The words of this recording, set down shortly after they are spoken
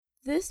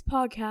This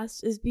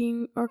podcast is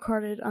being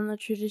recorded on the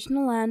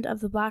traditional land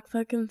of the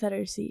Blackfoot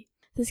Confederacy.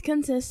 This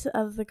consists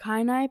of the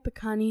Kainai,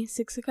 Piikani,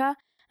 Siksika,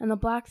 and the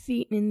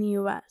Blackfeet in the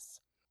U.S.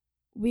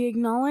 We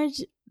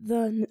acknowledge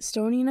the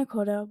Stoney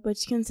Nakoda,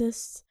 which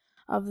consists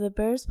of the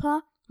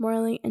Bearspaw,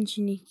 Morley, and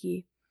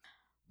Chiniki.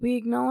 We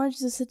acknowledge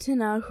the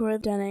Tsuut'ina, who are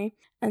Dene,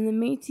 and the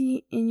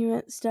Métis,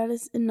 Inuit,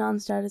 status and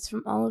non-status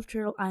from all of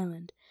Turtle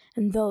Island,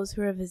 and those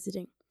who are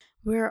visiting.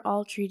 We are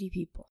all treaty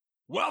people.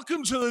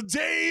 Welcome to the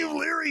Dave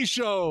Leary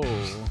Show.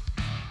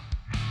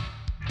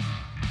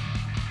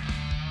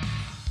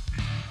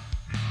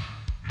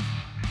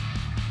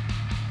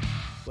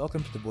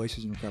 Welcome to the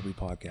Voices in Recovery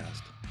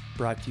podcast,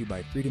 brought to you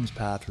by Freedom's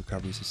Path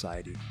Recovery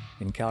Society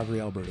in Calgary,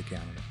 Alberta,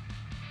 Canada.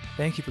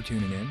 Thank you for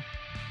tuning in.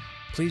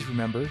 Please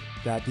remember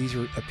that these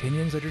are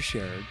opinions that are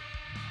shared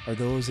are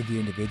those of the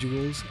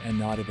individuals and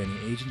not of any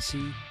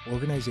agency,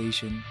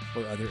 organization,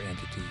 or other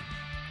entity,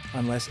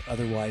 unless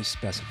otherwise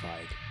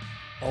specified.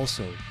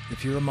 Also,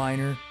 if you're a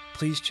minor,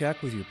 please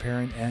check with your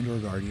parent and or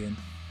guardian,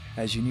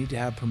 as you need to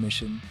have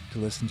permission to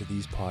listen to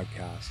these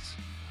podcasts.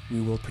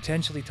 We will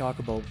potentially talk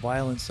about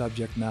violent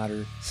subject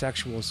matter,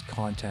 sexual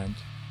content,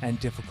 and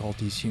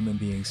difficulties human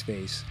beings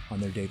face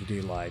on their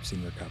day-to-day lives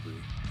in recovery.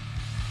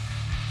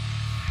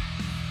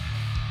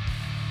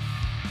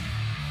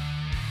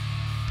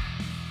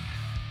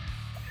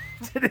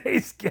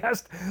 Today's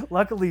guest,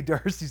 luckily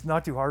Darcy's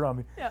not too hard on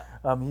me. Yeah.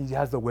 He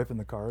has the whip in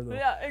the car, though.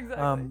 Yeah,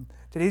 exactly.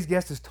 Today's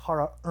guest is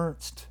Tara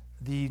Ernst,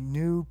 the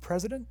new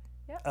president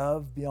Yep.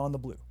 of Beyond the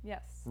Blue.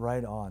 Yes.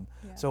 Right on.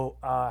 Yeah. So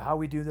how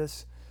we do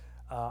this,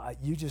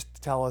 you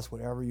just tell us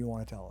whatever you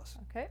want to tell us.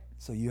 Okay.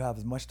 So you have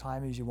as much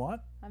time as you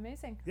want.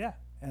 Amazing. Yeah.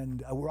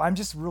 And I'm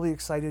just really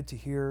excited to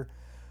hear,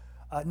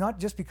 not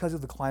just because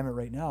of the climate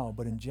right now,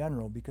 but in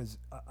general, because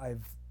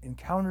I've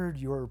encountered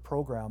your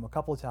program a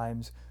couple of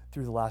times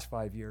through the last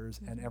 5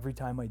 years. And every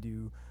time I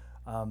do,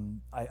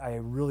 I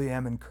really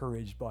am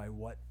encouraged by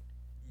what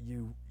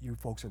you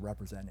folks are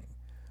representing.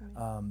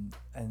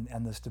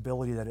 And the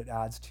stability that it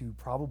adds to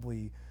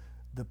probably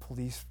the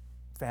police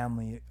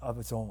family on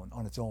its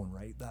own,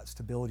 right? That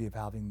stability of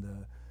having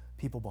the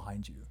people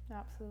behind you.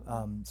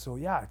 Absolutely. So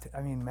yeah,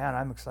 man,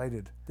 I'm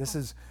excited.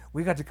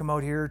 We got to come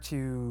out here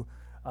to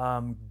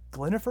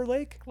Glenifer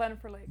Lake,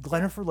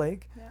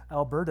 Yeah.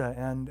 Alberta,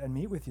 and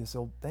meet with you.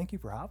 So thank you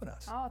for having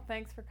us. Oh,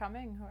 thanks for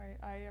coming.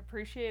 I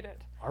appreciate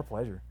it. Our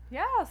pleasure.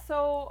 Yeah.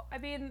 So I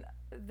mean,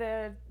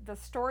 the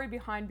story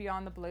behind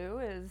Beyond the Blue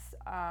is,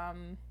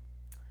 I'll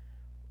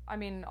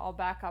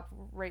back up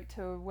right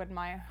to when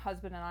my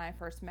husband and I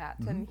first met,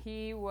 and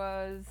he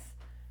was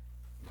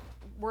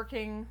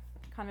working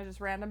kind of just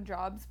random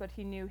jobs, but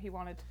he knew he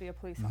wanted to be a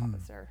police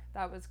officer.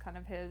 That was kind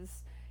of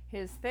his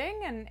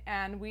thing,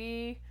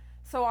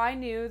 so I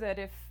knew that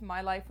if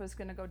my life was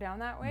going to go down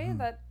that way,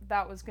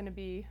 that was going to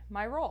be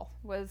my role,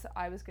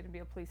 I was going to be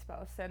a police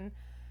spouse. And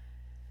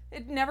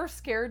it never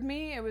scared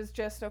me. It was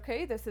just,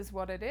 okay, this is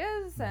what it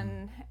is.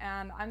 And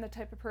I'm the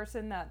type of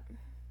person that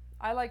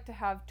I like to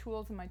have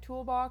tools in my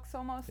toolbox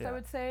almost, Yeah. I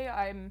would say.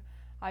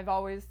 I've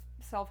always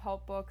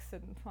self-help books,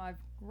 and I've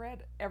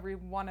read every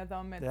one of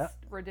them. It's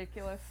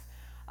ridiculous.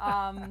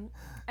 And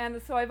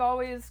so I've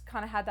always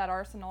kind of had that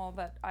arsenal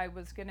that I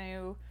was going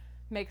to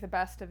make the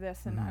best of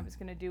this, and I was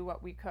going to do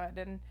what we could.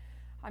 And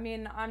I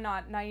mean, I'm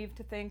not naive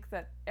to think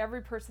that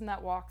every person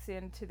that walks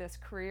into this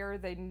career,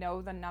 they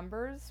know the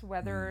numbers,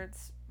 whether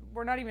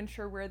we're not even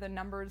sure where the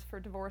numbers for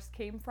divorce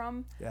came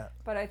from. Yeah.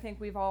 But I think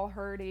we've all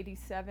heard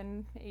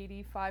 85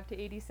 to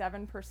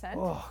 87%.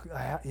 Oh, yeah.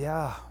 I think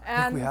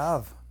And we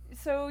have.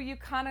 so you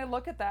kind of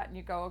look at that and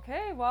you go,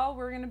 okay, well,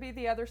 we're going to be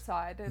the other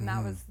side. And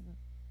that was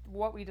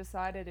what we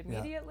decided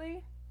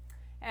immediately.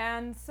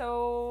 And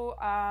so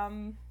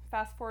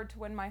fast forward to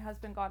when my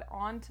husband got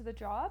onto the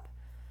job.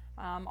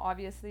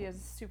 Obviously, is a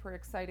super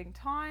exciting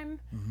time.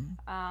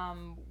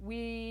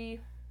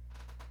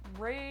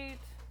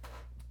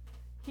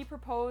 He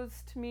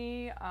proposed to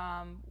me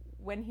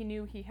when he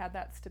knew he had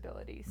that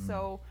stability.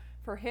 So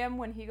for him,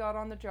 when he got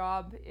on the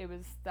job,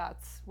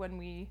 that's when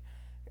he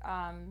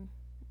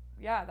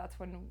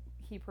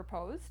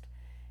proposed.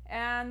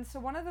 And so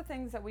one of the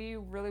things that we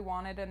really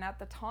wanted, and at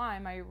the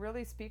time, I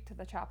really speak to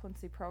the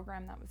chaplaincy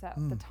program that was at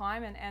the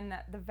time, and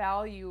the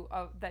value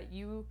that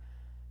you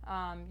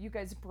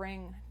guys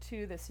bring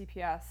to the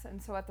CPS.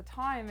 And so at the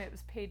time, it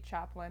was paid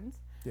chaplains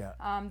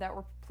that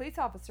were police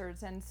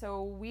officers. And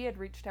so we had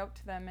reached out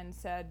to them and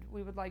said,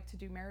 we would like to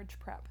do marriage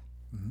prep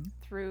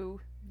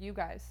through you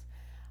guys.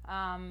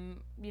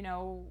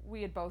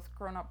 We had both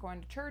grown up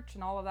going to church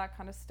and all of that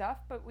kind of stuff,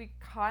 but we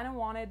kind of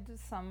wanted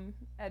some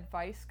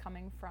advice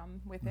coming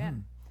from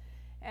within.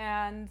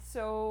 And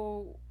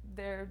so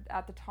there,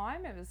 at the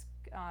time, it was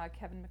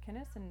Kevin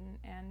McInnes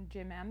and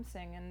Jim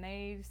Emsing, and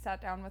they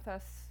sat down with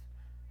us,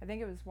 I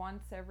think it was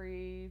once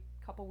every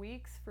couple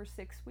weeks for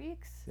 6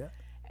 weeks. Yeah.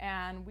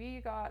 And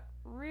we got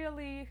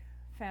really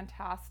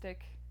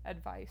fantastic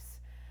advice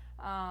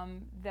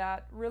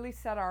that really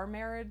set our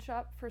marriage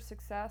up for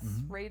success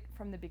right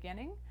from the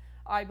beginning,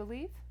 I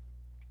believe.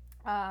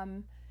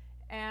 And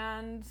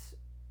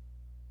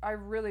I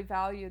really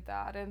valued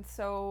that. And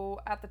so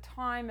at the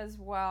time as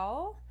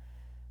well,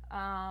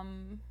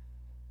 Kevin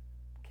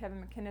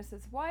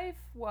McInnes's wife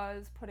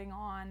was putting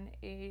on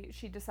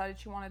she decided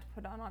she wanted to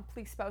put on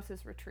Police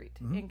Spouses Retreat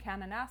in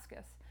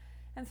Kananaskis.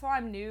 And so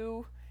I'm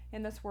new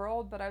in this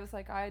world, but I was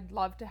like, I'd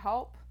love to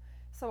help.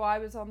 So I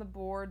was on the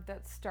board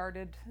that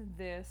started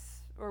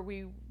this, or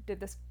we did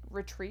this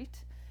retreat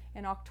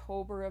in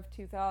October of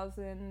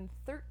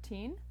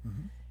 2013.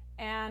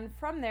 And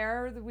from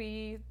there,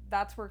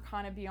 that's where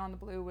kind of Beyond the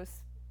Blue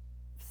was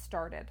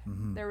started.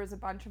 There was a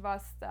bunch of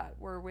us that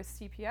were with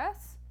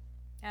CPS,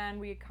 and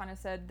we kind of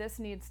said, this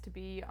needs to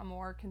be a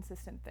more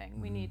consistent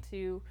thing.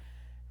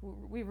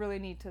 We really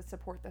need to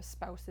support the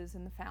spouses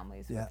and the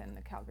families within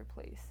the Calgary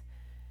Police.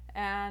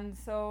 And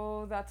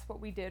so that's what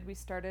we did. We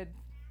started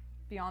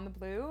Beyond the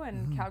Blue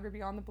and Calgary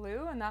Beyond the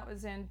Blue, and that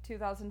was in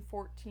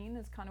 2014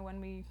 is kind of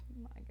when we,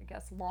 I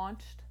guess,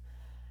 launched.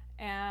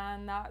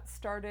 And that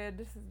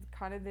started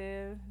kind of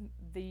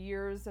the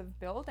years of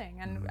building.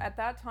 And at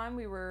that time,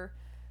 we were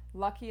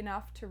lucky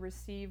enough to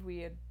receive, we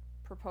had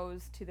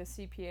proposed to the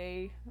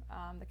CPA,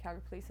 the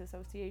Calgary Police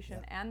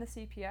Association, and the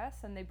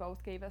CPS, and they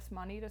both gave us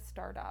money to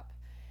start up.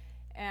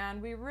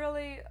 And we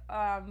really,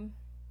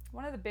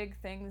 one of the big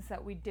things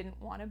that we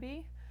didn't want to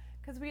be,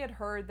 because we had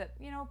heard that,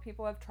 you know,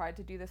 people have tried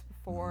to do this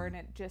before, and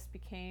it just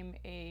became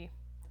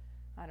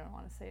I don't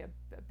want to say a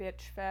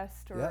bitch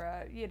fest,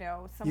 or you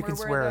know, somewhere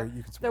where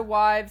the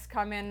wives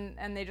come in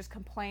and they just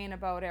complain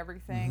about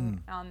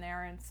everything on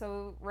there. And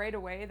so right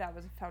away, that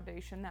was a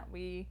foundation that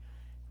we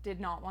did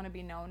not want to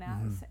be known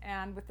as.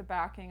 And with the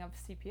backing of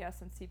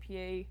CPS and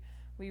CPA,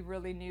 we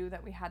really knew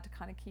that we had to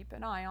kind of keep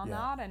an eye on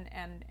that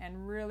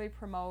and really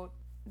promote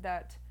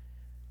that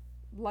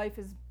life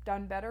is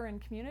done better in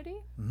community,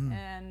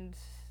 and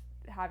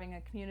having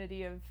a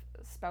community of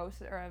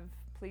spouse or of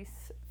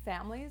police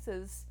families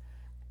is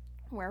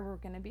where we're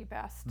going to be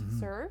best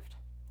served.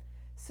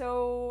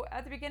 So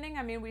at the beginning,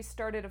 I mean, we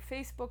started a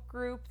Facebook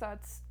group.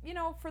 That's, you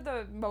know, for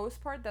the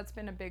most part, that's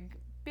been a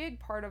big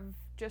part of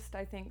just,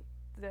 I think,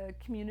 the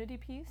community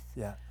piece.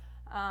 Yeah.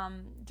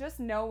 Just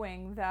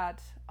knowing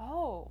that,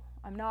 oh,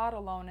 I'm not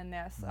alone in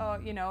this. Oh,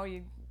 you know,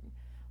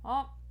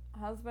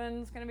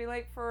 husband's going to be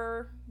late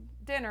for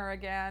dinner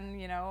again,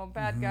 you know,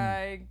 bad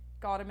guy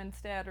got him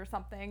instead or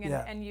something.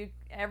 And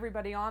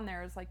everybody on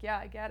there is like, yeah,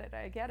 I get it.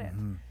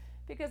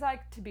 Because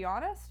to be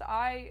honest,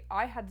 I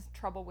had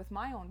trouble with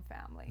my own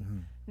family,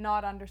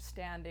 not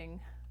understanding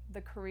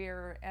the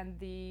career and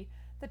the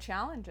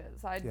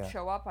challenges. I'd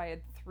show up, I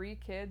had 3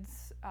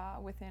 kids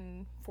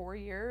within 4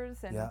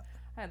 years, and I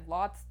had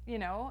lots, you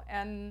know,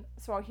 and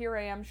so here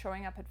I am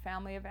showing up at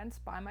family events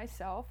by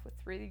myself with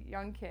 3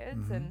 young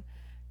kids, and,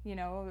 you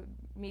know,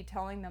 me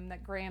telling them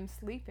that Graham's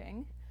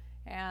sleeping,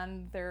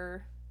 and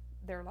they're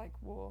like,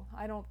 well,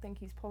 I don't think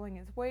he's pulling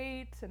his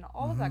weight, and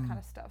all of that kind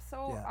of stuff.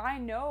 So I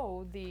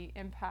know the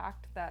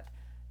impact that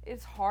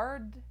it's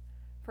hard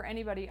for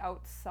anybody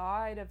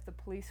outside of the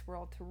police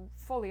world to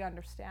fully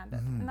understand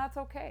it, and that's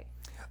okay.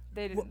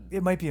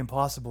 It might be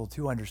impossible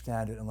to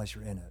understand it unless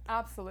you're in it.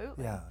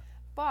 Absolutely. Yeah.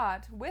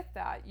 But with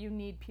that, you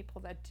need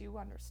people that do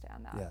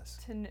understand that. Yes.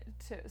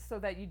 So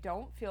that you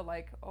don't feel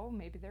like, oh,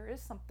 maybe there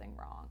is something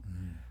wrong,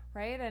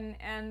 right?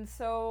 And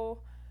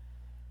so,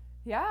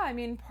 yeah, I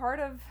mean, part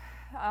of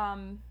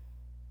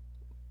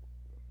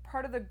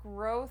the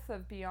growth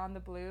of Beyond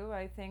the Blue,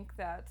 I think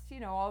that, you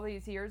know, all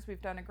these years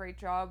we've done a great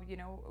job. You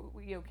know,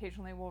 we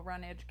occasionally will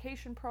run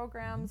education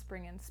programs,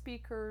 bring in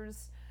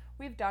speakers.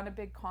 We've done a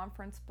big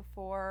conference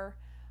before.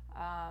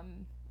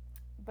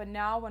 But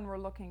now when we're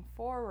looking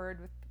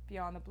forward with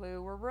Beyond the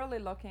Blue, we're really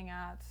looking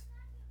at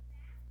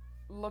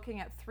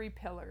 3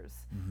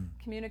 pillars.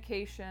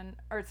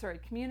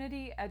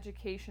 Community,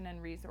 education,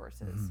 and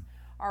resources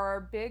are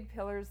our big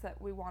pillars that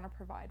we want to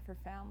provide for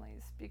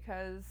families,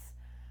 because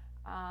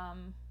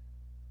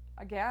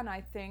again,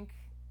 I think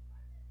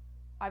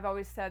I've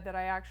always said that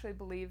I actually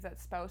believe that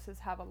spouses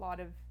have a lot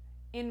of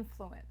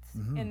influence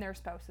in their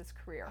spouse's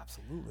career.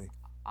 Absolutely.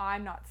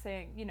 I'm not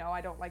saying, you know, I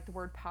don't like the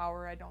word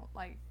power, I don't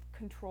like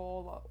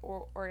control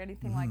or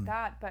anything like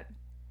that, but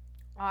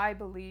I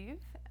believe,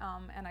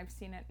 and I've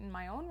seen it in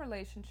my own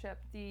relationship,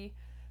 the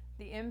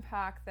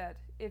impact that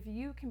if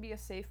you can be a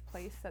safe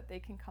place that they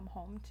can come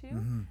home to,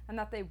 and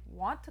that they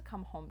want to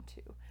come home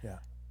to,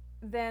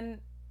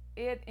 then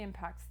it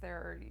impacts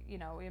their, you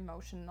know,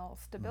 emotional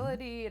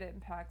stability. It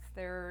impacts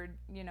their,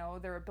 you know,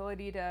 their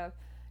ability to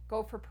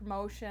go for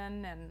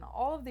promotion and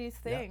all of these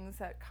things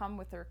that come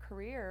with their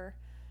career.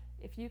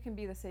 If you can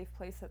be the safe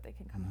place that they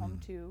can come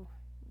home to,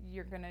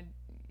 you're gonna,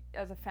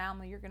 as a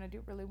family, you're gonna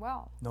do really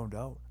well. No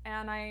doubt.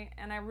 And I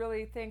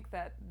really think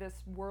that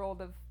this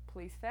world of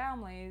police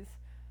families,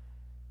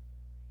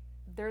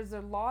 there's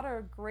a lot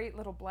of great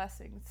little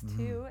blessings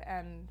too,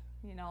 and,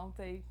 you know,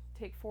 they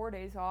take 4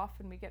 days off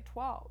and we get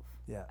 12.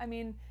 Yeah. I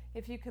mean,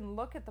 if you can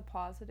look at the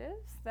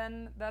positives,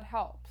 then that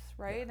helps,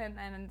 right? Yeah.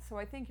 And so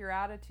I think your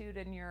attitude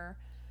and your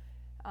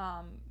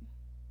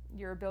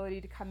ability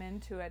to come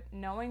into it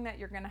knowing that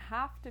you're going to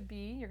have to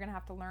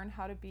learn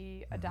how to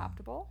be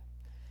adaptable,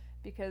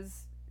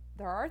 because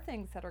there are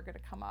things that are going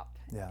to come up,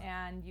 Yeah.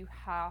 and you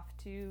have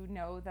to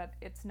know that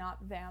it's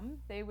not them.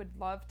 They would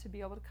love to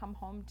be able to come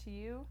home to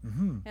you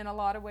in a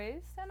lot of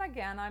ways. And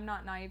again, I'm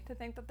not naive to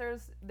think that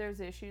there's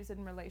issues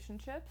in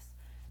relationships,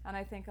 and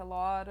I think a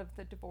lot of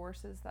the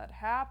divorces that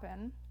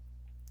happen,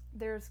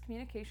 there's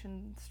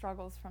communication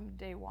struggles from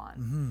day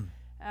one,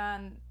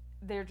 and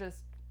they're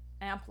just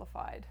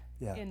amplified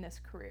in this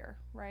career,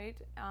 right?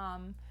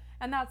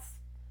 And that's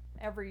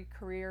every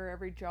career,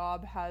 every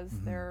job has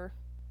their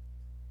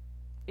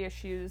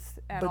issues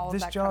and all But of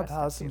this that job kind of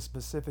stuff has some too.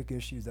 specific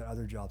issues that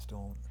other jobs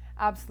don't.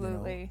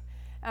 Absolutely.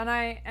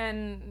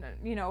 And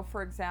you know,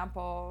 for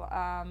example,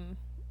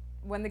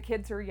 when the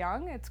kids are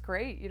young, it's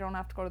great. You don't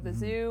have to go to the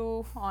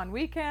zoo on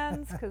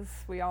weekends because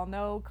we all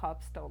know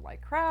cops don't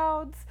like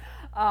crowds,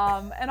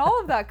 and all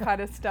of that kind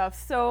of stuff.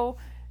 So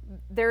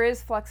there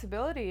is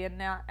flexibility, and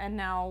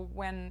now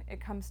when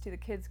it comes to the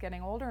kids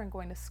getting older and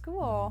going to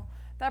school,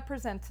 that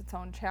presents its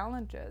own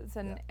challenges.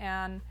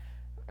 And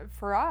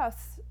for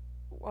us,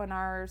 when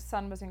our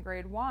son was in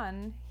grade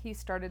 1, he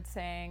started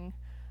saying,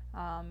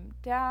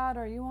 Dad,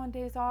 are you on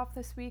days off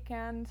this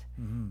weekend?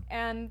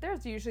 And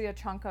there's usually a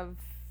chunk of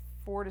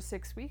 4 to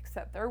 6 weeks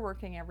that they're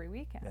working every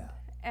weekend. Yeah.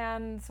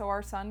 And so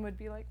our son would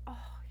be like, oh,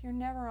 you're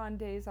never on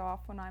days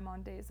off when I'm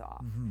on days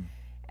off.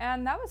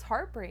 And that was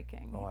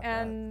heartbreaking. Oh, I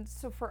and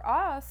so for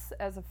us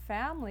as a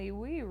family,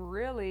 we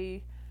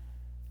really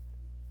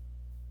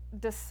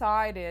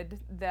decided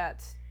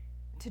that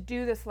to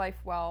do this life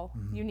well,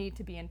 you need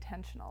to be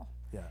intentional.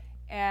 Yeah.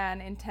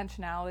 And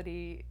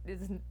intentionality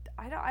is,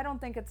 I don't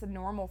think it's a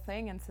normal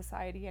thing in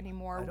society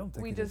anymore. I don't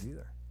think we it just is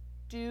either.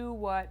 do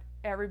what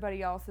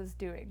everybody else is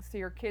doing. So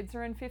your kids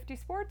are in 50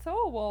 sports.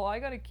 Oh, well, I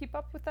got to keep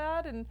up with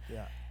that. And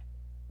Yeah.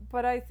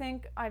 but I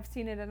think I've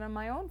seen it in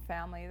my own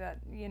family that,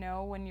 you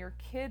know, when your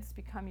kids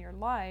become your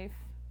life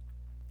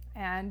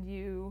and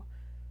you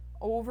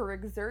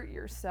overexert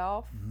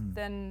yourself,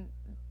 then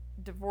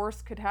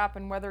divorce could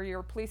happen whether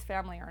you're a police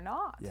family or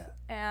not. Yeah.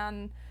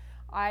 And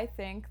I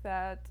think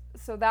that,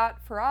 so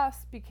that for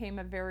us became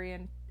a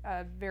very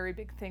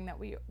big thing that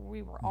we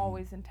were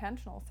always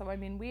intentional. So I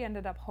mean, we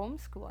ended up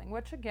homeschooling,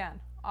 which again,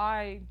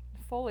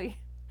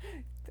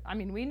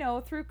 we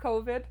know through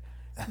COVID,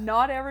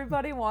 not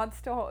everybody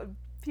wants to,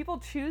 people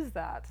choose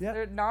that. Yeah.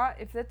 They're not,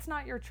 if it's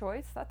not your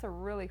choice, that's a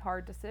really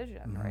hard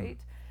decision, right?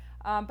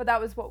 But that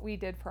was what we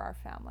did for our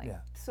family, Yeah.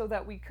 so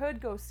that we could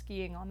go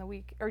skiing on the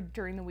week or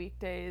during the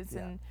weekdays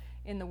and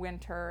in the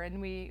winter, and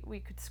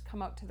we could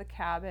come out to the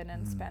cabin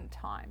and spend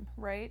time,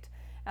 right?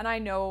 And I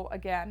know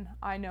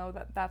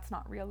that that's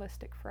not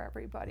realistic for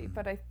everybody,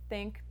 but I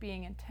think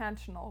being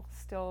intentional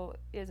still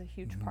is a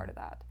huge part of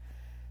that.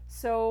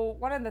 So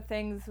one of the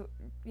things,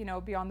 you know,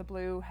 Beyond the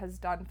Blue has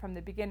done from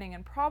the beginning,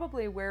 and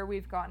probably where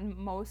we've gotten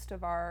most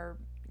of our,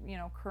 you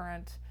know,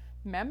 current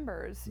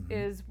members,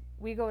 is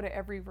we go to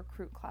every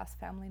recruit class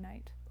family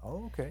night.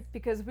 Oh, okay.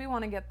 Because we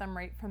want to get them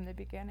right from the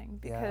beginning.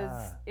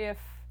 Because if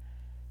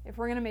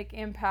we're going to make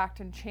impact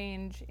and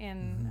change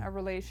in a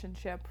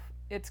relationship,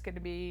 it's going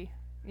to be,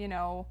 you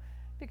know,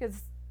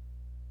 because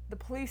the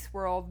police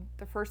world,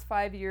 the first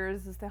 5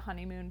 years is the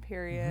honeymoon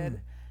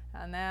period.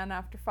 And then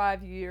after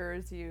 5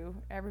 years,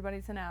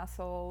 everybody's an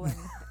asshole,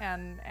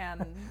 and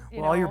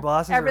you Well, all know, your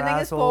bosses are everything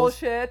is assholes.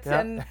 bullshit,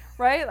 Yeah. and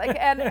right, like,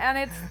 and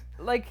it's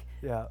like,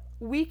 Yeah.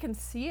 we can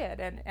see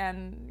it,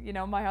 and you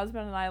know, my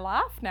husband and I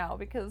laugh now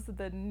because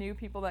the new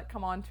people that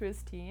come onto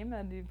his team,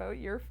 and about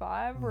year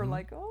 5, we're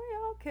like, oh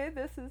yeah, okay,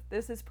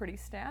 this is pretty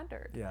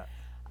standard. Yeah.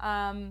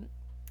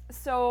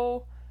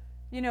 So,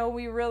 you know,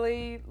 we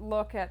really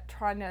look at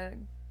trying to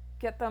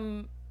get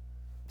them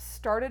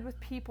started with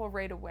people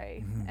right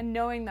away, and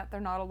knowing that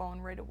they're not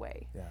alone right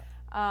away. Yeah.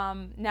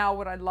 Now,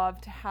 would I love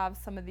to have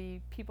some of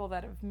the people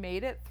that have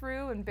made it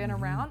through and been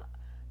around?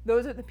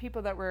 Those are the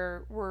people that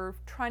we're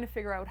trying to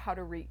figure out how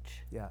to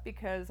reach. Yeah.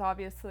 Because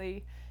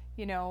obviously,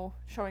 you know,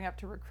 showing up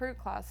to recruit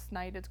class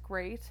night is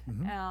great.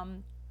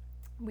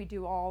 We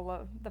do all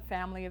of the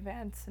family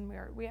events, and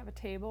we have a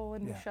table,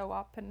 and we show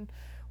up, and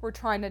we're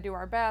trying to do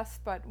our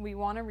best, but we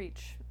want to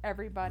reach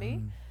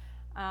everybody.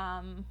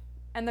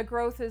 And the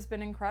growth has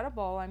been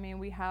incredible. I mean,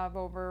 we have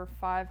over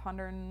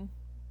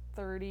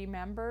 530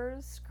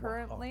 members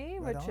currently,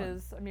 Wow, right which on.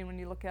 is, I mean, when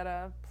you look at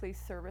a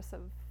police service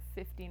of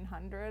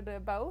 1,500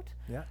 about,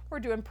 Yeah. we're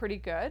doing pretty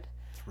good.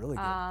 It's really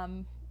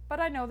good.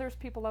 But I know there's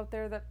people out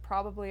there that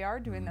probably are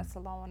doing this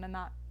alone, and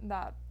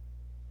that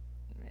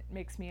it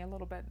makes me a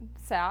little bit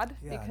sad,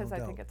 Yeah, because no I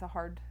think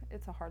doubt.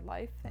 it's a hard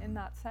life in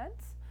that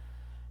sense.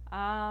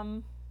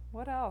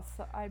 What else?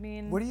 I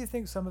mean, What do you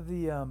think some of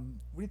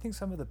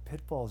the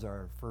pitfalls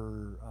are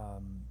for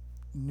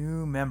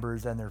new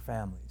members and their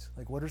families?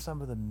 Like, what are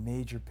some of the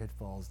major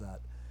pitfalls that,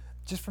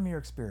 just from your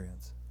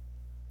experience?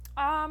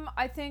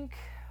 I think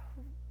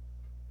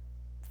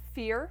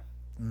fear.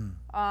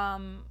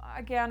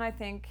 Again, I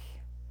think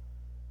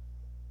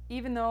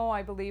even though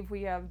I believe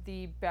we have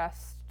the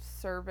best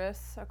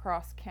service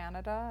across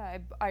Canada,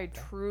 I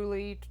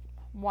truly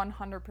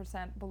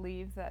 100%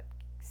 believe that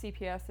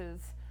CPS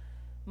is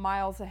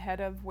miles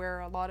ahead of where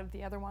a lot of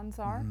the other ones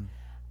are.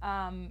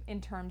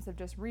 in terms of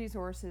just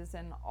resources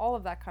and all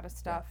of that kind of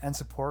stuff. And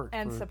support.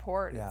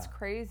 It's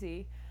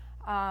crazy.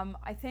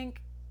 I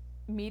think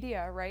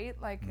media, right?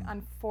 Like,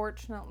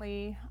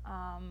 unfortunately,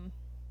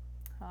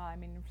 I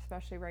mean,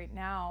 especially right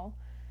now,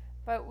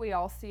 but we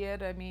all see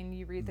it. I mean,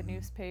 you read the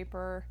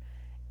newspaper,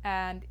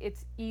 and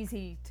it's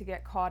easy to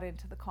get caught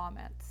into the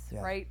comments,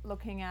 right?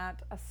 Looking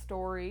at a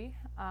story,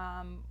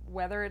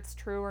 whether it's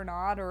true or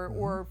not,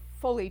 or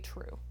fully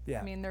true.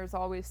 I mean, there's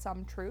always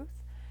some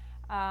truth.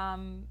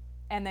 And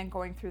then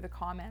going through the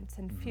comments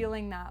and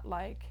feeling that,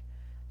 like,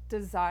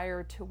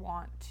 desire to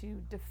want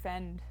to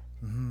defend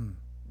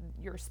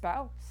your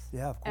spouse.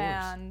 Yeah, of course.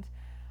 And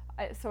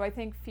so I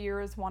think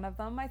fear is one of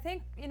them. I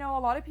think, you know, a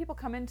lot of people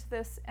come into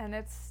this and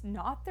it's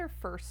not their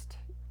first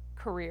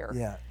career.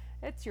 Yeah.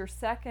 It's your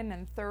second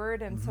and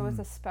third. And so as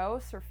a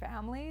spouse or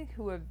family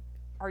who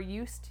are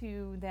used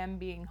to them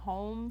being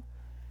home,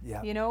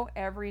 you know,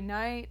 every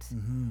night,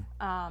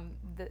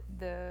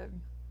 the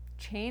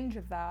change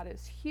of that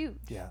is huge.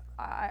 Yeah.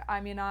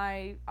 I mean,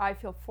 I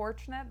feel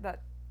fortunate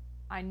that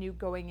I knew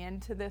going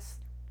into this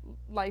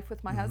life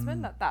with my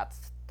husband that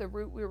that's the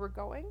route we were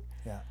going.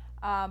 Yeah.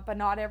 But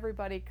not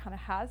everybody kind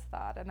of has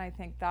that, and I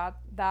think that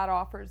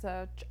offers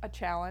a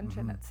challenge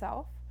in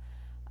itself.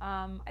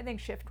 I think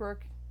shift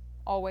work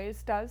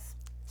always does.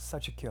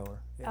 Such a killer.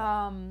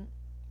 Yeah.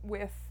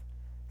 With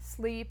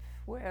sleep,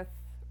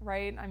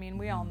 right? I mean,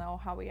 we all know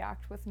how we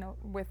act with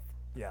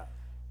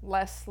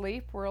less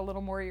sleep. We're a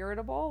little more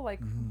irritable.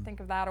 Like, think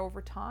of that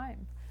over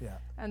time. Yeah.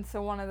 And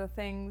so one of the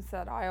things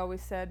that I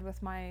always said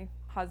with my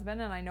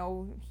husband, and I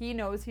know he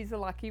knows he's a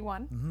lucky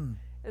one,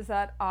 is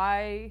that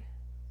I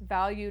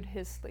valued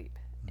his sleep.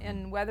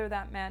 And whether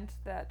that meant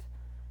that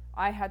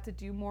I had to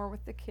do more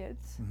with the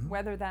kids,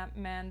 whether that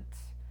meant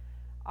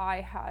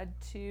I had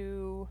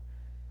to,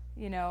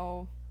 you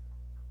know,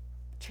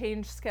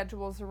 change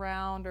schedules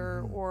around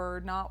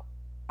or not,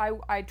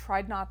 I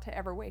tried not to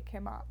ever wake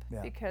him up,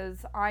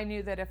 because I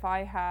knew that if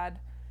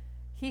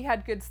he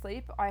had good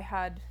sleep, I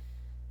had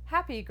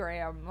happy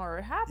Graham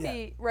or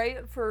happy,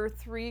 right, for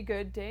 3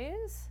 good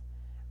days,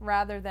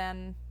 rather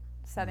than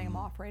setting him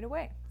off right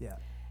away. Yeah.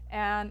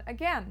 And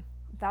again,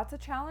 that's a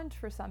challenge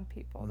for some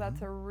people.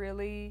 That's a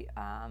really,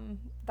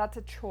 that's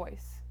a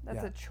choice.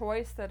 That's a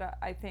choice that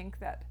I think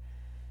that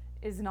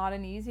is not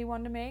an easy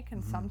one to make.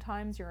 And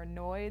sometimes you're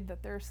annoyed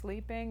that they're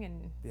sleeping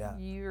and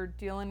you're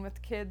dealing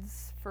with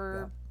kids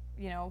for,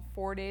 you know,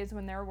 4 days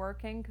when they're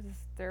working because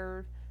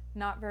they're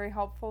not very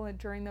helpful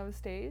during those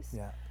days.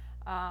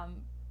 Yeah.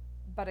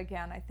 But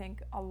again, I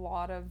think a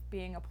lot of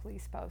being a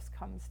police spouse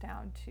comes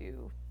down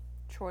to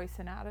choice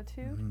and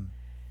attitude.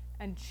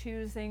 And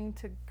choosing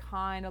to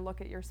kind of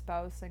look at your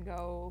spouse and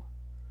go,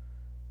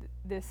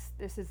 this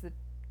is the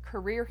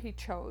career he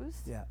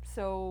chose. Yeah.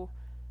 So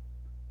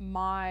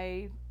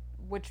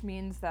which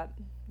means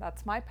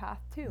that's my path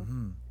too.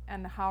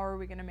 And how are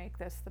we going to make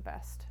this the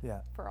best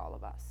for all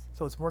of us?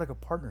 So it's more like a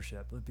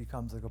partnership. It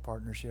becomes like a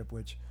partnership,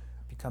 which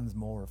becomes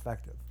more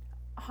effective.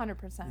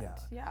 100%.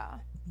 Yeah.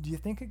 Do you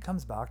think it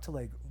comes back to,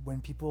 like,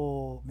 when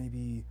people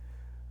maybe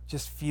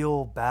just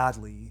feel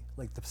badly,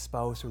 like the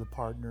spouse or the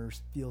partner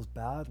feels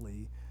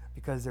badly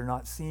because they're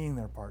not seeing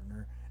their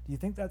partner? Do you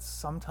think that's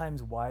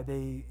sometimes why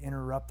they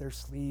interrupt their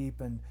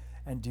sleep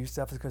and do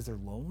stuff, is because they're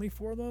lonely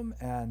for them,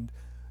 and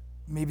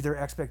maybe their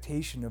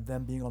expectation of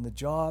them being on the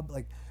job?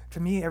 Like, to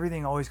me,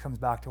 everything always comes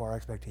back to our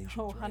expectations.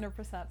 Oh, right?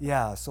 100%.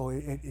 Yeah, so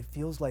it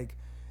feels like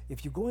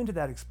if you go into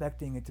that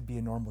expecting it to be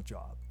a normal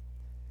job,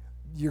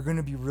 you're going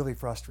to be really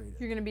frustrated.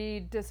 You're going to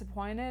be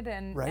disappointed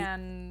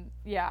and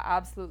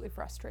absolutely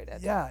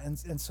frustrated. Yeah,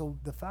 and so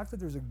the fact that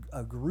there's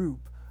a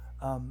group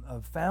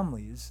of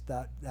families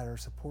that are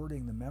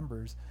supporting the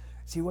members,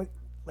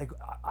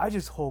 I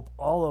just hope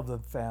all of the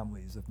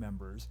families of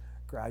members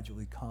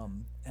gradually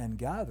come and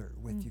gather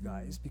with you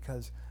guys,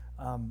 because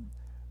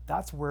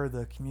that's where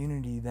the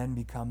community then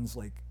becomes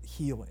like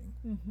healing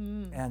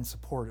and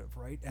supportive,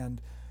 right?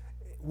 And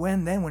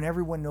when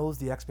everyone knows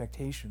the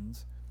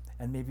expectations,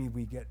 and maybe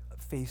we get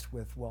faced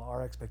with, well,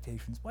 our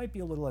expectations might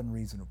be a little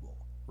unreasonable,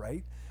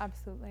 right?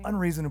 Absolutely.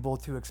 Unreasonable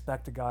to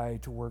expect a guy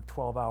to work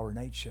 12-hour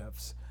night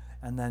shifts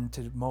and then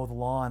to mow the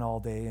lawn all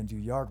day and do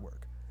yard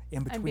work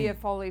in between. And be a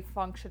fully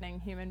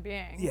functioning human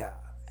being. Yeah.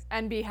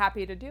 And be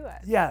happy to do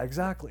it. Yeah,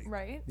 exactly.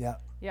 Right? Yeah.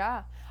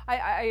 Yeah.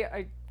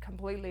 I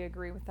completely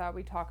agree with that.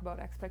 We talk about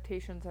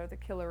expectations are the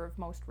killer of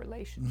most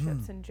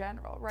relationships in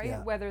general, right?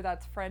 Yeah. Whether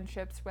that's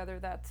friendships, whether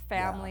that's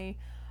family.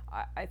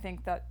 I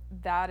think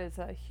that is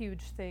a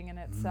huge thing in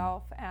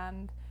itself.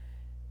 And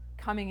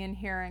coming in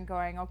here and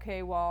going,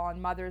 okay, well, on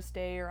Mother's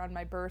Day or on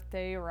my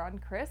birthday or on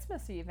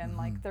Christmas even,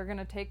 like, they're going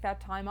to take that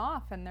time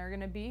off and they're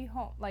going to be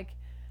home. Like,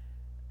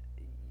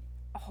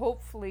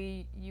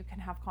 hopefully you can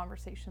have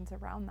conversations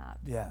around that.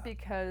 Yeah.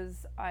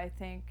 Because I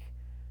think,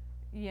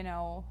 you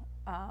know,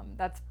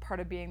 that's part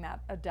of being that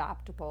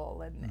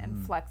adaptable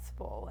and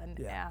flexible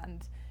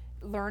and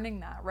learning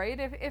that, right?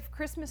 If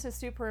Christmas is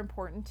super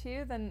important to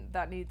you, then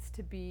that needs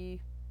to be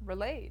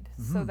relayed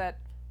so that,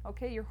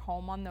 okay, you're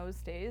home on those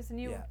days and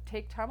you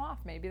take time off.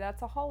 Maybe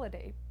that's a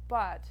holiday,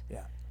 but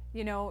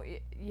you know,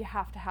 you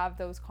have to have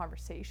those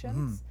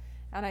conversations.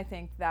 And I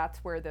think that's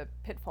where the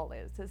pitfall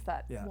is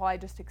that, well, I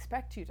just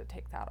expect you to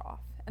take that off.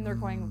 And they're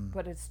going,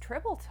 but it's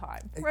triple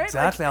time, right?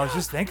 Exactly. I was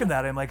just thinking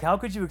that. I'm like, how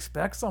could you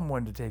expect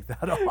someone to take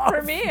that off?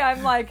 For me,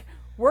 I'm like,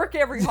 work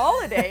every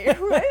holiday,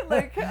 right?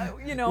 Like,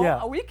 you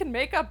know, we can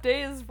make up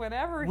days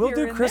whenever. We'll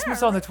do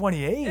Christmas on the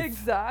 28th.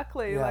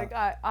 Exactly. Yeah. Like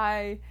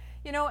I,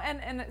 you know,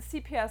 and at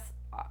CPS,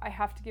 I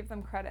have to give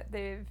them credit.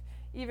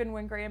 Even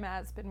when Graham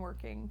has been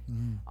working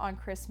on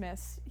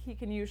Christmas, he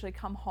can usually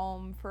come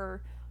home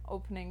for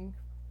opening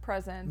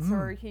presents,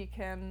 or he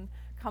can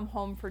come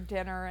home for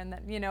dinner, and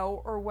then, you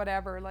know, or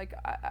whatever. Like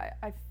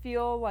I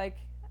feel like,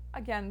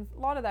 again, a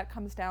lot of that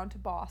comes down to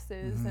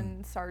bosses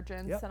and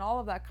sergeants and all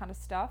of that kind of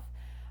stuff.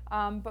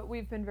 But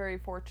we've been very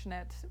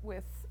fortunate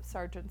with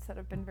sergeants that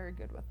have been very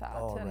good with that,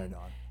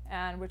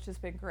 and which has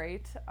been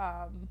great.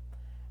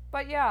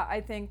 But yeah,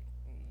 I think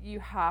you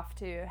have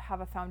to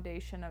have a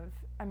foundation of,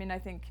 I mean, I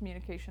think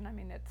communication,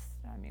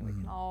 we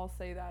can all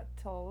say that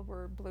till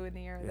we're blue in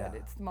the ear that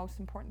it's the most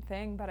important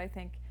thing, but I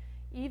think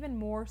even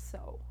more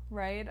so,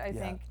 right? I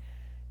think,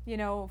 you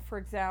know, for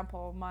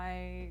example,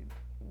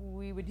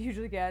 we would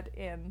usually get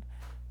in,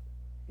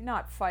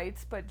 not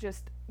fights, but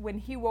just when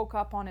he woke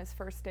up on his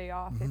first day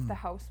off, if the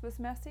house was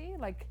messy,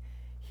 like,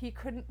 he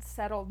couldn't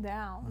settle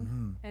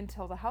down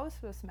until the house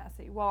was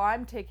messy. Well,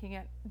 I'm taking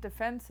it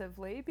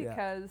defensively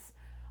because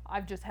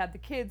I've just had the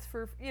kids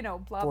for, you know,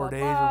 blah, 4 blah,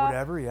 days blah, or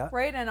whatever,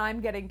 right? And I'm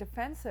getting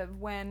defensive,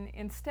 when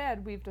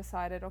instead we've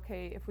decided,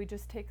 okay, if we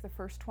just take the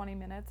first 20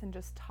 minutes and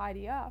just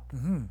tidy up,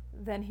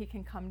 then he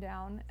can come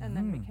down, and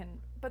then we can.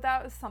 But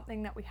that was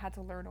something that we had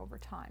to learn over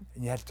time.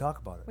 And you had to talk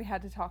about it. We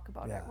had to talk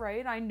about it,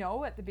 right? I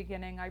know at the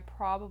beginning I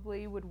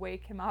probably would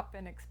wake him up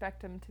and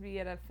expect him to be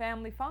at a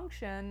family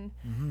function,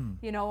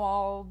 you know,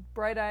 all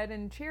bright-eyed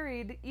and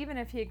cheery, even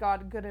if he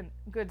got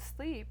good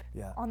sleep.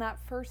 On that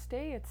first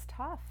day, it's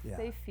tough.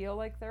 They feel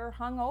like they're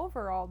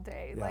hungover all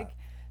day. Like,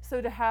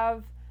 so to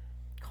have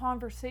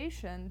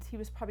conversations, he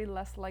was probably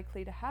less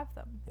likely to have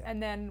them.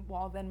 And then,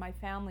 then my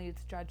family is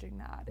judging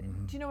that.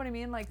 Do you know what I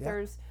mean? Like,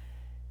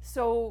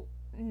 so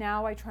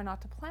now I try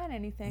not to plan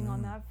anything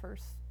on that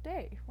first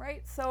day,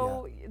 right?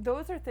 So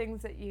those are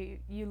things that you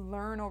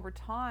learn over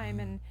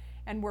time,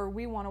 and where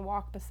we want to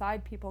walk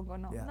beside people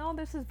and go, no,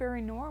 this is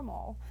very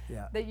normal.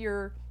 That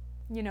you're,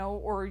 you know,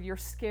 or you're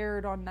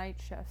scared on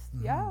night shifts.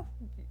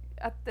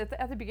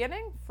 At the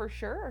beginning, for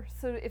sure.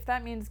 So if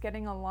that means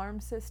getting an alarm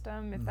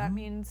system, if that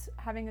means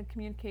having a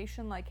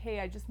communication like, hey,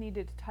 I just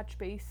needed to touch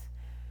base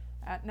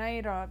at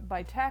night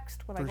by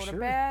text when I go to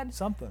bed,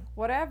 something,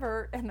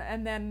 whatever,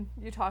 and then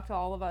you talk to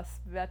all of us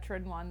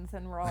veteran ones,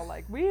 and we're all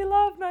like, we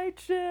love night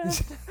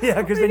shift.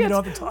 Because then you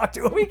don't have to talk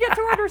to them. We get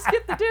to order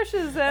skip the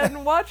dishes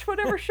and watch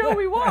whatever show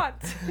we want,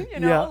 you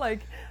know,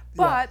 like,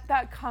 but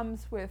that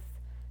comes with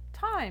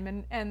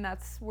time, and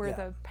that's where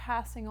the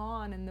passing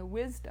on and the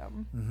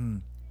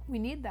wisdom. We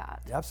need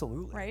that.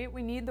 Absolutely. Right?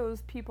 We need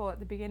those people at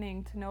the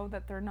beginning to know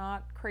that they're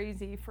not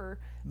crazy for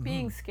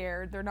being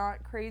scared. They're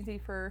not crazy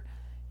for,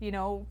 you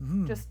know,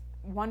 just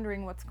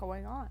wondering what's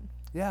going on.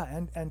 Yeah,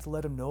 and to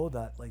let them know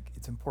that, like,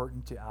 it's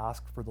important to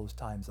ask for those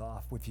times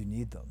off if you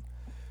need them.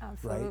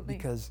 Absolutely. Right?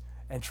 Because,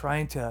 and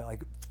trying to,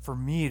 like, for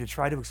me to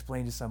try to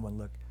explain to someone,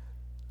 look,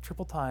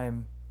 triple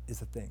time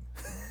is a thing.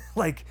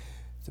 Like,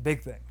 it's a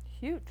big thing.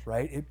 Huge.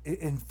 Right?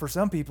 And for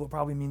some people, it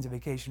probably means a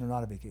vacation or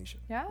not a vacation.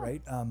 Yeah.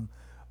 Right?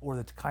 Or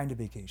the kind of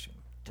vacation.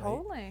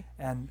 Totally.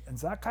 Right? And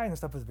that kind of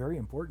stuff is very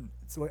important.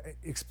 So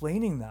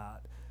explaining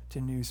that to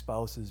new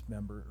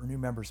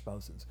member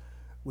spouses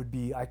would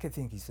be, I could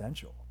think,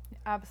 essential.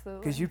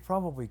 Absolutely. Because you'd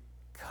probably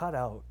cut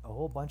out a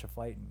whole bunch of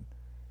fighting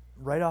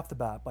right off the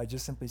bat by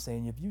just simply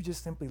saying, if you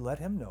just simply let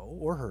him know,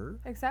 or her,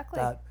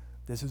 that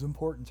this is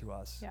important to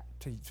us,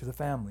 to the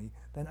family,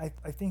 then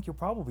I think you'll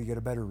probably get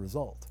a better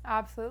result.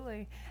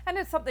 Absolutely. And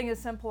it's something as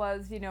simple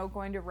as, you know,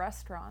 going to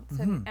restaurants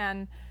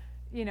and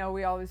you know,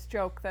 we always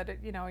joke that,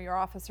 you know, your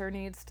officer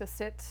needs to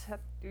sit,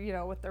 you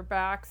know, with their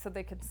back so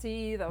they can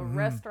see the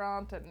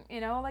restaurant, and, you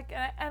know, like,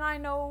 and I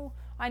know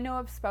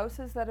of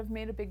spouses that have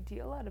made a big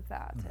deal out of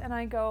that. And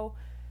I go,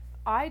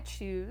 I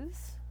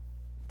choose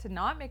to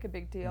not make a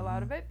big deal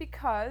out of it,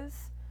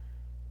 because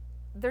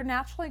they're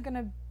naturally going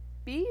to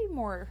be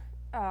more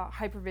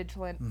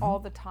hypervigilant all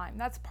the time.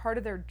 That's part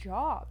of their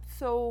job.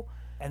 So.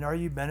 And are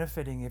you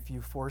benefiting if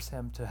you force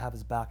him to have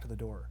his back to the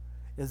door?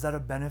 Is that a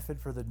benefit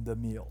for the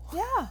meal?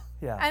 Yeah.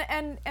 Yeah.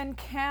 And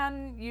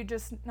can you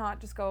just not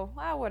just go,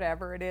 well,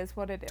 whatever, it is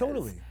what it is.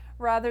 Totally.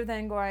 Rather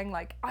than going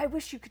like, I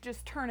wish you could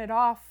just turn it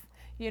off,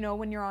 you know,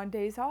 when you're on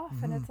days off.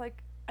 And it's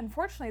like,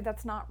 unfortunately,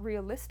 that's not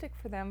realistic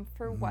for them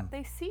for what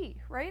they see,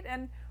 right?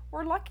 And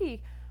we're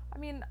lucky. I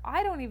mean,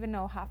 I don't even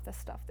know half the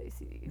stuff they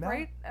see,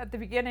 right? At the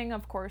beginning,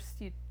 of course,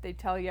 they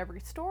tell you every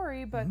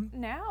story, but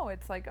now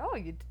it's like, oh,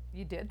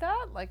 you did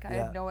that? Like, I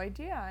had no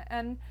idea.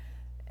 And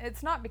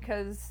it's not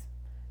because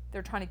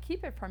they're trying to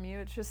keep it from you.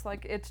 It's just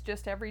like, it's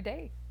just every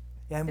day.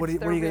 And what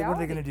It's are they their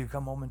going to do?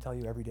 Come home and tell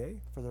you every day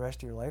for the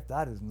rest of your life?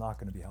 That is not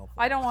going to be helpful.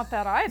 I don't want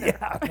that either.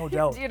 Yeah, no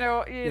doubt. you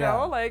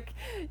know, like,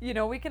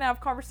 we can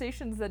have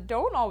conversations that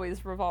don't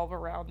always revolve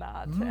around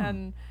that.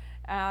 And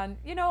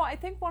I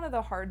think one of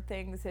the hard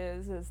things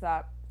is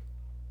that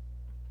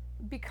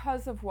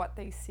because of what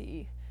they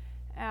see,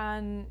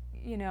 and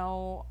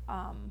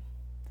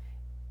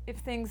if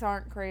things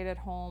aren't great at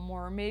home,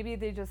 or maybe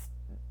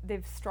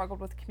they've struggled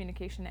with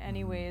communication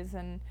anyways,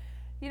 and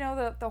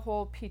the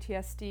whole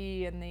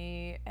PTSD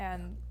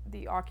and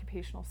the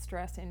occupational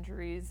stress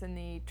injuries and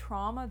the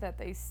trauma that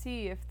they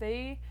see, if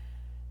they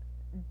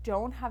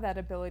don't have that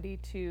ability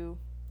to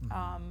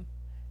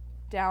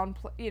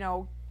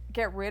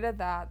get rid of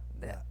that,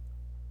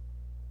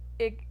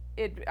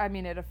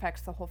 it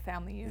affects the whole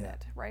family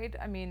unit, right?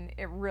 I mean,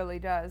 it really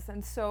does.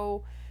 And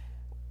so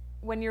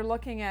when you're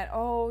looking at,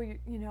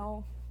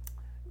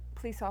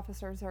 police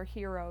officers are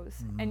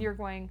heroes, and you're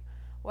going,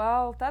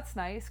 well, that's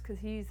nice because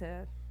he's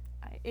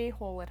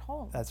a-hole at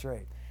home. That's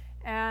right.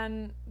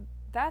 And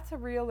that's a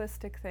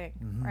realistic thing,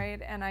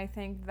 right? And I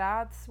think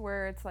that's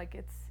where it's like,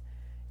 it's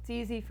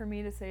easy for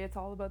me to say it's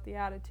all about the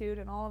attitude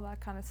and all of that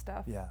kind of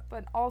stuff. Yeah.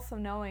 But also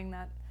knowing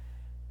that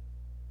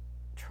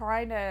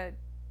trying to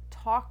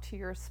talk to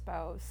your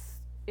spouse,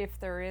 if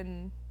they're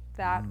in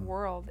that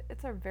world,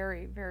 it's a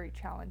very, very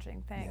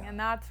challenging thing. Yeah. And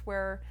that's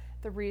where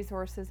the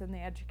resources and the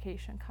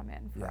education come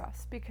in for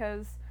us,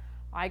 because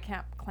I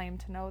can't claim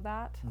to know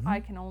that. I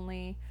can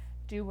only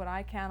do what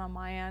I can on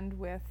my end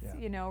with,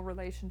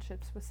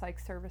 relationships with psych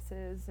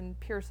services and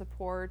peer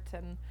support.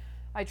 And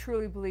I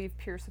truly believe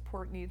peer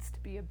support needs to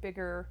be a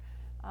bigger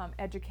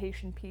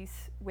education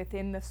piece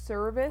within the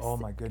service. Oh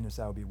my goodness,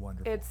 that would be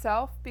wonderful.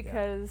 Itself,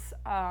 because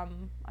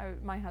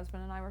my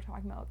husband and I were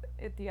talking about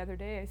it the other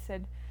day. I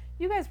said,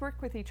 you guys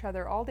work with each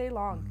other all day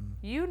long.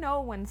 You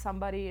know when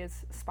somebody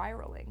is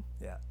spiraling.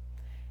 Yeah.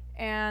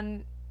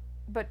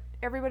 But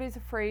everybody's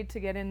afraid to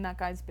get in that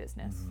guy's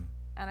business.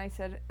 And I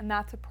said, and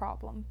that's a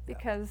problem,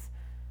 because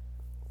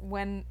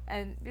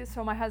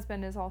so my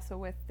husband is also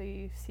with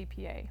the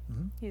CPA.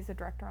 He's a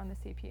director on the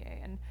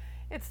CPA, and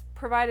it's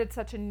provided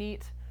such a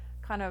neat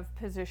kind of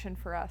position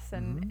for us,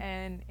 and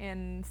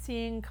in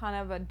seeing kind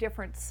of a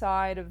different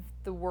side of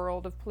the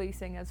world of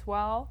policing as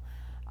well.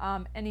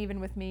 And even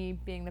with me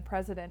being the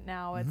president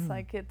now, it's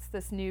like it's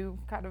this new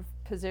kind of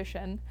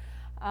position.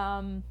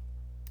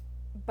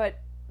 But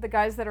the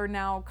guys that are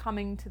now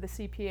coming to the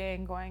CPA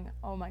and going,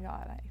 oh my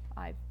God,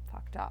 I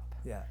fucked up.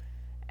 Yeah.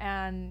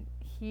 And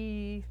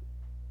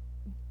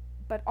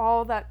but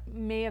all that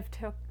may have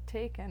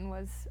taken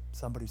was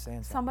somebody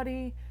saying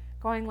somebody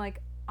going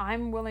like,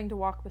 I'm willing to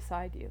walk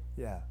beside you.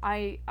 Yeah.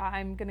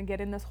 I'm going to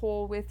get in this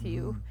hole with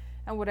you,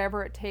 and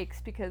whatever it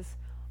takes, because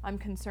I'm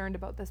concerned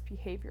about this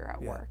behavior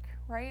at work,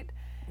 right?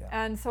 Yeah.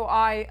 And so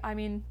I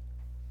mean,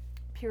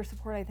 peer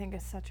support, I think,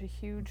 is such a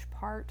huge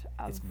part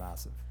of... It's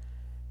massive.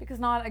 Because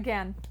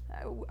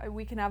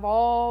we can have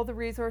all the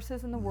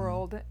resources in the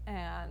world,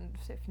 and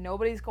if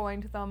nobody's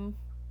going to them,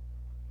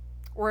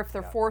 or if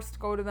they're forced to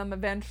go to them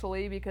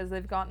eventually because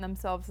they've gotten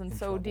themselves in so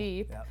trouble.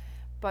 Deep,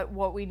 but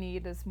what we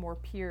need is more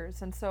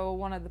peers. And so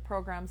one of the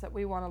programs that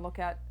we want to look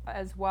at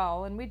as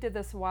well, and we did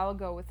this a while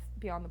ago with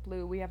Beyond the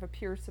Blue, we had a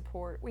peer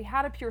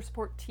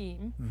support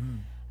team.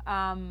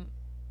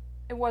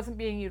 It wasn't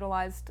being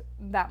utilized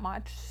that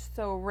much,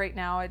 so right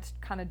now it's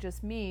kind of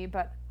just me,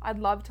 but I'd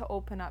love to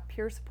open up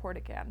peer support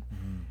again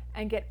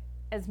and get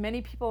as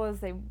many people as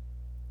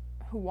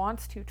who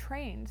wants to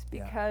trained,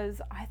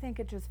 because I think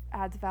it just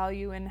adds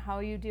value in how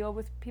you deal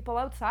with people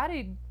outside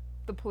of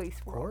the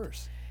police world. Of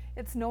course.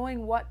 It's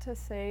knowing what to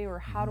say or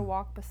how to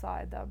walk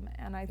beside them,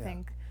 and I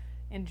think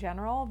in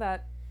general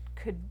that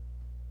could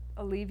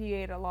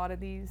alleviate a lot of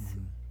these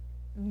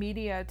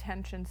media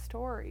attention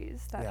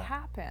stories that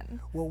happen.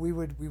 Well, we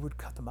would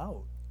cut them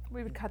out.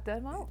 We would cut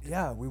them out.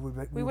 Yeah, we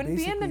wouldn't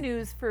be in the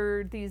news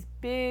for these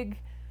big,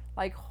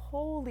 like,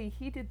 holy,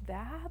 he did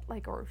that,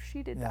 like, or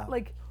she did that,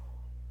 like,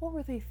 what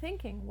were they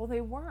thinking? Well,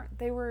 they weren't.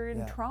 They were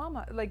in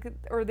trauma, like,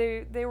 or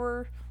they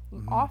were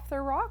off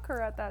their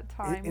rocker at that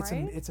time,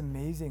 right? It's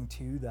amazing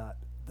too that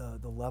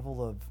the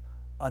level of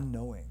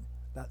unknowing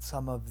that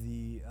some of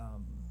the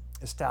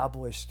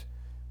established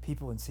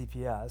people in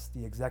CPS,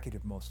 the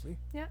executive mostly.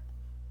 Yeah.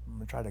 I'm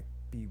gonna try to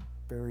be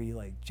very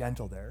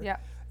gentle there. Yeah.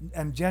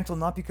 And gentle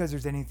not because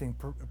there's anything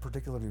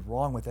particularly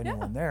wrong with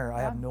anyone there.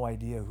 I have no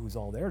idea who's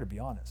all there, to be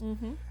honest.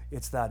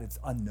 It's that it's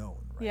unknown,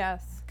 right?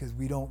 Yes. Because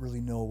we don't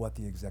really know what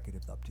the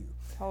executive's up to.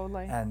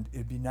 Totally. And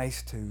it'd be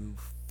nice to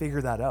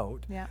figure that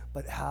out. Yeah.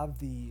 But have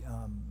the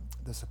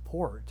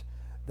support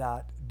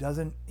that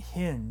doesn't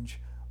hinge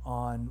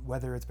on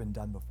whether it's been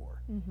done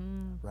before,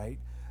 right?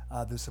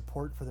 The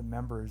support for the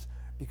members,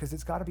 because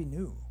it's got to be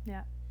new.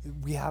 Yeah.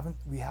 We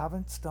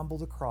haven't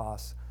stumbled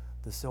across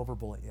the silver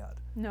bullet yet.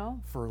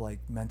 No. For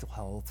mental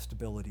health,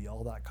 stability,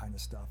 all that kind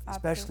of stuff,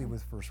 especially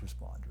with first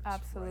responders.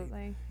 Absolutely.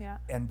 Right? Yeah.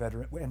 And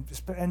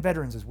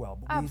veterans as well,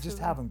 but we just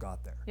haven't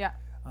got there. Yeah.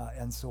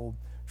 And so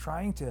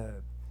trying to,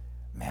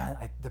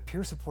 the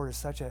peer support is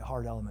such a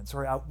hard element.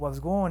 Sorry, I was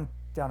going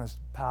down a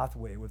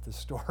pathway with this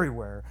story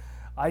where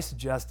I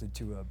suggested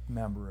to a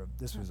member of,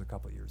 this was a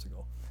couple of years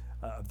ago,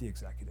 of the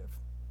executive.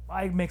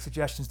 I make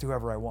suggestions to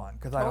whoever I want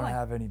because I don't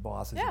have any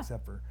bosses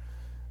except for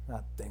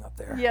that thing up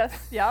there.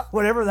 Yes, yeah.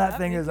 Whatever that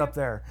thing is up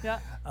there. Yeah.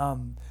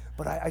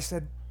 But I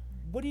said,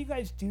 what do you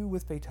guys do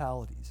with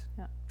fatalities?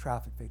 Yeah.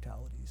 Traffic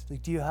fatalities.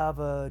 Like, do you have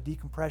a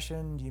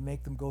decompression? Do you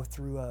make them go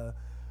through a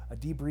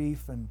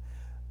debrief? And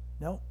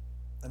no.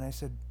 And I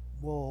said,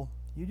 well,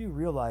 you do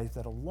realize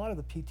that a lot of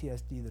the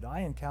PTSD that I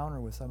encounter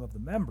with some of the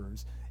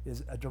members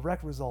is a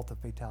direct result of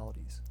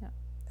fatalities. Yeah.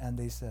 And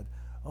they said,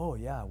 oh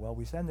yeah, well,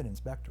 we send an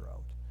inspector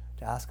out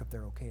to ask if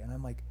they're okay. And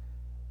I'm like,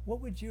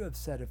 what would you have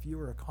said if you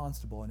were a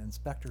constable and an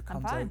inspector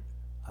comes out?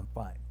 I'm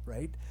fine,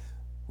 right?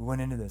 We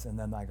went into this, and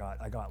then I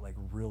got like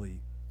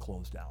really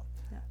closed down.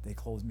 Yeah. They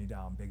closed me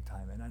down big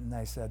time. And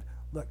I said,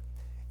 look,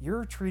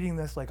 you're treating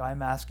this like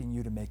I'm asking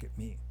you to make it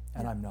me,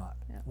 and I'm not.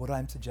 Yeah. What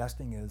I'm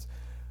suggesting is,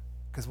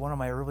 because one of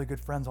my really good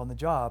friends on the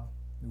job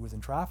who was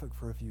in traffic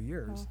for a few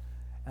years,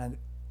 and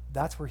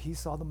that's where he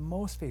saw the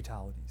most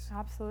fatalities.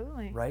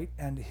 Absolutely. Right?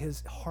 And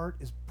his heart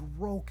is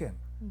broken.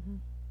 Mm-hmm.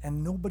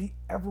 And nobody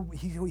ever,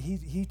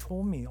 he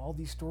told me all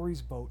these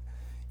stories about,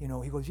 he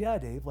goes, yeah,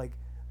 Dave, like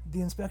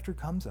the inspector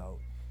comes out,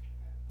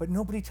 but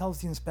nobody tells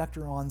the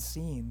inspector on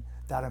scene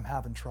that I'm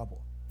having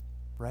trouble,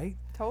 right?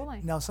 Totally.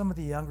 Now, some of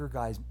the younger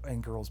guys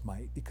and girls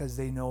might, because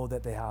they know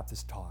that they have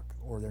to talk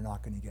or they're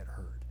not going to get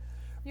hurt.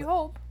 You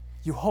hope.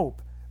 You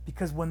hope,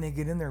 because when they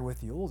get in there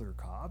with the older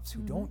cops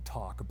who don't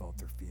talk about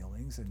their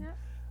feelings,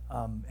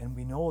 and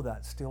we know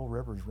that still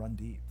rivers run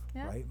deep,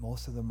 right?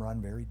 Most of them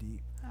run very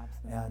deep.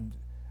 Absolutely. And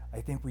I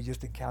think we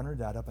just encountered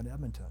that up in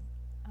Edmonton.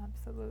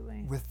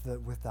 Absolutely.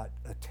 With that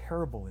a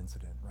terrible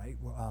incident, right?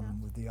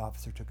 With the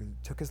officer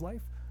took his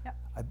life.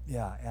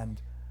 Yeah.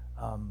 And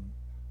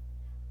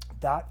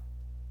that,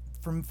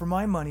 for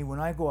my money, when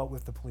I go out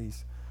with the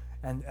police,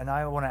 and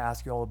I want to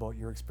ask you all about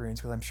your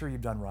experience, because I'm sure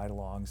you've done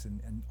ride-alongs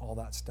and all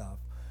that stuff.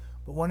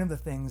 But one of the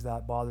things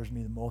that bothers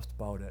me the most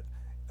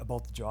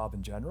about the job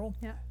in general,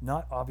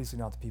 obviously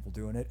not the people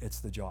doing it, it's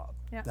the job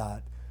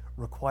that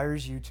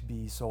requires you to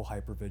be so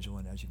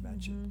hyper-vigilant, as you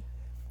mentioned.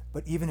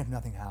 But even if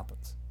nothing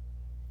happens.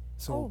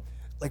 So,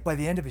 like by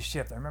the end of his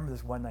shift, I remember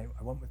this one night,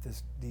 I went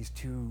with these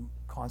two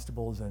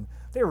constables, and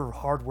they were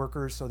hard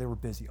workers, so they were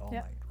busy all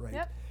night, right?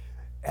 Yep.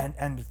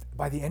 And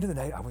by the end of the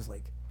night, I was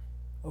like,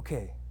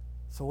 okay,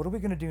 so what are we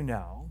going to do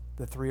now,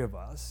 the three of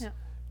us,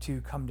 to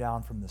come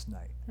down from this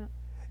night?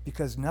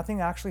 Because nothing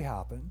actually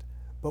happened,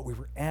 but we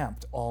were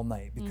amped all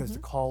night because the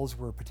calls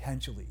were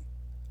potentially,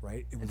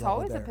 right? It's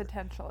always a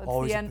potential. It's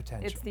always a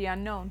potential. It's the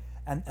unknown.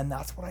 And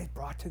that's what I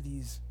brought to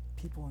these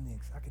people in the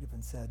executive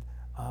and said,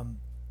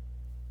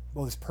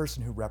 well, this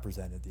person who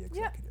represented the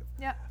executive.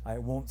 Yeah. I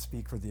won't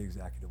speak for the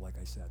executive, like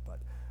I said, but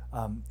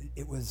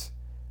it was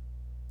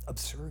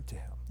absurd to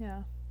him.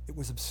 Yeah. It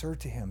was absurd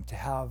to him to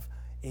have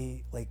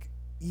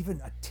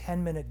even a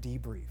 10-minute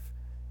debrief,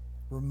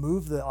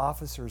 remove the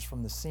officers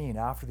from the scene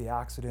after the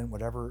accident,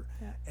 whatever.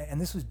 Yeah.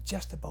 And this was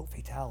just about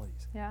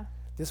fatalities. Yeah.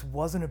 This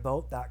wasn't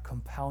about that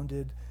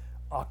compounded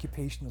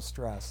occupational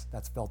stress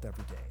that's felt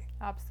every day.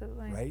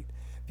 Absolutely. Right?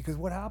 Because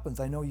what happens,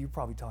 I know you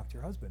probably talked to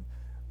your husband,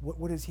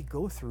 what does he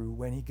go through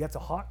when he gets a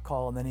hot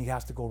call and then he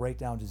has to go right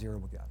down to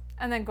zero again?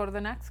 And then go to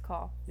the next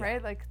call,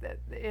 right? Like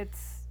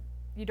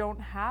you don't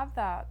have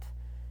that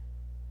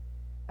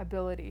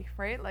ability,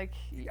 right? Like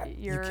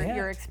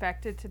you're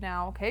expected to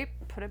now,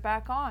 put it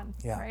back on,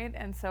 right?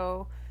 And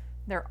so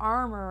their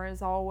armor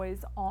is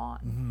always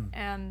on,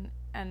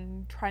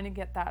 and trying to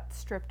get that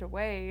stripped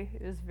away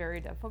is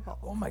very difficult.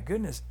 Oh my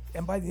goodness!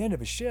 And by the end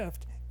of a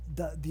shift,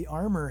 the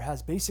armor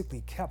has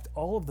basically kept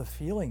all of the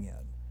feeling in.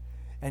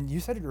 And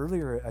you said it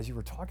earlier as you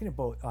were talking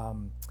about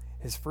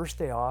his first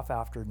day off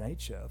after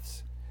night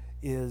shifts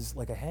is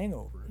like a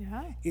hangover.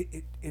 Yeah.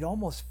 It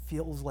almost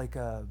feels like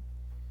a.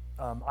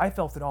 I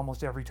felt it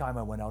almost every time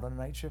I went out on a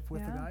night shift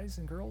with the guys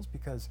and girls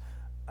because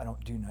I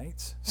don't do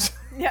nights.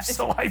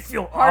 So I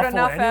feel hard awful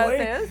enough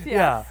anyway. As is.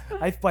 Yes.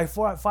 Yeah. By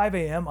 5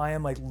 a.m. I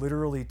am like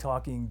literally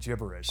talking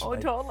gibberish. Oh,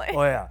 like, totally.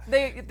 Oh yeah.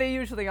 They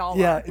usually all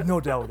are. are.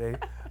 No doubt, eh?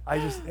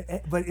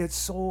 But it's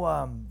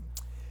so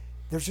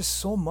there's just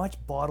so much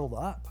bottled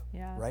up,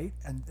 right?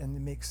 And it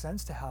makes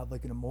sense to have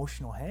like an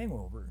emotional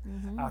hangover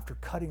after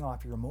cutting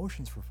off your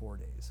emotions for 4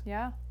 days.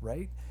 Yeah.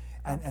 Right?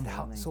 And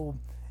how so.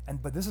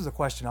 But this is a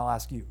question I'll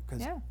ask you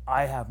because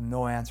I have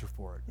no answer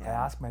for it. I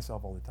ask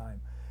myself all the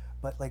time.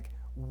 But like,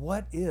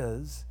 what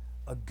is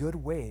a good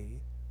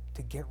way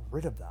to get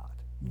rid of that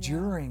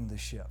during the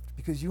shift?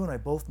 Because you and I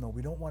both know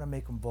we don't want to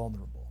make them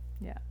vulnerable.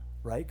 Yeah.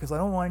 Right? Because I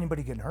don't want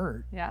anybody getting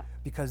hurt. Yeah.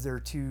 Because they're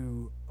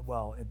too,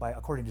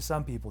 according to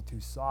some people,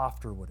 too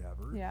soft or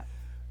whatever. Yeah.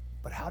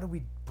 But how do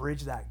we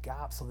bridge that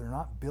gap so they're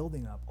not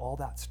building up all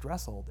that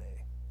stress all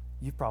day?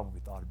 You've probably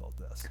thought about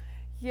this.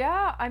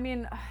 Yeah. I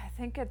mean, I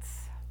think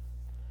it's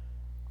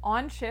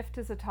on shift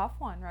is a tough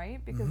one, right?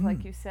 Because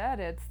like you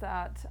said, it's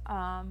that,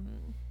 I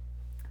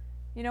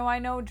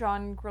know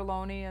John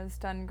Griloni has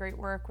done great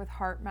work with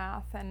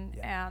HeartMath and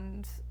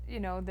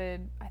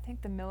I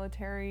think the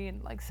military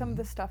and like some of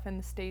the stuff in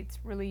the States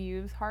really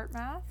use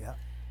HeartMath. Yeah.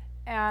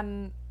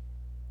 And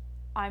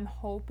I'm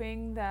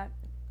hoping that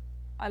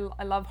I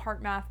love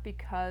HeartMath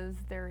because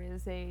there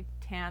is a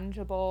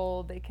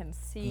tangible, they can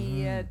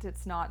see it.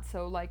 It's not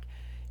so like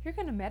you're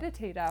going to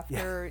meditate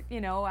after,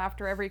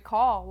 after every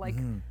call. Like,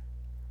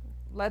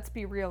 let's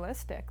be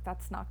realistic.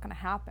 That's not going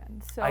to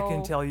happen. So I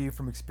can tell you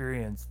from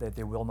experience that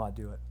they will not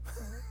do it.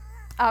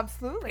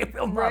 Absolutely. They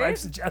will not. Right? I've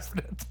suggested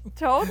it.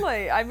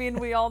 Totally. I mean,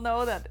 we all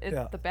know that it's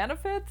Yeah. the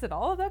benefits and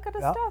all of that kind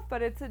of stuff,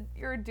 but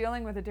you're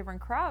dealing with a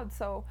different crowd.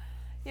 So,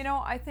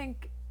 I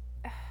think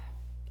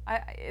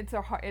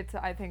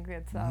I think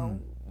it's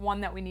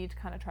one that we need to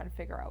kind of try to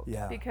figure out.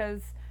 Yeah.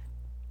 Because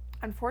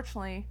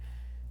unfortunately,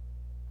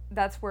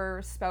 that's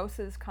where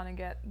spouses kind of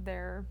get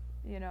their,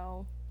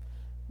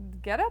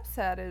 get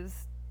upset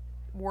is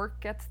work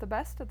gets the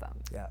best of them.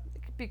 Yeah.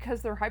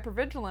 Because they're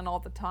hypervigilant all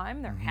the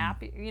time. They're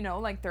happy,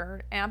 like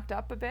they're amped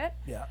up a bit.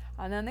 Yeah.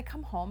 And then they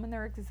come home and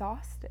they're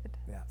exhausted.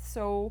 Yeah.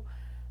 So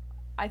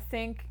I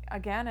think,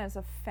 again, as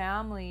a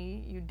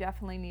family, you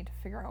definitely need to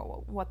figure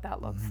out what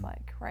that looks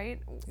like, right?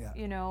 Yeah.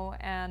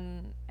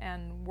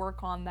 And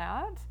work on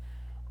that.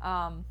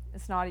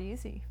 It's not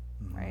easy,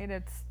 right?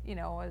 It's,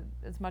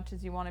 as much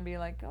as you want to be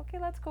like, okay,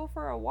 let's go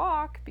for a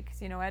walk because,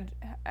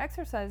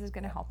 exercise is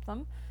going to help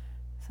them.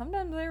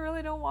 Sometimes they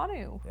really don't want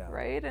to,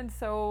 right? And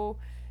so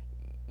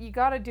you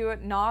got to do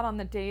it not on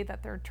the day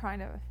that they're trying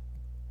to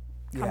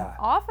come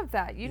off of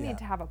that. You need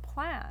to have a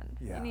plan.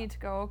 Yeah. You need to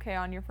go, okay,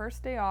 on your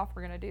first day off,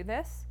 we're going to do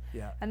this.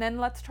 Yeah. And then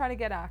let's try to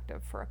get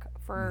active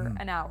for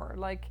an hour.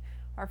 Like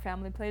our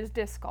family plays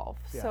disc golf.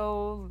 Yeah.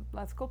 So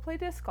let's go play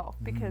disc golf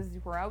because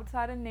we're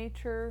outside in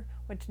nature,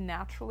 which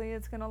naturally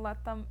is going to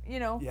let them,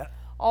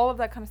 all of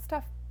that kind of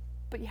stuff.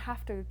 But you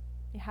have to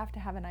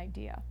have an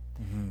idea.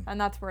 And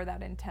that's where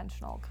that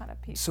intentional kind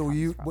of piece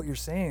comes from. What you're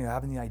saying,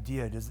 having the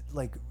idea,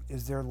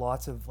 is there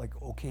lots of like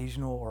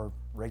occasional or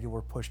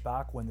regular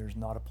pushback when there's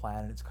not a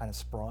plan and it's kind of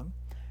sprung?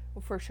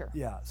 Well, for sure.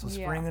 Yeah. So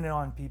springing it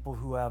on people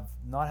who have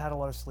not had a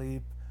lot of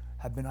sleep,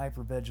 have been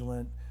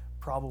hypervigilant,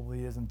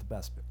 probably isn't the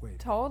best way.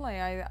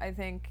 Totally. I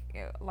think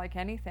like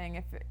anything,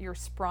 if you're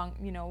sprung,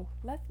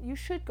 you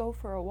should go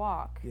for a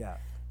walk. Yeah.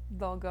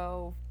 They'll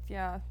go,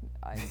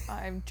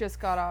 I just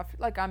got off,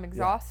 like I'm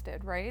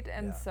exhausted, right?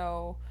 And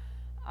so,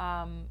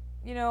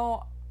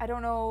 I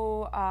don't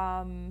know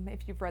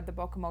if you've read the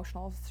book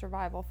Emotional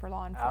Survival for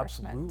Law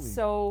Enforcement. Absolutely.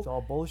 So it's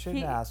all bullshit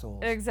and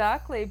assholes.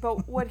 Exactly.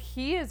 But what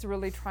he is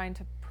really trying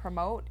to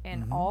promote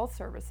in all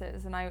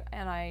services, and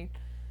I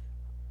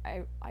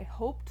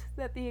hoped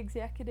that the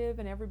executive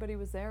and everybody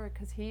was there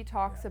because he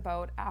talks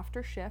about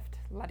after shift,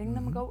 letting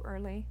them go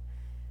early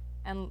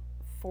and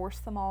force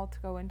them all to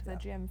go into the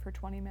gym for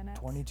 20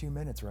 minutes. 22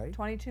 minutes, right?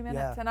 22 minutes.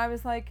 Yeah. And I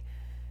was like,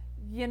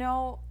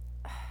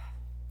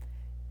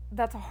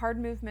 that's a hard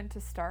movement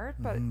to start,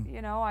 but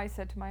I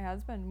said to my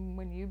husband,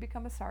 when you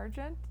become a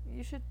sergeant,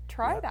 you should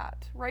try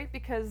that, right?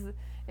 Because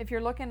if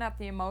you're looking at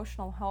the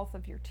emotional health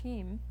of your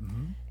team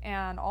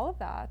and all of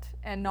that,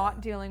 and not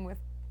dealing with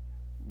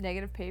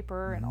negative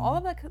paper and all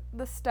of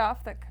the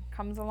stuff that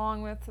comes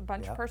along with a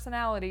bunch of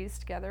personalities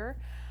together,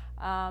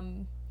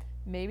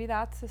 maybe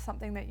that's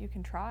something that you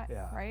can try,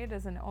 right?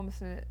 As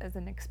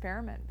an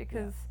experiment,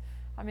 because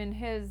I mean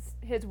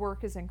his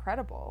work is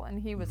incredible,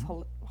 and he was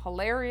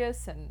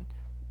hilarious and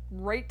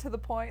right to the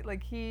point.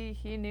 Like he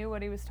knew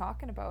what he was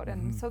talking about,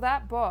 and so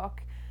that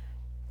book,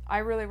 I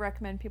really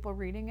recommend people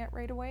reading it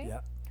right away.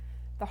 Yeah.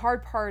 The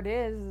hard part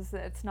is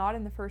that it's not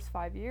in the first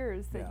 5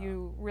 years that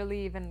you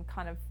really even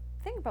kind of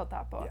think about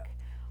that book. Yeah.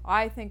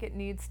 I think it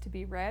needs to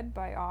be read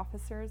by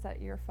officers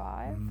at year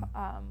 5.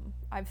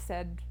 I've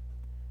said,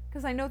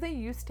 because I know they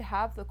used to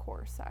have the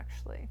course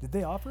actually. Did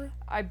they offer it?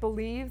 I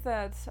believe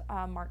that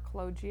Mark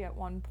Kalogi at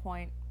one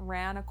point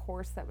ran a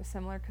course that was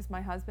similar, because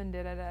my husband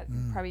did it at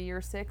probably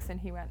year 6, and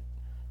he went,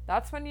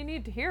 that's when you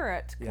need to hear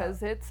it,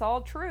 because it's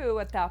all true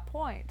at that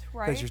point,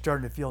 right? Because you're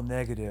starting to feel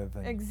negative.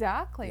 And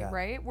exactly,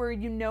 right? Where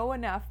you know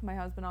enough, my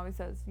husband always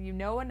says, you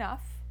know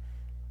enough,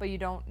 but you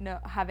don't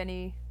have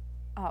any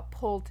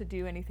pull to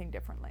do anything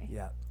differently.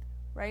 Yeah.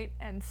 Right?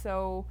 And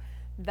so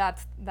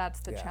that's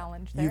the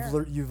challenge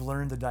there. You've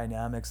learned the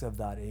dynamics of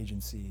that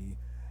agency.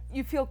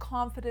 You feel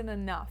confident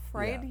enough,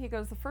 right? He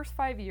goes, the first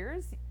 5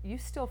 years, you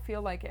still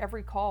feel like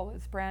every call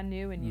is brand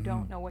new and you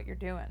don't know what you're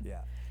doing.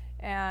 Yeah.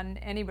 And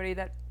anybody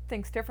that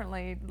thinks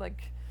differently,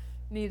 like,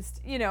 needs,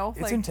 it's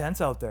like,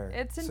 intense out there.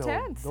 It's So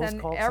intense, those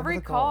and calls,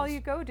 every call calls. you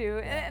go to,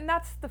 and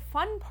that's the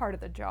fun part of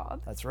the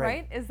job. That's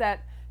right. Is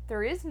that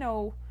there is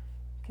no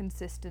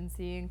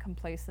consistency and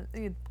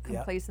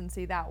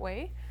complacency that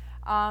way,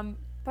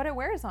 but it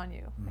wears on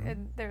you.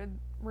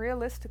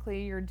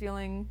 Realistically, you're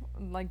dealing,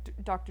 like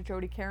Dr.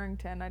 Jody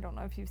Carrington, I don't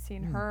know if you've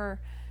seen her.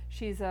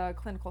 She's a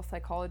clinical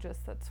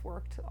psychologist that's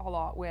worked a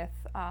lot with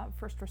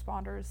first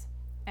responders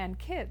and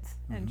kids,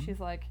 and she's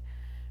like,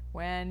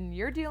 when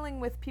you're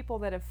dealing with people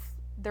that have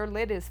their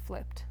lid is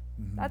flipped,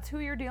 that's who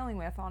you're dealing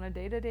with on a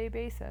day-to-day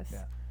basis.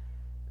 Yeah.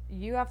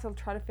 You have to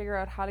try to figure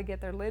out how to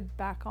get their lid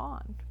back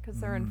on, because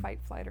they're in fight,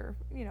 flight, or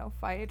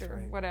fight,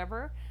 or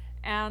whatever.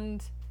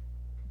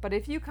 But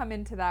if you come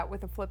into that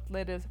with a flipped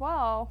lid as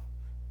well,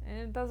 and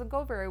it doesn't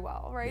go very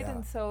well, right? Yeah.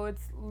 And so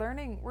it's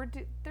learning.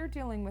 They're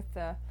dealing with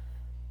the,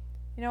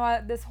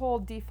 this whole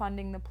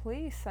defunding the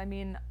police. I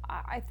mean,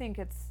 I think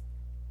it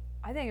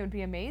would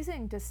be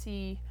amazing to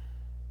see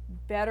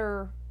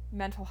better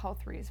mental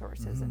health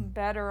resources and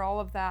better all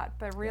of that.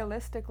 But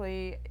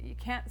realistically, you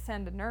can't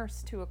send a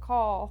nurse to a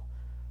call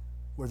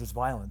Where there's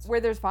violence.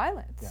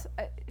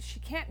 Yeah. She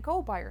can't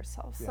go by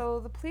herself. Yeah. So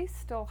the police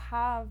still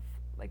have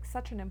like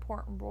such an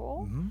important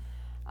role.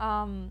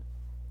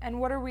 And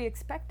what are we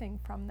expecting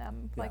from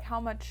them? Yeah. Like, how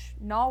much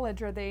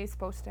knowledge are they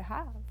supposed to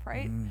have,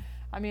 right?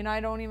 I mean, I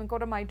don't even go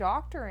to my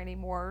doctor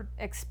anymore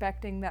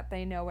expecting that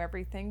they know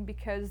everything,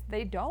 because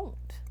they don't.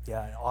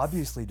 Yeah,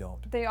 obviously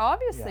don't. They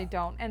obviously Yeah.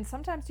 don't. And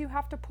sometimes you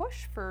have to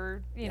push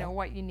for, you know,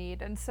 what you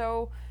need. And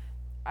so,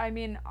 I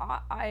mean,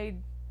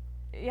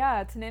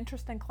 it's an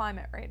interesting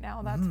climate right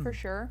now, that's for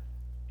sure.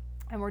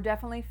 And we're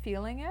definitely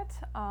feeling it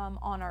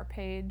on our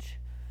page.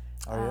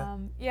 Are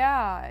you?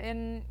 Yeah,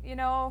 and,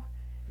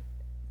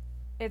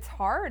 it's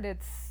hard.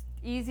 It's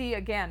easy,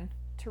 again,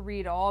 to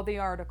read all the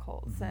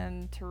articles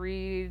and to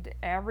read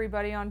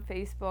everybody on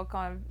Facebook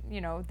on,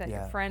 that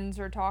your friends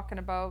are talking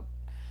about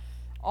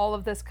all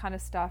of this kind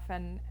of stuff.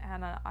 And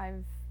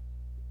I've,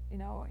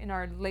 in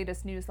our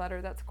latest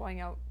newsletter that's going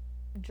out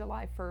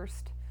July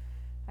 1st,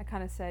 I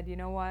kind of said, you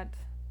know what,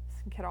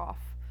 get off,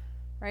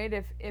 right?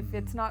 If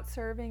it's not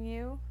serving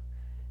you,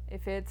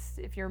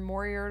 if you're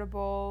more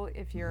irritable,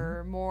 if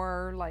you're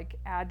more like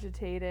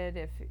agitated,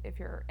 if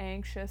you're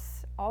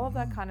anxious, all of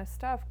that kind of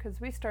stuff,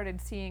 because we started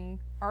seeing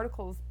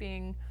articles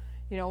being,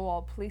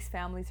 while police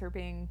families are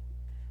being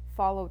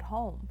followed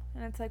home,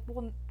 and it's like,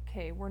 well,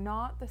 okay, we're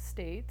not the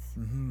States,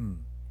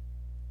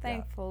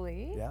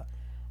 thankfully. Yeah.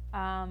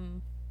 I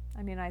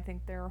mean, I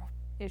think their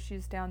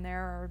issues down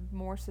there are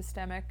more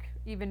systemic,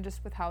 even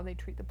just with how they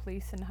treat the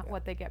police and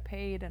what they get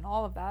paid and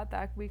all of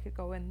that we could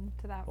go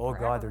into that Oh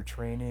forever. God, their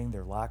training,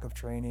 their lack of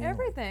training.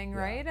 Everything,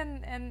 right?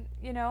 And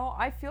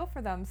I feel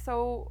for them.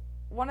 So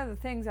one of the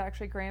things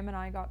actually Graham and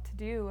I got to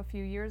do a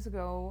few years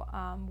ago,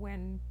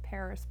 when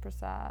Paris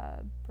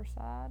Prasad,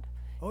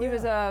 he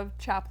was a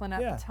chaplain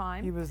at the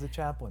time. He was the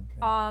chaplain.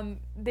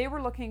 They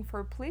were looking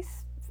for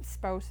police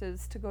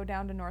spouses to go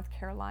down to North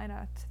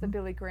Carolina to the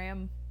Billy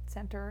Graham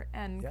Center,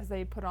 and because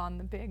they put on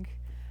the big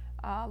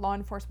law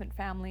enforcement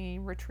family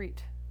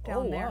retreat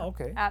down there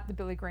at the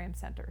Billy Graham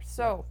Center.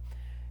 So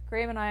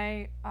Graham and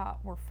I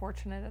were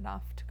fortunate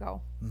enough to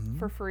go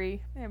for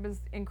free. It was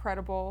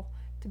incredible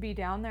to be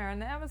down there,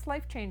 and that was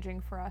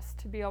life-changing for us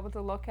to be able to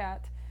look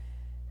at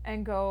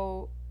and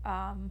go,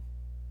 to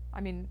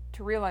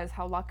realize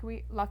how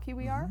lucky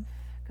we are,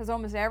 because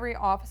almost every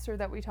officer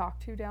that we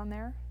talked to down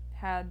there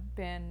had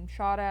been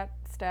shot at,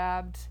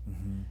 stabbed,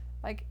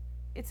 like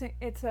it's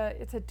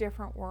a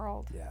different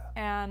world. Yeah.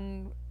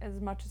 And as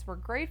much as we're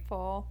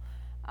grateful,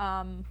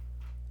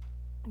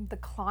 the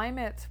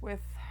climate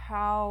with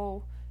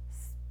how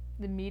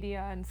the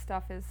media and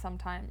stuff is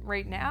sometimes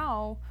right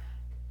now,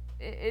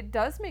 it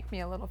does make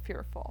me a little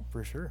fearful.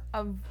 For sure.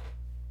 Of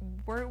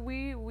where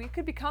we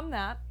could become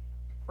that,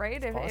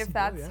 right? If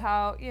that's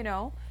how,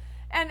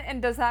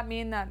 and does that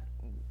mean that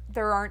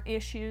there aren't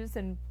issues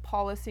and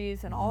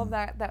policies and all of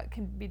that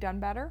can be done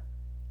better?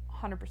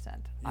 100%.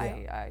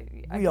 Yeah.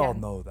 We again, all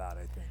know that,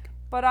 I think.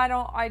 But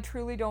I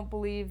truly don't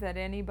believe that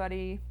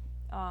anybody,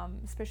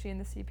 especially in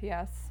the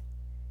CPS,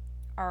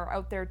 are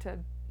out there to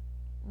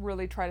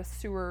really try to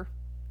sewer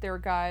their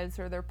guys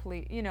or their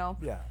police,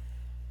 Yeah.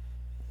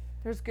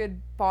 There's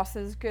good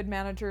bosses, good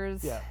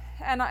managers. Yeah.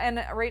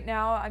 And right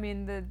now, I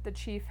mean, the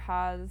chief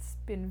has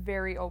been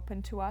very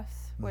open to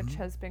us, which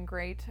has been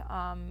great.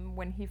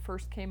 When he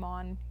first came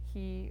on,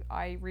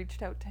 I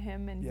reached out to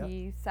him, and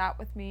he sat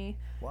with me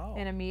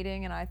in a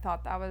meeting, and I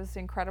thought that was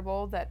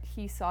incredible that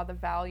he saw the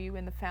value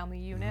in the family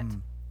unit.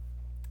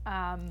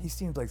 He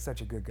seems like such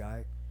a good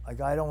guy.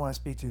 Like, I don't want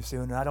to speak too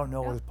soon, and I don't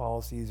know what his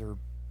policies or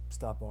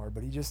stuff are,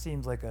 but he just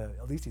seems like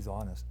at least he's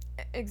honest.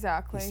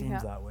 Exactly. He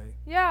seems that way.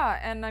 Yeah,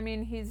 and I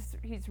mean, he's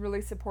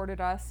really supported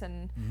us,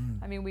 and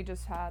I mean, we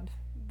just had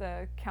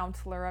the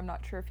counselor, I'm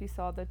not sure if you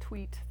saw the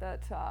tweet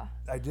that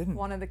I didn't.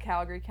 One of the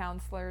Calgary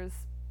counselors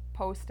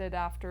posted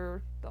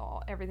after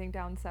everything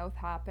down south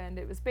happened.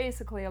 It was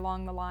basically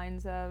along the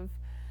lines of,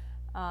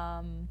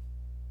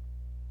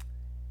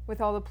 with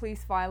all the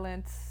police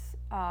violence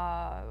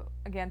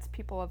against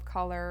people of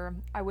color,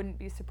 I wouldn't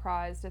be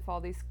surprised if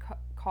all these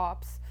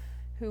cops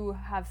who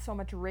have so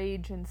much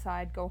rage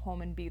inside go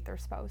home and beat their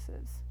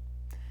spouses.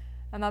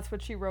 And that's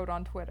what she wrote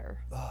on Twitter.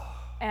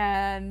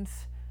 And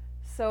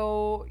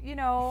so,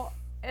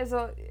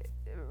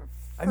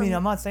 I mean,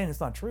 I'm not saying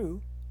it's not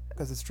true,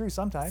 because it's true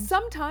sometimes.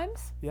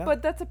 Sometimes,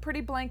 but that's a pretty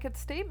blanket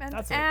statement.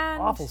 That's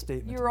an awful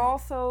statement. You're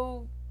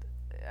also,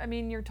 I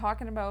mean, you're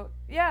talking about,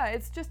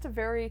 it's just a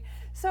very,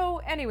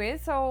 so anyway,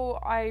 so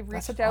I reached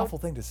out. That's an awful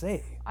thing to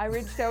say. I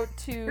reached out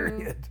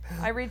to,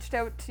 I reached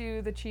out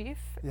to the chief,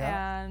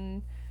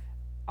 and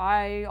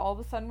I all of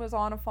a sudden was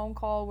on a phone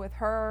call with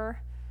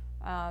her,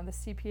 the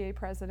CPA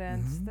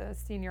president, the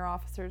senior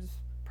officers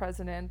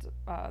president,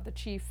 the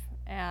chief,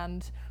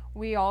 and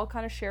we all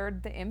kind of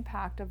shared the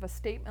impact of a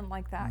statement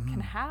like that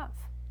can have.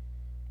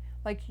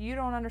 Like, you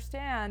don't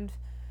understand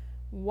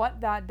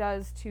what that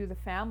does to the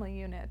family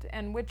unit,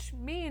 and which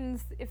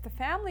means if the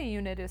family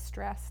unit is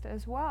stressed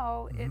as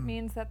well, it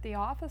means that the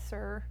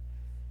officer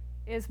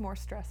is more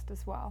stressed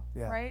as well,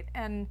 right?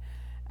 And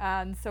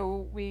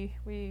so we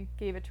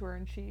gave it to her,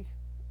 and she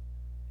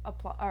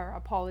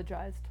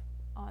apologized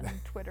on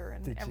Twitter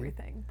and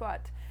everything.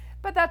 But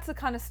that's the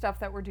kind of stuff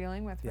that we're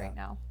dealing with right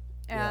now,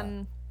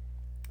 and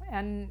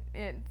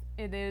it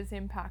is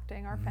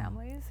impacting our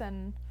families.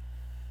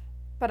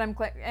 But I'm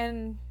glad.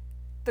 And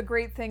the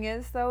great thing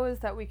is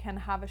that we can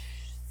have a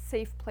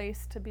safe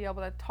place to be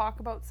able to talk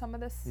about some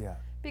of this. Yeah.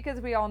 Because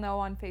we all know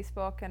on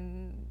Facebook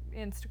and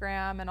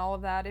Instagram and all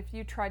of that, if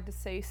you tried to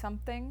say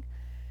something,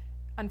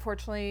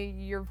 unfortunately,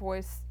 your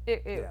voice,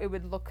 it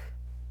would look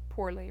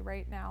poorly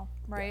right now,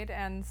 right?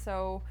 And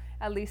so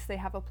at least they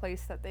have a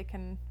place that they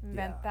can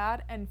vent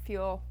that and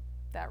feel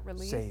that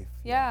relief. Safe.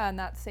 And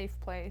that safe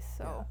place.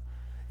 So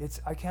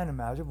I can't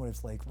imagine what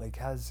it's like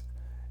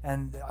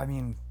and I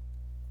mean,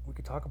 we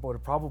could talk about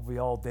it probably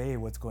all day,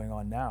 what's going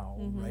on now,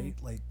 right?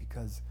 Like,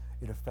 because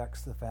it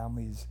affects the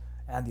families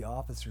and the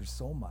officers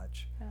so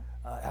much.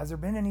 Has there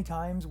been any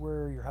times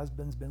where your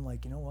husband's been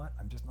like, you know what,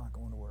 I'm just not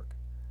going to work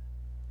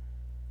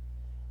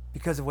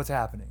because of what's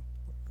happening?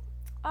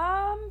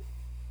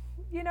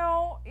 You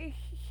know,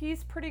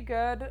 he's pretty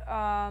good.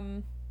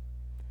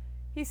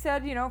 He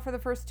said, you know, for the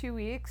first 2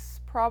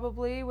 weeks,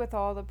 probably with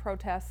all the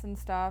protests and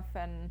stuff,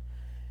 and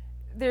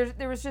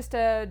there was just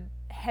a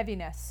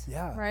heaviness,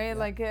 right?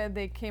 Like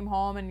they came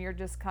home and you're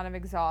just kind of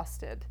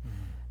exhausted.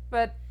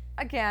 But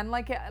again,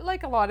 like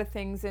a lot of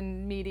things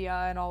in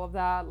media and all of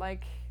that,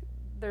 like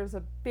there's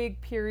a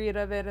big period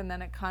of it and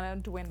then it kind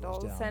of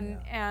dwindles down,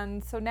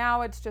 and so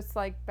now it's just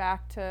like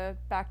back to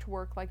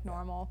work like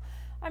normal.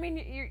 I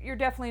mean, you're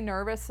definitely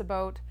nervous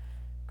about,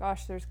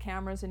 gosh, there's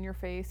cameras in your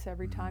face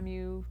every time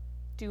you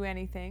do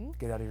anything.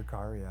 Get out of your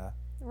car,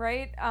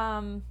 right?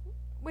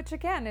 Which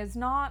again is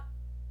not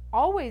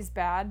always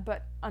bad,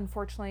 but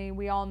unfortunately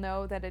we all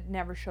know that it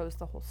never shows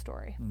the whole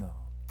story. No.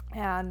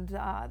 And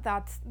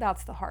that's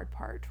the hard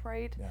part,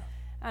 right?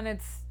 And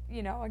it's,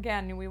 you know,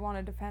 again, we want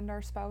to defend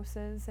our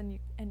spouses, and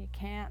you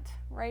can't,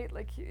 right?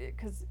 Like,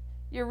 because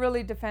you're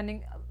really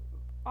defending.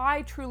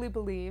 I truly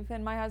believe,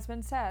 and my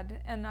husband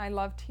said, and I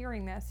loved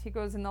hearing this, he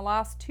goes, in the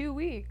last 2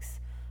 weeks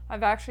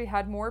I've actually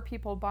had more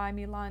people buy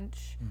me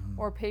lunch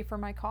or pay for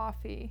my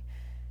coffee,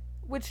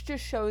 which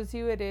just shows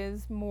you it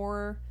is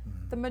more,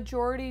 the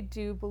majority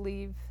do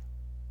believe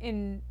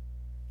in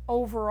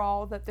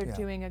overall that they're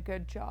doing a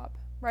good job,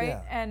 right?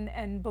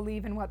 And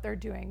believe in what they're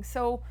doing.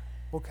 So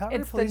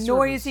it's the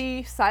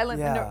noisy,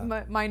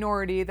 silent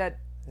minority that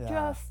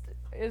just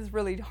is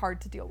really hard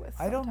to deal with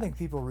sometimes. I don't think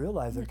people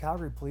realize that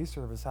Calgary Police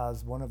Service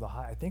has one of the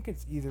I think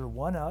it's either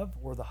one of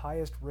or the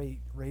highest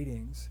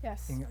ratings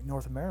in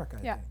North America,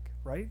 I think,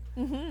 right?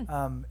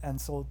 And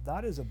so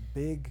that is a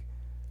big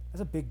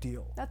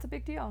deal. That's a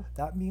big deal.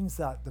 That means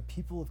that the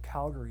people of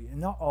Calgary,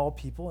 and not all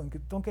people, and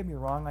don't get me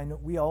wrong, I know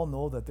we all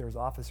know that there's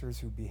officers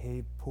who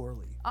behave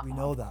poorly. We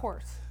know that. Of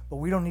course. But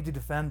we don't need to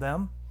defend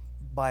them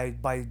by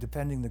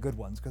defending the good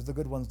ones, because the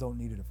good ones don't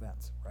need a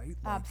defense, right?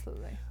 Like,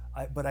 absolutely.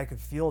 But I could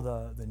feel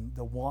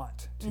the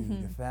want to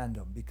defend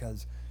them,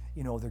 because,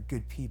 you know, they're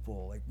good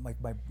people. Like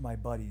my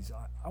buddies,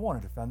 I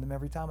want to defend them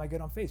every time I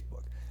get on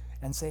Facebook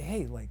and say,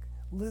 hey, like,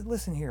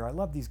 listen here, I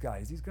love these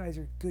guys. These guys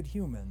are good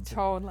humans.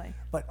 Totally.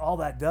 But all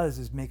that does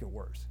is make it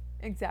worse.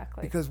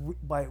 Exactly. Because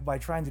by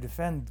trying to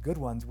defend good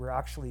ones, we're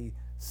actually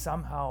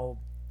somehow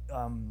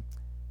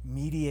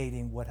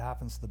mediating what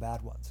happens to the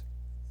bad ones.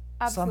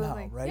 Absolutely.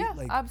 Somehow, right? Yeah,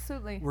 like,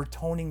 absolutely. We're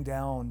toning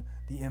down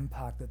the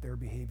impact that their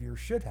behavior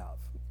should have,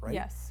 right?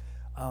 Yes.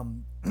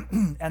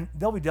 And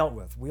they'll be dealt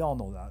with. We all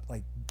know that.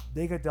 Like,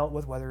 they get dealt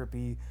with, whether it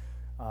be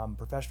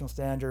professional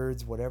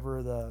standards,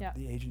 whatever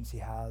the agency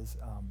has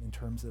in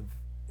terms of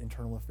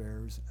internal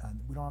affairs, and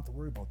we don't have to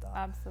worry about that.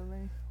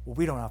 Absolutely. Well,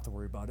 we don't have to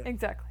worry about it.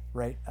 Exactly.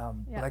 Right?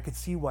 But I could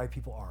see why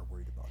people are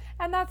worried about it.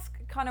 And that's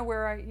kind of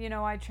where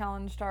I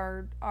challenged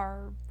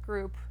our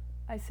group.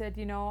 I said,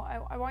 you know,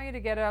 I want you to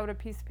get out a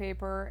piece of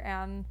paper,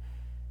 and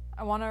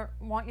I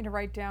want you to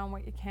write down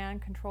what you can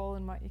control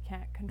and what you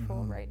can't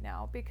control right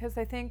now, because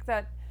I think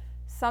that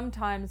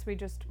sometimes we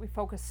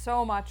focus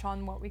so much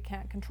on what we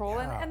can't control,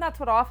 and that's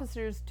what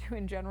officers do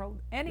in general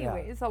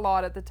anyways, a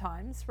lot of the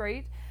times,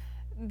 right?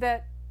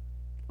 That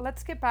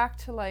let's get back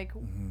to, like,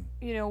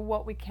 you know,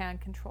 what we can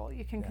control.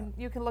 You can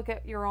you can look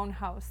at your own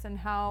house and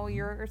how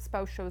your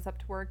spouse shows up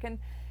to work, and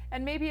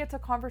maybe it's a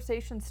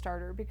conversation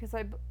starter, because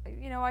I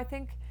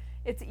think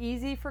it's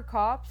easy for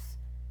cops.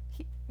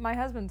 My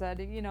husband said,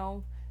 you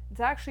know, it's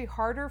actually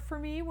harder for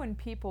me when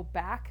people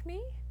back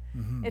me.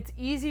 It's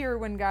easier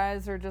when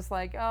guys are just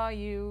like, oh,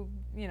 you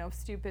know,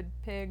 stupid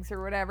pigs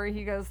or whatever.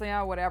 He goes,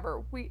 yeah,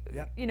 whatever.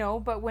 You know,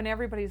 but when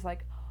everybody's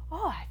like,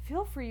 oh, I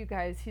feel for you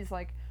guys, he's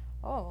like,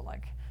 oh,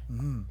 like,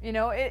 you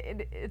know,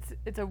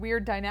 it's a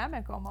weird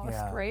dynamic almost,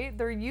 right?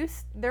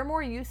 They're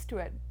more used to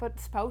it, but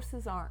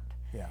spouses aren't.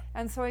 Yeah.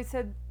 And so I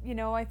said, you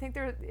know, I think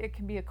it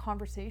can be a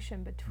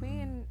conversation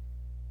between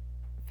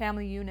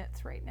family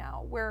units right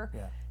now, where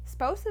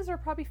spouses are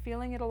probably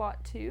feeling it a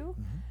lot too.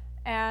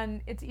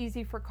 And it's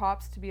easy for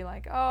cops to be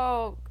like,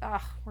 oh,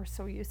 we're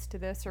so used to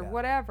this or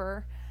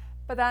whatever.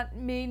 But that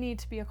may need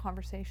to be a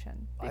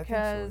conversation,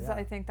 because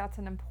I think that's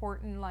an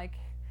important, like,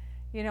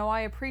 you know,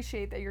 I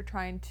appreciate that you're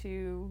trying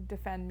to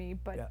defend me,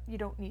 but you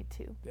don't need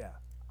to. Yeah.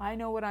 I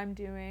know what I'm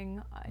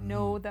doing. I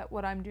know that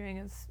what I'm doing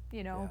is,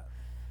 you know,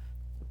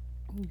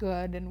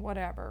 good and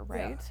whatever,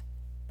 right? Yeah.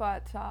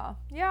 But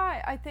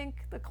I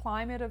think the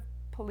climate of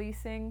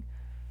policing,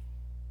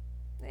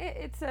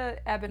 it's a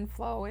ebb and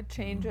flow. It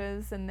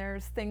changes, and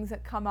there's things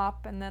that come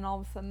up, and then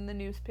all of a sudden the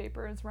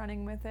newspaper is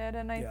running with it.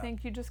 And I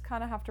think you just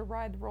kind of have to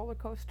ride the roller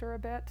coaster a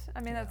bit.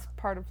 I mean, that's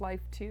part of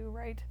life too,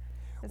 right?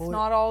 It's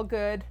not all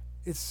good.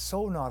 It's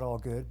so not all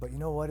good, but you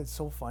know what? It's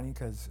so funny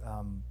because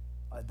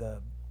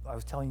I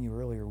was telling you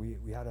earlier,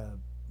 we had a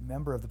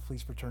member of the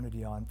police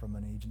fraternity on from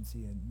an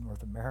agency in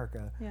North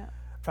America. Yeah.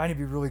 Trying to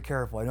be really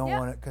careful. I don't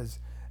want it because,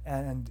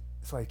 and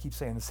so I keep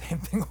saying the same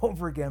thing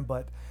over again,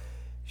 but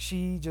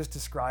she just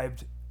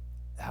described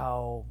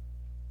how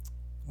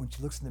when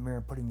she looks in the mirror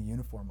and putting the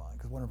uniform on,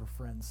 because one of her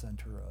friends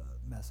sent her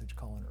a message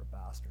calling her a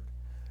bastard,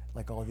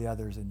 like all the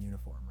others in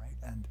uniform, right?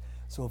 And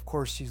so of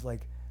course she's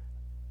like,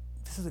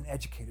 this is an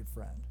educated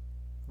friend,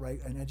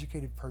 right? An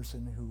educated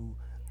person who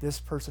this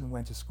person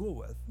went to school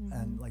with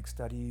and like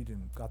studied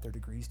and got their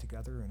degrees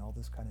together and all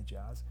this kind of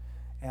jazz.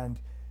 And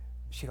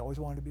she'd always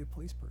wanted to be a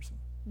police person,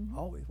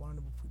 always wanted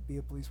to be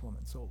a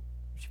policewoman. So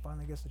she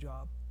finally gets the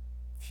job.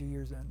 A few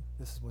years in,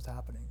 this is what's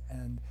happening.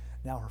 And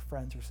now her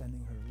friends are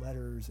sending her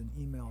letters and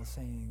emails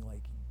saying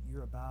like,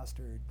 you're a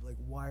bastard, like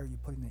why are you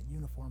putting that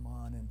uniform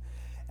on?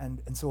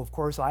 And so of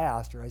course I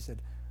asked her, I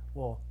said,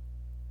 well,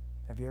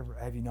 have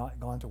you not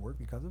gone to work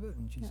because of it?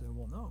 And she said,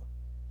 well, no.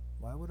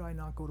 Why would I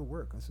not go to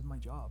work? This is my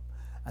job.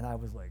 And I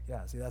was like,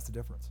 yeah, see, that's the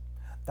difference.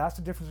 That's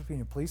the difference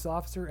between a police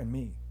officer and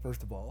me,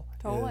 first of all.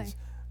 Totally. Is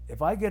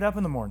if I get up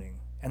in the morning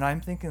and I'm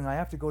thinking I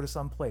have to go to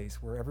some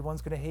place where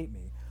everyone's going to hate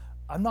me,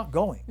 I'm not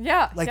going.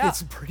 Yeah. Like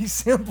it's pretty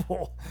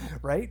simple,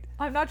 right?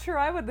 I'm not sure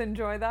I would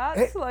enjoy that.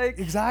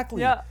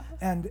 Exactly. Yeah.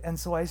 And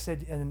so I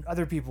said, and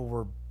other people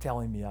were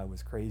telling me I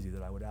was crazy,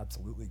 that I would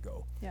absolutely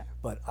go. Yeah.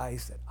 But I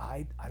said,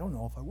 I don't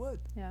know if I would.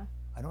 Yeah.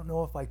 I don't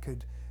know if I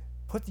could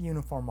put the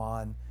uniform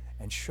on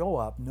and show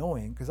up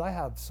knowing, because I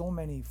have so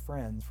many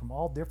friends from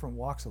all different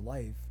walks of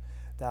life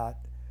that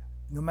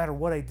no matter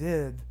what I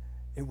did,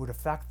 it would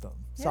affect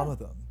them, some of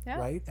them,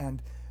 right?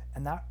 And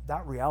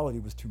that reality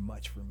was too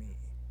much for me.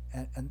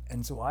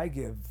 And so I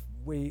give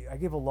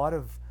a lot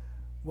of,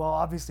 well,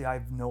 obviously I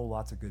know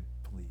lots of good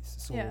police,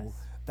 so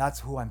that's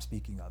who I'm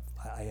speaking of.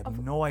 I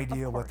have no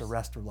idea what the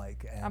rest are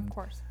like, and of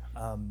course,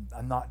 I'm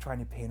not trying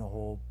to paint a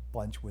whole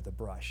bunch with a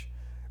brush,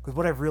 because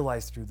what I've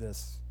realized through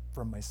this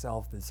from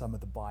myself is some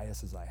of the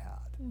biases I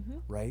had,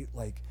 right?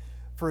 Like,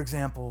 for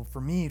example, for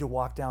me to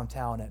walk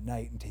downtown at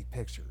night and take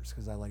pictures,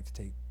 because I like to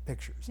take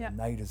pictures, and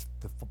night is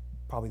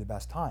probably the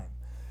best time.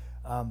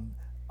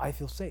 I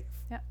feel safe.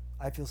 Yeah.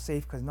 I feel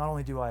safe because not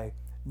only do I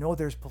know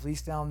there's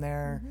police down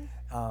there,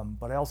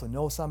 but I also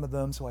know some of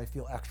them, so I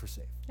feel extra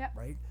safe,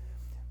 right?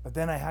 But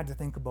then I had to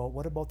think about,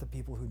 what about the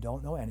people who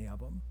don't know any of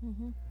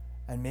them?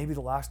 And maybe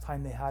the last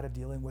time they had a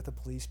dealing with a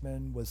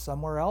policeman was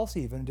somewhere else,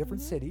 even a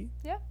different city,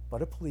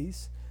 but a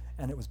police,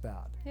 and it was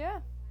bad,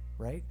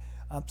 right?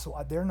 So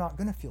they're not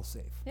going to feel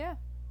safe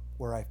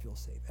where I feel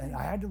safe. And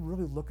I had to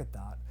really look at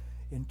that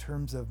in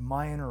terms of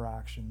my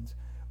interactions,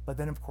 but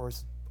then of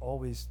course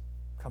always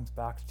comes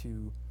back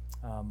to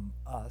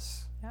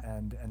us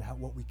and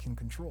what we can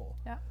control.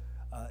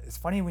 It's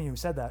funny when you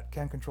said that,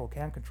 can control,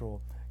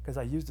 because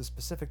I used a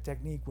specific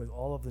technique with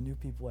all of the new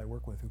people I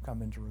work with who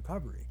come into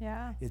recovery.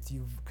 It's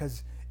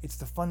because it's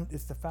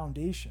the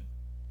foundation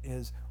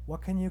is,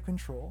 what can you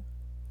control?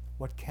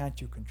 What can't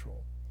you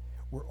control?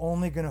 We're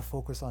only going to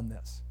focus on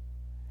this.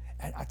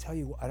 And I tell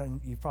you,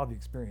 you've probably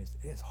experienced,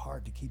 it's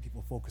hard to keep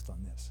people focused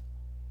on this.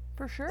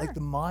 For sure. Like the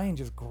mind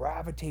just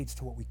gravitates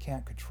to what we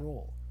can't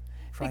control.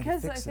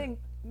 Because I think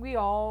we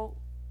all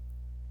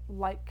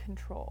like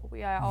control.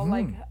 We all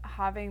like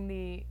having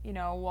the,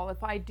 well,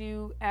 if I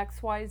do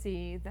X, Y,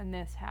 Z, then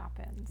this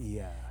happens.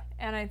 Yeah.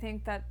 And I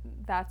think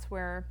that's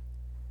where,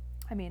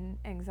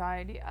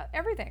 anxiety,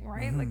 everything,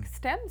 right? Like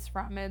stems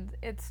from it.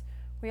 It's,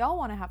 we all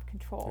want to have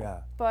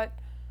control, but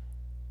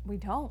we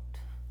don't.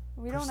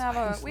 We don't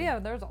have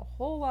there's a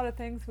whole lot of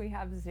things we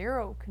have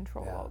zero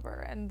control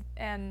over.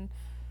 And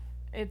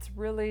it's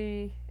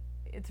really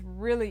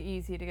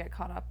easy to get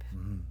caught up.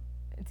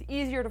 It's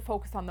easier to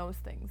focus on those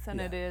things than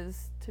it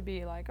is to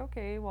be like,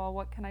 okay, well,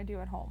 what can I do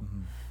at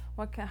home?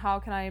 How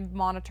can I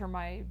monitor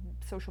my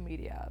social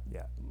media,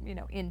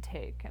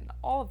 intake and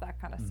all of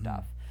that kind of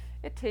stuff?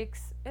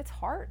 It's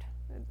hard.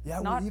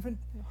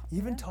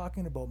 Even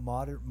talking about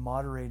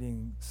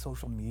moderating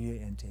social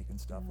media intake and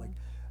stuff, like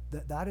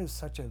that is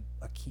such a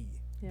key,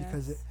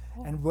 because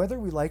and whether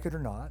we like it or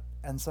not,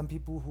 and some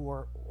people who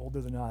are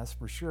older than us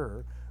for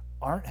sure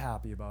aren't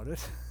happy about it,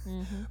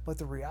 but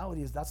the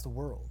reality is that's the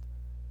world.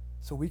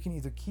 So we can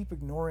either keep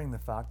ignoring the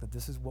fact that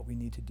this is what we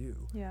need to do.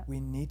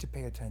 We need to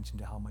pay attention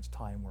to how much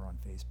time we're on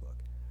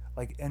Facebook.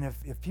 Like, and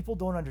if people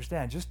don't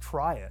understand, just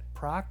try it,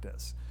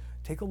 practice.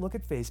 Take a look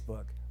at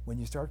Facebook. When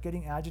you start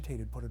getting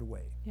agitated, put it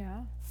away.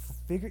 Yeah.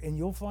 And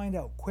you'll find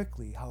out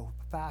quickly how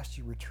fast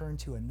you return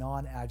to a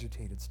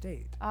non-agitated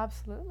state.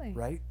 Absolutely.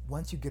 Right?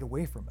 Once you get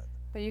away from it.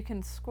 But you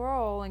can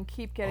scroll and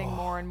keep getting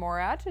more and more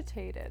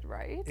agitated,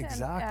 right?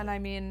 Exactly. And I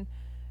mean,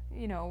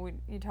 you know,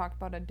 you talk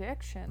about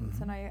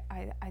addictions, and I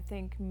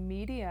think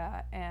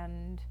media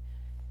and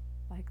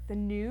like the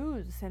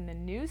news and the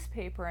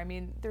newspaper. I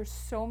mean, there's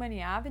so many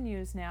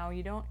avenues now.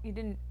 You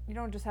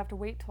don't just have to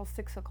wait till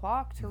 6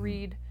 o'clock to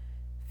read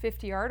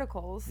 50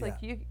 articles. Yeah.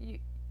 Like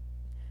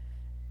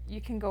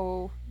you can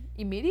go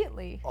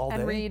immediately All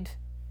and day. read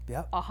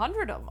Yep.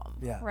 100 of them,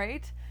 Yeah.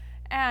 right?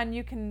 And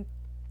you can,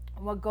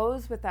 what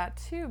goes with that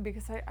too,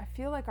 because I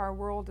feel like our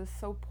world is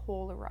so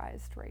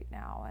polarized right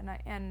now.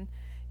 And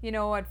you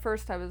know, at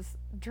first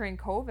during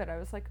COVID, I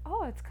was like,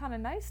 oh, it's kind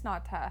of nice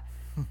not to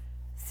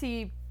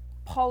see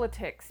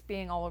politics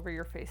being all over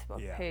your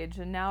Facebook Yeah. page.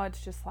 And now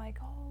it's just like,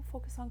 oh,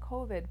 focus on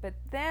COVID. But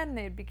then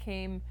it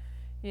became,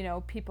 you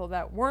know, people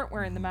that weren't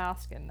wearing the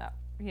mask, and that,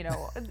 you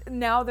know,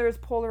 now there's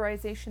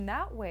polarization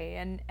that way,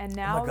 and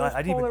now God, I there's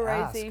didn't even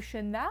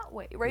polarization that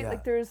way, right? Yeah.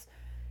 Like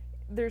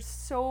there's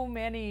so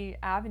many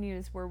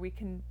avenues where we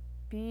can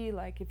be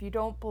like, if you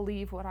don't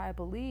believe what I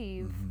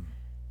believe,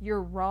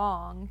 you're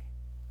wrong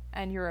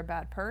and you're a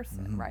bad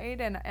person,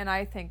 right? And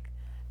I think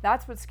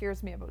that's what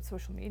scares me about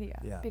social media,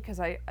 Yeah. because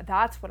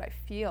that's what I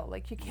feel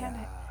like. You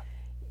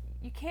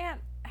can't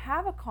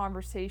have a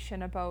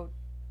conversation about,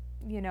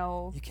 you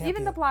know, You can't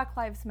even be the a- Black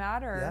Lives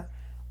Matter Yeah.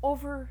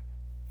 over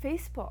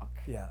Facebook.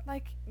 Yeah.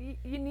 Like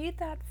you need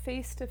that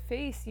face to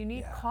face. You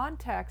need Yeah.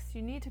 context.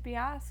 You need to be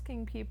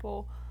asking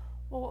people,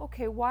 well,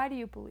 okay, why do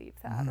you believe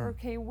that? Or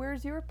okay,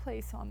 where's your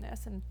place on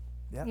this? And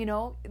Yeah. you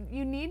know,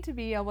 you need to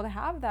be able to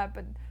have that,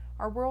 but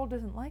our world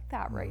isn't like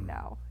that right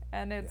now,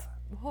 and it's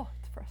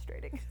it's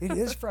frustrating. It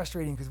is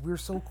frustrating because we're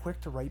so quick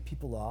to write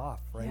people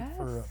off, right,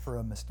 Yes. for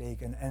a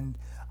mistake. And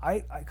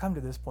I come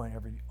to this point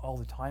all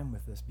the time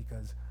with this,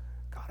 because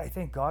God, I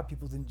thank God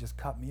people didn't just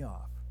cut me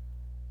off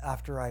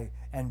after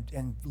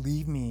and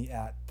leave me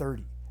at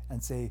 30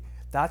 and say,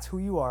 that's who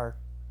you are,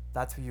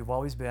 that's who you've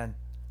always been,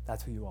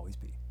 that's who you always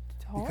be.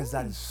 Because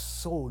that is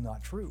so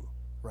not true,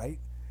 right?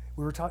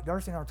 We were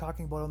Darcy and I were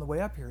talking about on the way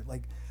up here,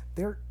 like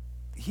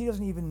he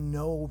doesn't even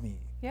know me,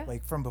 Yeah.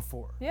 like from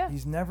before. Yeah.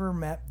 He's never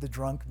met the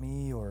drunk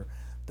me or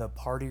the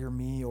partier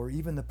me or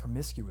even the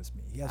promiscuous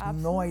me. He has no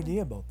Absolutely.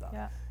 idea about that.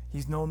 Yeah.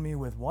 He's known me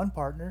with one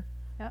partner.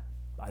 Yeah.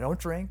 I don't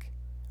drink,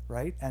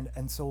 right?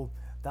 And so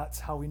that's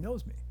how he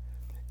knows me.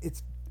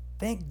 It's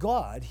thank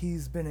God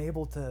he's been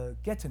able to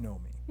get to know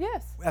me,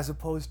 Yes. as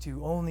opposed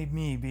to only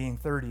me being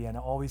 30 and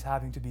always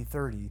having to be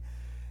 30,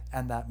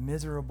 and that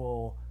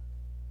miserable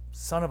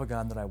son of a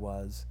gun that I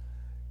was.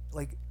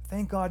 Like,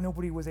 thank God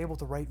nobody was able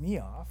to write me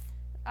off.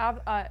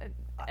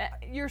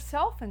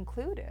 Yourself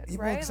included, Well,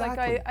 right?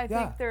 exactly, Like I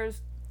yeah. think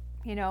there's,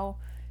 you know,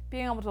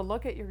 being able to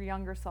look at your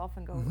younger self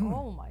and go,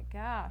 oh my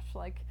gosh,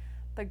 like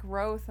the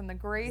growth and the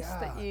grace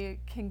that Yeah. you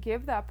can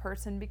give that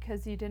person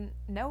because you didn't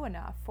know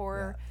enough,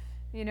 or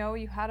you know,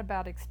 you had a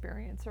bad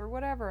experience or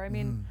whatever. I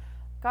mean,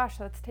 gosh,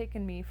 that's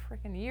taken me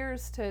freaking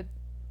years to,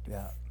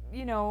 Yeah.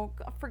 you know,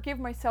 forgive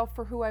myself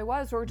for who I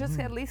was, or just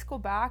at least go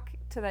back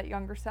to that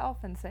younger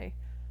self and say,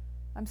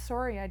 I'm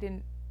sorry, I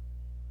didn't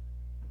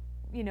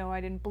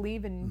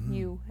believe in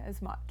you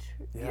as much,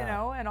 you Yeah.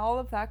 know, and all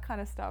of that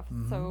kind of stuff.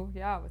 So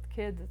yeah, with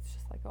kids, it's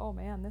just like, oh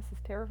man, this is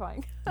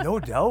terrifying. No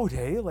doubt,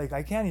 hey? Like,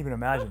 I can't even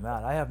imagine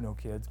that. I have no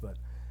kids, but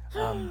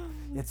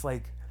it's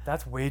like,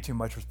 that's way too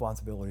much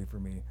responsibility for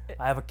me.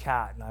 I have a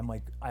cat,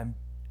 and I'm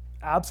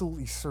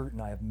absolutely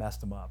certain I have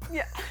messed him up.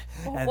 Yeah.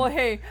 And- Well,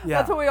 hey, yeah.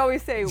 that's what we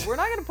always say. We're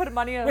not going to put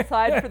money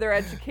aside for their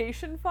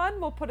education fund.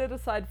 We'll put it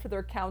aside for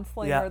their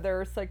counseling Yeah. or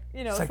their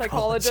Psychology.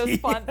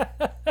 psychologist fund.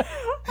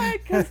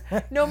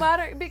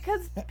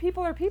 Because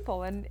people are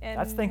people, and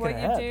That's thinking what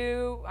ahead. you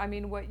do. I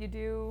mean, what you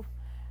do,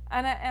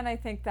 and I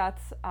think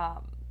that's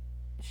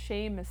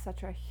shame is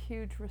such a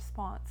huge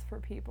response for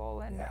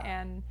people,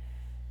 and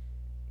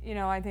you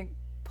know, I think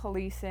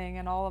policing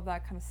and all of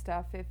that kind of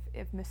stuff.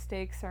 If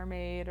mistakes are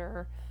made,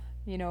 or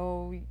you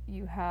know,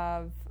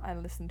 I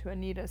listened to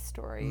Anita's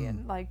story,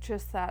 and like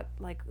just that,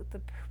 like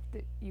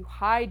you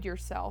hide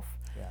yourself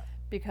Yeah.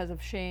 because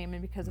of shame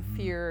and because of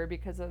fear,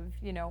 because of,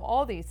 you know,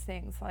 all these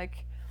things.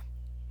 Like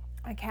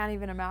I can't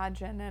even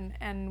imagine,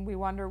 and we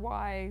wonder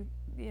why,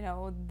 you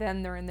know,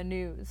 then they're in the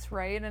news,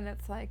 right? And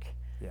it's like,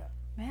 Yeah.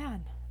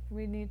 man,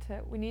 we need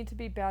to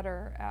be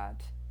better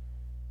at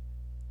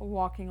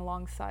walking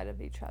alongside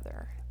of each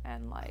other,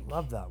 and like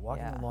Love that.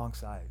 Walking Yeah.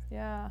 alongside.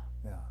 yeah.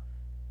 Yeah.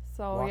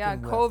 So yeah,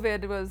 Walking with.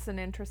 COVID was an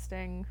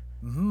interesting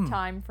Mm-hmm.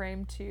 time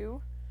frame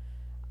too.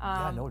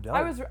 Yeah, no doubt.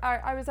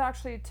 I was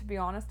actually, to be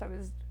honest, I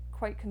was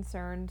quite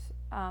concerned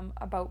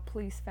about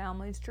police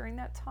families during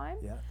that time.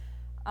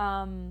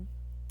 Yeah.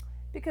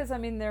 Because I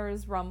mean, there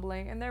was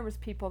rumbling, and there was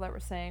people that were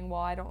saying, well,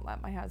 I don't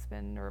let my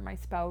husband or my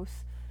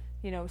spouse,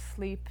 you know,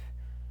 sleep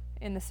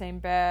in the same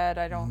bed.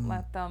 I don't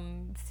let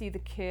them see the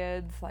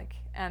kids, like,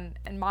 and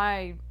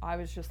I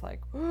was just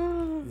like,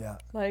 Yeah.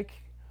 like,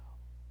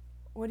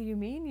 what do you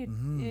mean?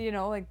 You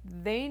know, like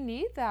they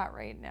need that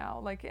right now.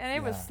 Like, and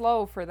it was Yeah.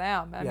 slow for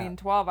them. I Yeah. mean,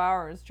 12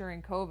 hours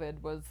during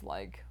COVID was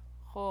like,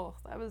 oh,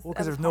 that was. Well, that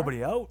because there's was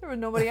nobody hard. out. There was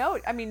nobody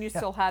out. I mean, you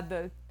still had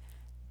the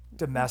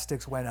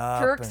Domestics went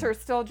up. jerks and- are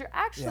still.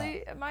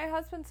 Actually, my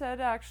husband said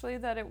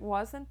that it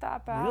wasn't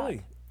that bad.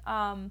 Really?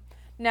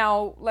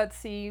 Now let's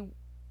see.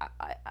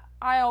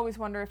 I always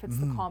wonder if it's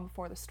the calm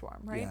before the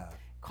storm, right? Yeah.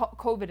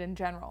 COVID in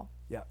general.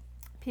 Yeah.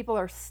 People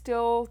are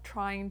still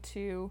trying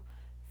to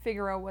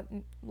figure out what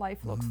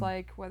life looks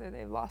like, whether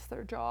they've lost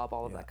their job,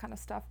 all of that kind of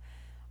stuff.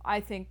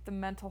 I think the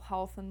mental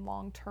health and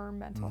long-term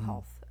mental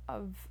health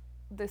of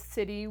the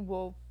city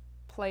will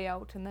play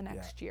out in the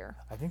next year.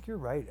 I think you're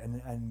right.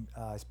 And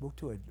I spoke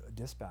to a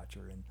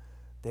dispatcher, and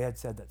they had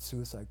said that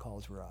suicide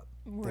calls were up.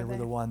 They were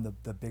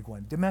the big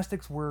one.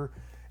 Domestics were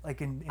like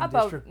in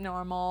About district,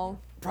 normal.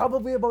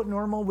 probably about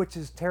normal, which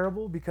is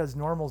terrible because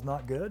normal's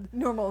not good.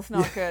 Normal's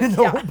not good.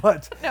 No,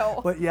 Yeah.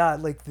 No. but yeah,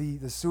 like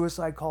the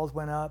suicide calls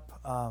went up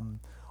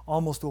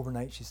almost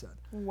overnight, she said.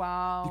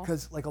 Wow.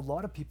 Because like a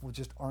lot of people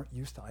just aren't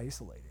used to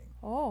isolating,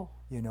 Oh.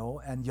 you know,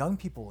 and young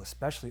people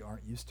especially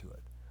aren't used to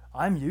it.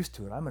 I'm used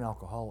to it. I'm an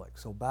alcoholic.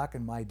 So back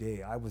in my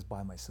day, I was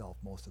by myself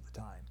most of the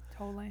time.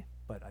 Totally.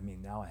 But I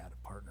mean, now I had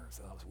a partner,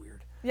 so that was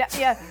weird. Yeah,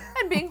 yeah.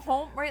 And being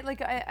home, right?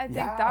 Like I think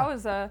Yeah. that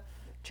was a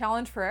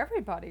challenge for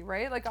everybody,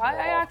 right? Like I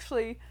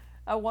actually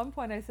at one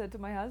point I said to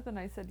my husband,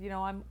 I said, you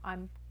know,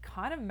 I'm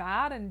kind of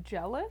mad and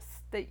jealous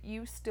that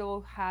you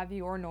still have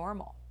your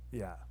normal.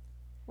 Yeah.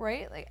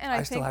 Right? Like, and I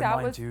I still think had that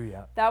mine was too,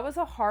 yeah. that was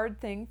a hard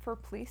thing for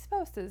police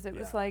spouses. It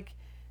was Yeah. like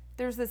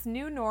there's this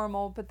new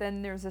normal, but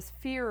then there's this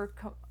fear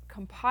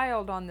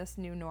compiled on this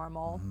new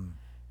normal,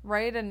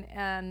 right?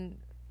 And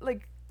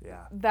like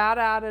Yeah. that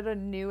added a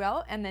new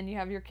element, and then you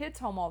have your kids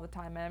home all the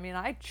time. I mean,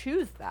 I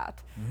choose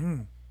that,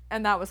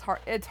 and that was hard.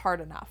 It's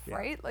hard enough, Yeah.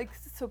 right? Like,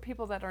 so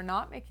people that are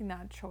not making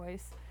that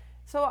choice.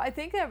 So I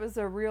think that was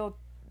a real.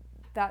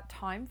 That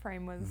time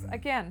frame was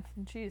again,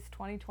 geez,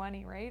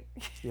 2020, right?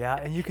 Yeah,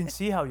 and you can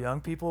see how young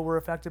people were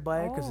affected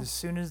by it because Oh. as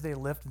soon as they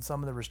lifted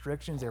some of the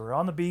restrictions, they were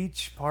on the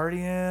beach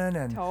partying,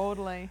 and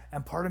Totally.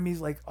 and part of me's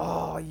like,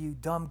 oh, you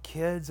dumb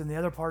kids, and the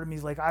other part of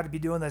me's like, I'd be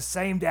doing the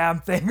same damn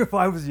thing if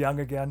I was young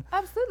again.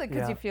 Absolutely,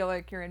 because Yeah. you feel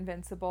like you're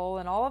invincible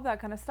and all of that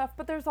kind of stuff.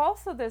 But there's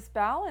also this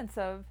balance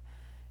of,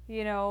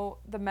 you know,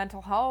 the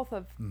mental health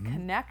of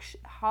connection,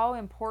 how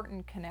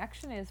important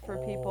connection is for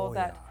people Oh,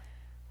 that,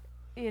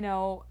 yeah. you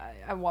know,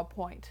 at what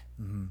point?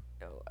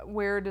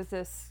 Where does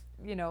this,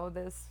 you know,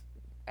 this,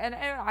 and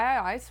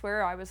I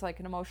swear I was like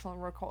an emotional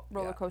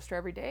roller coaster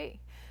every day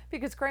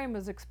because Graham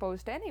was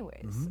exposed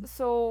anyways.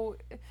 So,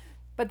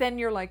 but then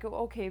you're like,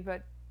 okay,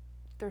 but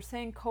they're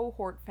saying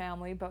cohort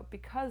family, but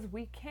because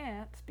we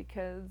can't,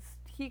 because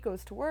he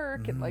goes to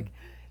work and like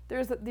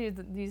there's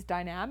these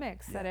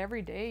dynamics that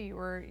every day you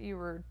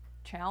were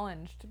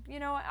challenged. You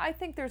know, I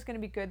think there's going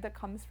to be good that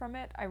comes from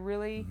it. I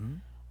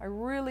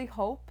really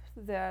hope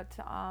that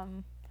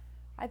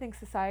I think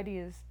society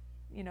is,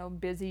 you know,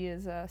 busy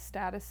as a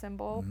status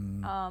symbol.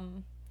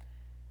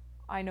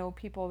 I know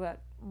people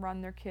that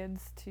run their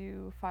kids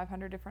to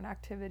 500 different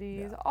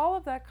activities, all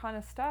of that kind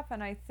of stuff,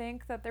 and I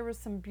think that there was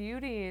some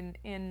beauty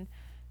in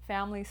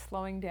families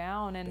slowing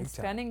down and Big time.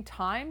 spending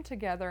time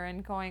together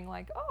and going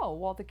like, oh,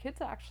 well, the kids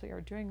actually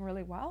are doing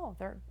really well.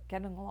 They're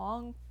getting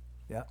along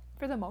Yeah.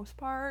 for the most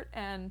part,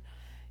 and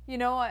you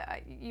know,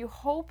 you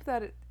hope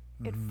that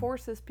it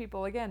forces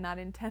people, again, that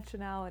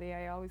intentionality.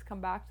 I always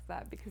come back to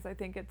that because I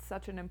think it's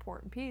such an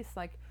important piece.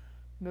 Like,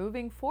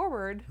 moving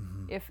forward,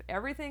 if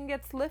everything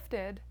gets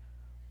lifted,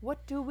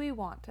 what do we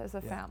want as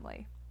a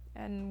family,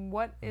 and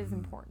what is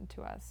important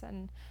to us?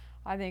 And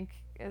I think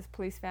as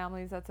police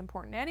families, that's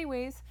important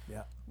anyways.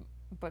 Yeah.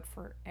 But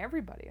for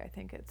everybody, I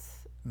think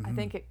I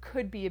think it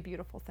could be a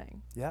beautiful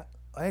thing. Yeah,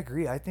 I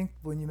agree. I think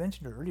when you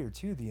mentioned it earlier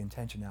too, the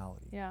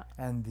intentionality. Yeah.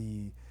 And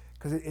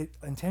because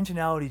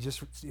intentionality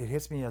just, it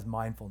hits me as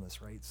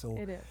mindfulness, right? So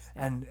It is,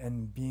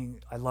 and being,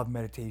 I love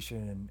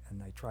meditation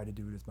and I try to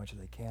do it as much as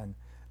I can.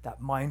 That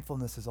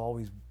mindfulness is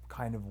always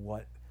kind of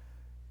what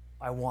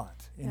I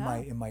want in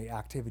my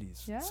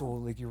activities. Yeah. So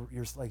like you're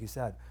like you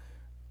said,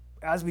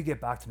 as we get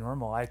back to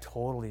normal, I've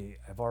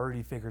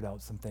already figured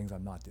out some things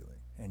I'm not doing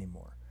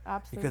anymore.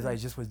 Absolutely. Because I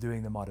just was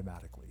doing them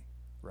automatically,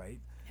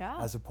 right?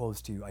 Yeah. As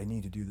opposed to I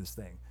need to do this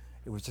thing.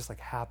 It was just like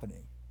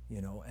happening,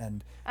 you know,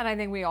 and I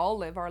think we all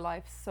live our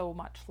life so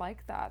much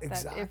like that.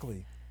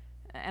 exactly.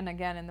 And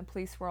again, in the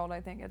police world,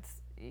 I think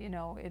it's, you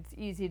know, it's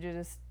easy to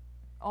just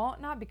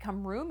not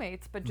become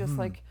roommates, but just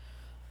like,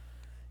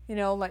 you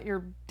know, let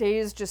your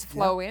days just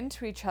flow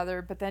into each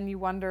other. But then you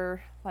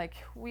wonder, like,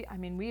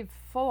 we've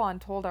full on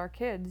told our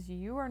kids,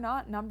 you are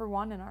not number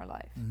one in our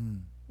life.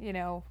 You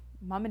know,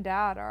 mom and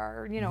dad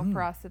are, you know,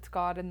 for us, it's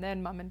God and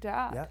then mom and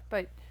dad. Yeah.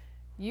 But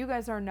you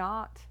guys are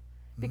not,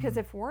 because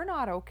if we're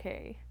not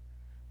okay,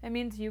 it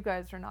means you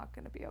guys are not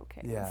going to be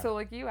okay. Yeah. So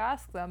like you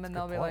ask them and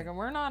they'll be point. like,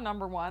 we're not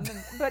number one.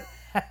 But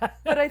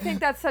I think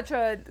that's such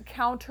a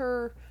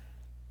counter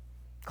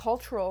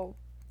cultural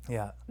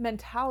Yeah.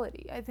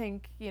 mentality. I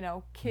think, you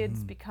know,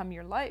 kids become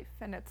your life,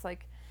 and it's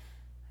like,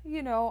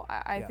 you know,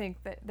 I Yeah.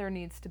 think that there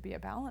needs to be a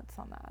balance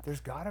on that.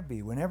 There's got to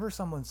be. Whenever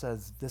someone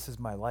says, this is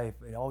my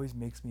life, it always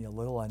makes me a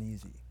little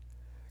uneasy.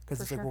 Because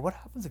For it's like, sure. well, what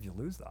happens if you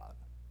lose that?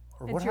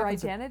 Or It's what your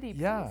happens if- identity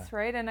yeah, piece,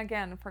 right? And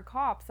again, for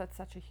cops, that's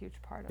such a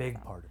huge part of big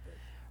them, part of it.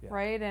 Yeah.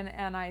 right?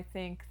 And I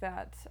think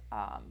that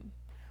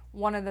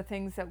one of the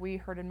things that we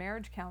heard in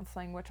marriage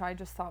counseling, which I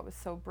just thought was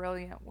so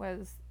brilliant,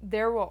 was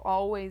there will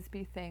always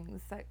be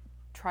things that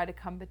try to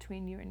come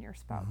between you and your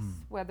spouse,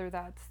 Mm-hmm. whether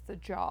that's the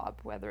job,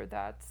 whether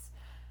that's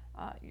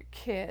your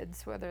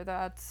kids, whether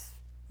that's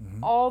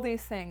Mm-hmm. all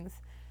these things.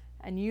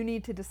 And you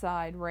need to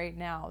decide right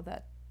now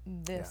that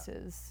this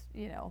is,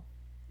 you know,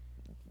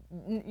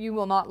 you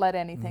will not let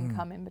anything Mm-hmm.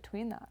 come in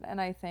between that. And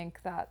I think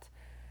that,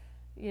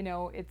 you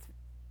know, it's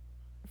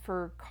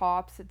for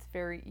cops, it's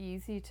very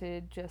easy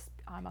to just,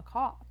 I'm a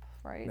cop,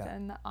 right? Yeah.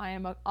 And I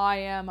am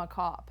a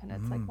cop. And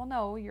it's like, well,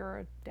 no, you're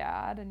a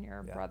dad and you're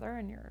a Yeah. brother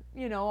and you're,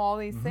 you know, all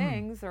these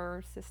things,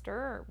 or sister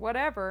or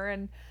whatever.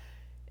 And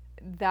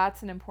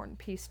that's an important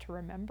piece to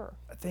remember.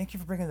 Thank you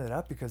for bringing that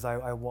up, because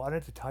I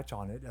wanted to touch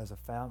on it as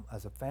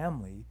a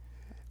family,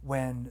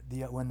 when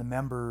the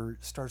member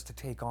starts to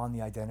take on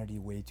the identity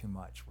way too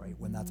much, right?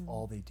 When that's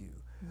all they do.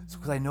 So,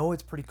 because I know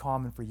it's pretty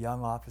common for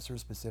young officers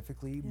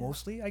specifically,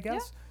 mostly, I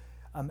guess,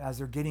 as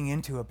they're getting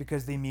into it,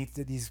 because they meet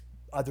these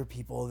other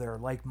people that are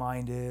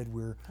like-minded.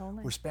 We're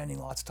spending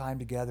lots of time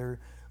together,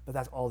 but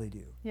that's all they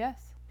do. Yes.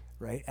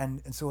 Right.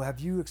 And so have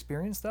you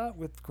experienced that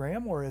with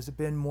Graham, or has it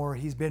been more,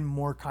 he's been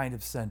more kind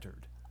of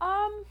centered?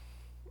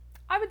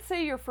 I would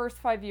say your first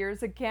 5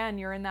 years, again,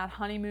 you're in that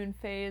honeymoon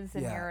phase,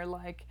 and Yeah. you're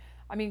like,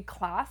 I mean,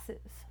 classes,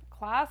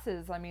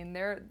 I mean,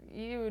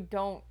 you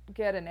don't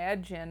get an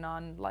edge in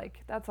on,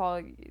 like, that's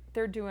all,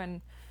 they're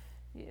doing,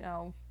 you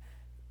know,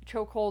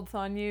 chokeholds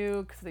on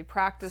you because they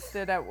practiced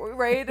it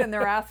right, and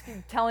they're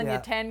telling Yeah.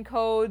 you 10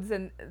 codes,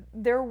 and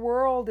their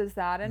world is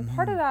that, and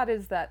part of that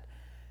is that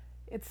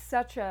it's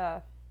such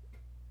a,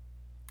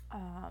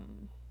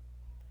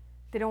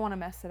 they don't want to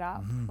mess it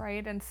up,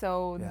 right? And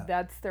so Yeah.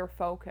 that's their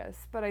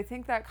focus. But I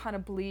think that kind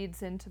of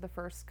bleeds into the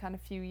first kind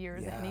of few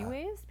years Yeah.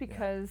 anyways,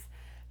 because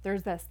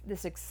there's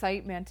this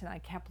excitement, and I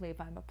can't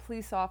believe I'm a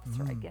police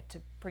officer. I get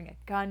to bring a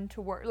gun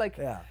to work. Like,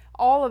 Yeah.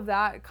 all of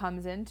that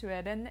comes into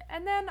it. And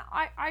then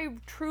I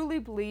truly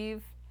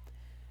believe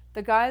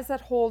the guys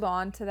that hold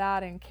on to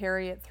that and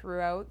carry it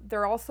throughout,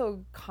 they're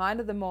also kind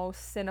of the most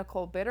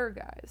cynical, bitter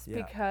guys, Yeah.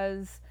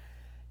 because,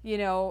 you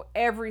know,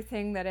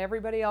 everything that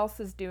everybody else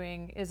is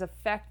doing is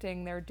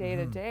affecting their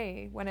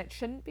day-to-day when it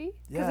shouldn't be.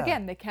 Because Yeah.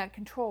 again, they can't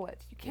control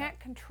it. You can't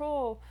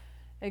control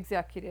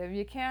executive.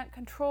 You can't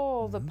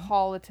control the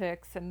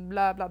politics and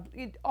blah, blah,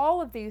 blah,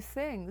 all of these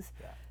things.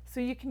 Yeah. So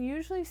you can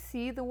usually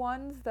see the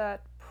ones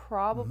that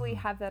probably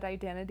have that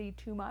identity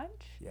too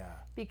much, Yeah.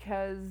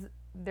 because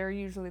they're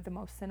usually the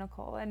most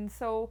cynical. And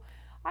so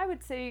I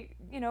would say,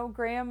 you know,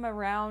 Graham,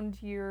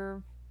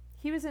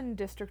 he was in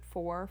District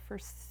 4 for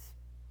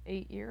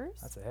 8 years.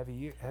 That's a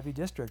heavy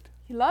district.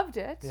 He loved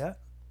it. Yeah.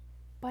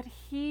 But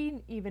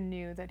he even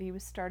knew that he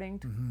was starting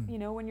to, you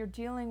know, when you're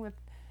dealing with,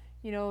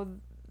 you know,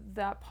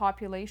 that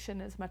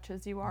population as much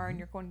as you are, and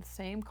you're going to the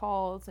same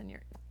calls and you're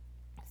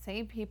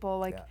same people,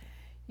 like, Yeah.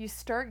 you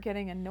start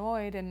getting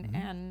annoyed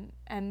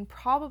and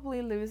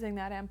probably losing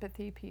that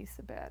empathy piece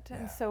a bit. Yeah.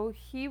 And so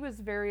he was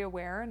very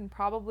aware, and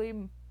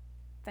probably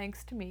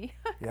thanks to me,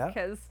 Yeah.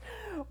 because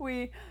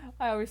I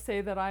always say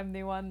that I'm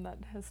the one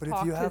that has But if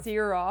talked you his have-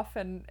 ear off,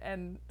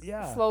 and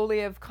Yeah. slowly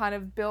have kind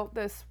of built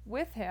this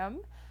with him,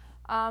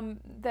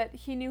 that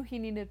he knew he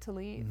needed to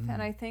leave.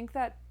 And I think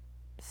that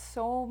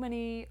so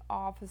many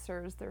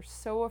officers, they're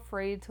so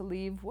afraid to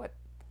leave what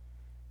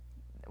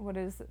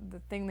is the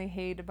thing they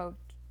hate about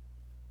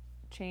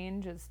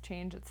change is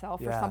change itself,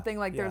 or Yeah, something,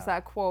 like, there's yeah.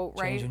 that quote,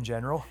 right? Change in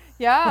general.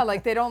 Yeah,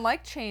 like, they don't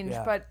like change,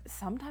 Yeah. but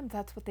sometimes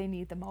that's what they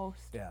need the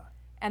most. Yeah.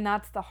 And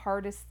that's the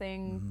hardest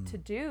thing to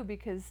do,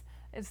 because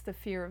it's the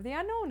fear of the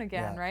unknown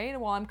again, Yeah. right?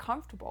 Well, I'm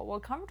comfortable. Well,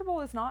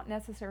 comfortable is not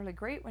necessarily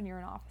great when you're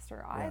an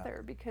officer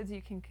either, because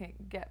you can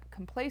get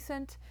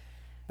complacent,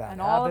 Bad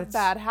and habits. all of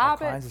bad All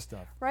habits, kinds of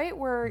stuff. right?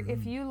 Where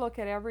if you look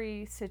at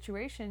every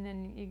situation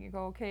and you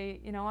go, okay,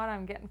 you know what,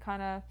 I'm getting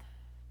kind of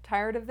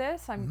tired of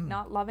this. I'm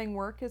not loving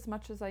work as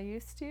much as I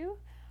used to.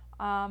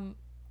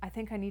 I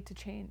think I need to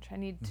change. I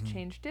need to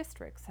change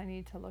districts. I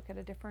need to look at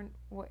a different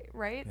way,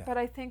 right? Yeah. But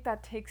I think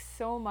that takes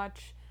so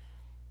much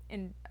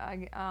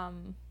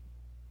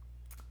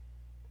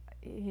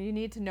you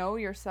need to know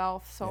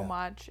yourself so Yeah.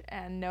 much,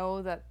 and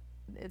know that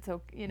it's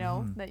okay, you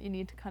know, that you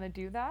need to kind of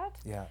do that.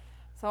 Yeah.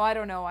 So I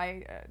don't know.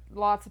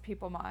 Lots of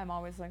people, I'm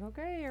always like,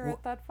 okay, you're Well-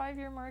 at that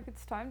 5-year mark.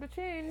 It's time to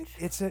change.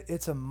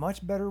 It's a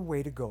much better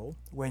way to go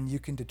when you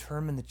can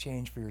determine the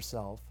change for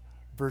yourself,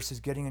 versus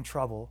getting in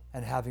trouble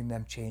and having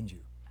them change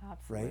you,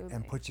 Absolutely. right?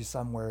 And put you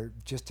somewhere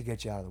just to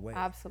get you out of the way.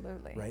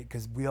 Absolutely. Right?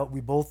 Because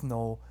we both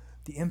know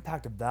the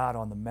impact of that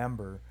on the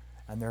member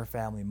and their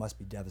family must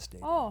be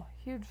devastating. Oh,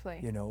 hugely.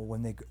 You know,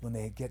 when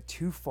they get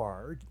too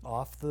far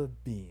off the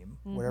beam,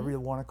 whatever you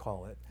want to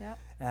call it, Yep.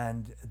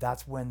 and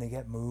that's when they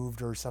get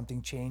moved or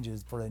something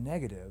changes for the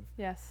negative.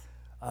 Yes.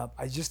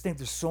 I just think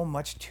there's so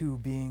much to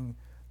being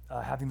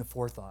having the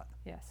forethought,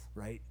 Yes.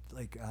 right?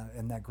 Like,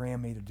 and that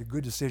Graham made a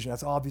good decision.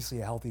 That's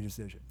obviously a healthy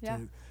decision Yeah.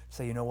 to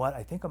say, you know what,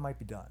 I think I might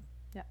be done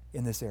Yeah.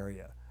 in this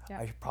area. Yeah.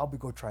 I should probably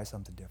go try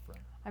something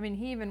different. I mean,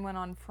 he even went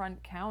on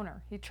front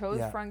counter. He chose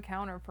Yeah. front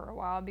counter for a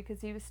while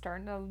because he was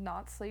starting to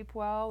not sleep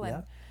well. And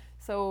Yeah.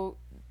 so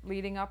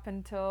leading up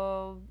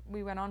until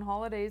we went on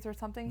holidays or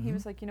something, he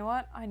was like, you know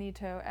what? I need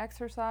to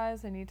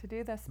exercise. I need to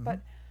do this. But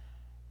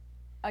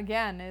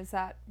again, is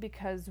that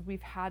because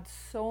we've had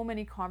so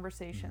many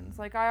conversations.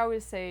 Like I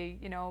always say,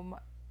 you know,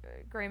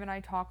 Graham and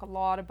I talk a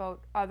lot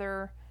about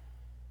other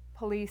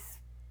police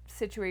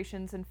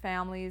situations and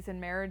families and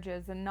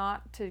marriages, and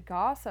not to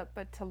gossip,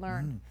 but to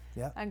learn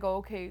Yeah. and go,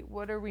 okay,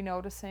 what are we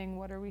noticing?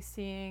 What are we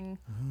seeing?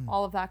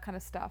 All of that kind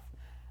of stuff.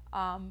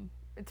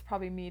 It's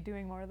probably me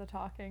doing more of the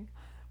talking.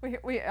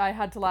 I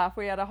had to laugh.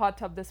 We had a hot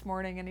tub this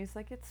morning, and he's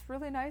like, it's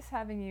really nice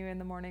having you in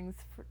the mornings,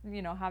 for,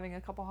 you know, having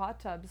a couple hot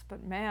tubs,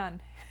 but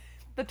man,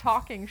 the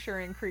talking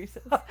sure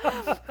increases.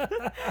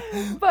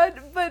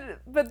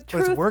 but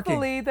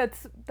truthfully,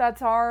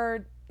 that's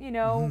our, you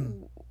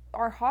know,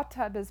 our hot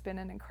tub has been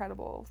an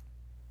incredible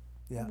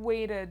Yeah.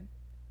 way to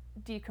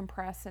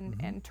decompress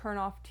and turn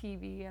off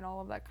TV and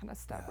all of that kind of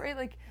stuff, right?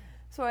 Like,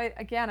 so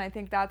I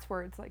think that's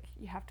where it's like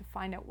you have to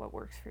find out what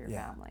works for your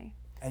family.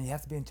 And you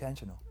have to be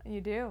intentional. You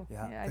do.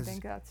 Yeah, I 'cause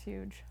think that's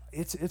huge.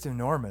 It's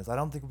enormous. I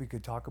don't think we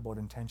could talk about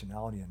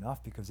intentionality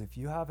enough, because if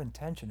you have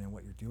intention in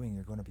what you're doing,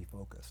 you're going to be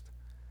focused.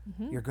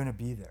 You're going to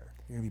be there.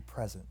 You're going to be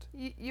present.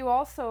 You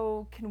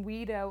also can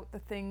weed out the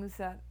things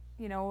that,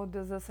 you know,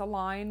 does this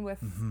align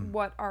with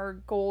what our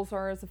goals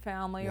are as a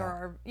family, or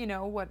our, you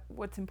know,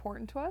 what's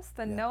important to us?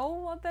 Then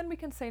then we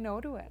can say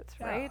no to it,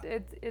 right?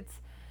 It's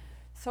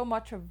so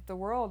much of the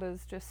world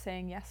is just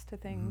saying yes to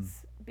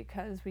things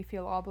because we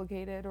feel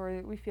obligated,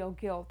 or we feel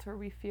guilt, or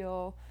we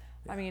feel,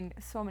 I mean,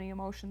 so many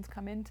emotions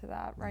come into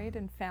that, right?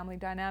 And family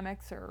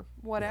dynamics or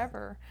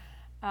whatever.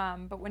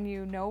 But when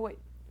you know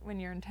when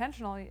you're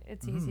intentional,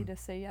 it's easy to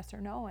say yes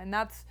or no. And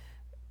that's,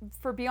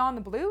 for Beyond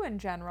the Blue in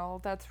general,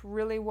 that's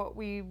really what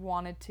we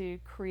wanted to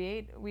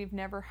create. We've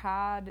never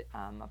had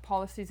a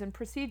policies and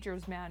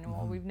procedures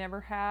manual. We've never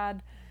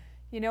had,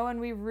 you know, and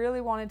we really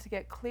wanted to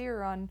get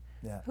clear on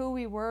who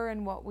we were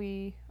and what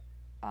we,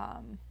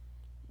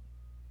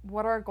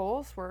 what our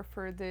goals were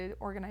for the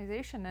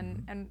organization.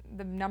 And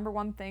the number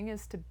one thing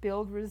is to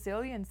build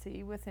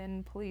resiliency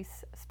within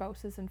police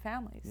spouses and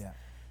families. Yeah.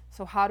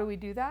 So how do we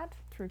do that?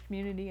 Through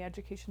community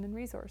education and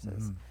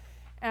resources.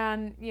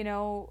 And, you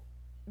know,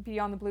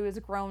 Beyond the Blue has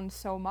grown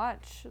so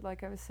much.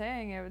 Like I was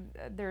saying,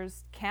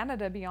 there's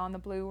Canada Beyond the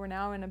Blue. We're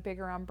now in a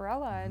bigger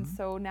umbrella. And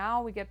so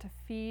now we get to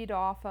feed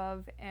off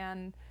of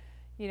and,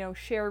 you know,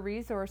 share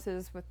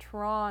resources with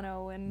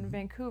Toronto and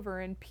Vancouver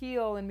and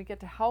Peel, and we get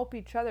to help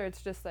each other.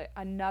 It's just like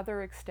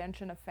another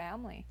extension of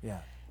family.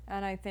 Yeah.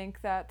 And I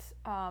think that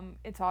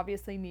it's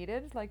obviously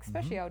needed, like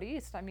especially out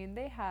east. I mean,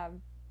 they have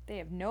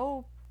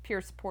no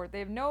peer support. They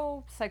have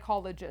no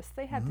psychologists.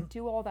 They had to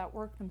do all that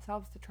work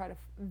themselves to try to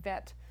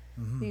vet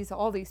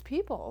all these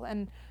people.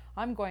 And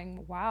I'm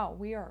going, wow,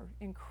 we are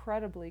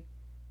incredibly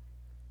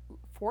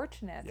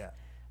fortunate. Yeah.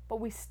 But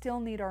we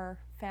still need our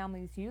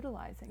families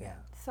utilizing it.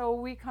 So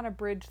we kind of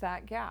bridge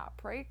that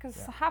gap, right? Because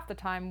half the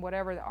time,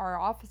 whatever our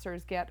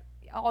officers get,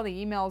 all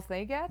the emails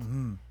they get,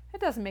 it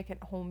doesn't make it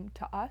home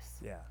to us.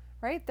 Yeah.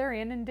 Right? They're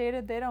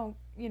inundated. They don't,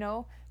 you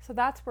know. So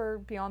that's where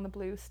Beyond the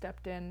Blue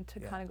stepped in to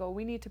kind of go,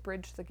 we need to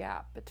bridge the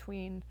gap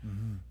between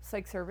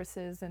psych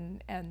services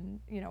and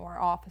you know,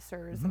 our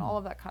officers and all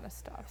of that kind of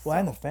stuff. Well,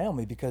 and the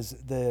family, because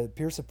the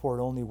peer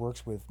support only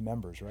works with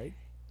members, right?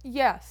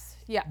 Yes.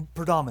 Yeah.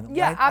 Predominantly.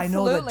 Yeah, I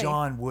know that absolutely.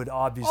 John would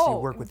obviously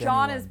work with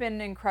John anyone. has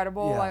been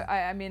incredible.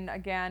 Yeah. I mean,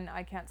 again,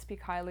 I can't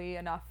speak highly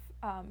enough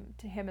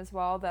to him as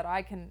well, that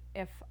I can,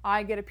 if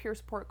I get a peer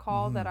support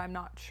call that I'm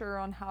not sure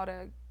on how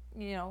to,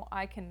 you know,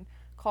 I can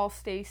call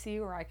Stacy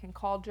or I can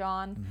call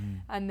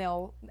John and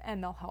they'll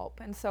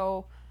help. And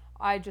so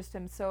I just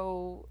am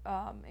so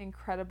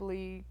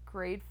incredibly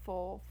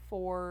grateful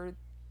for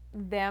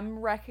them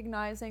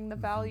recognizing the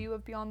value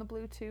of Beyond the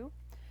Blue too.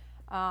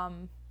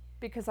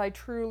 Because I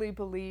truly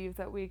believe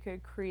that we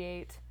could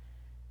create,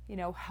 you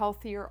know,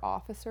 healthier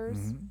officers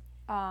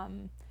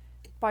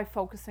by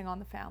focusing on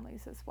the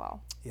families as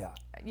well. Yeah.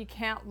 You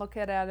can't look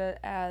at it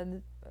as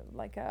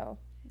like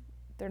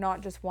they're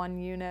not just one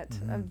unit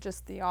of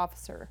just the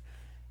officer.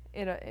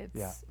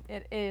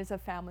 It is a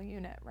family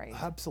unit, right?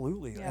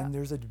 Absolutely. Yeah. And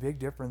there's a big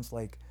difference,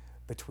 like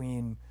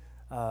between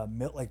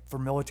like for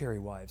military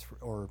wives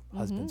or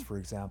husbands, for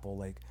example.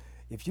 Like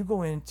if you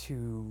go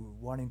into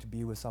wanting to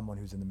be with someone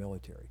who's in the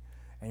military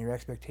and your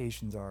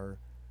expectations are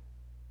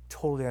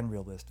totally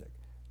unrealistic,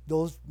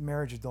 those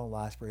marriages don't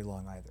last very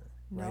long either,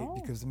 right? No.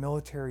 Because the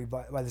military,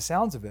 by the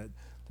sounds of it,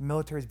 the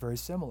military is very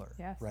similar,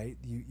 Yes. right?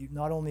 You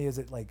not only is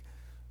it like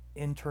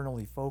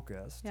internally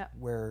focused,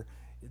 where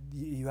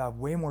you have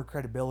way more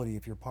credibility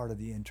if you're part of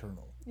the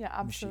internal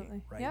absolutely.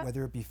 machine, right? Yeah.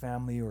 Whether it be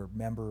family or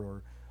member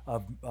or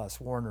of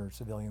sworn or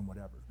civilian,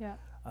 whatever. Yeah.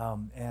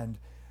 And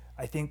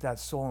I think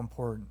that's so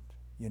important,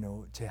 you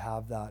know, to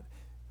have that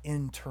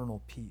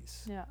internal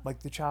piece. Yeah.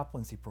 Like the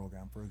chaplaincy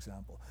program, for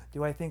example.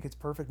 Do I think it's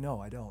perfect?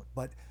 No, I don't.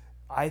 But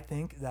I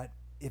think that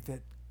if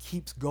it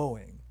keeps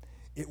going,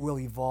 it will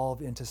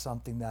evolve into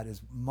something that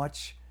is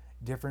much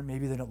different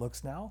maybe than it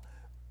looks now,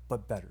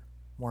 but better,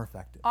 more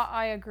effective.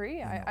 I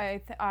agree.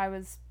 I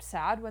was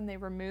sad when they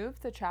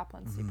removed the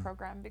chaplaincy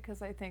program,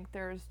 because I think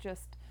there's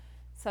just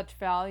such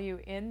value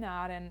in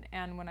that.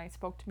 And when I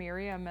spoke to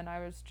Miriam, and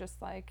I was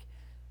just like,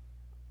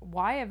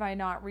 why have I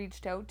not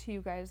reached out to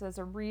you guys as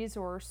a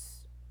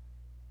resource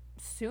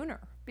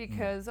sooner?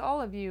 Because all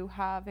of you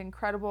have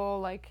incredible,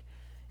 like,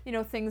 you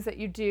know, things that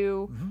you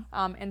do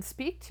and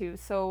speak to.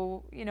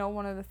 So, you know,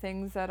 one of the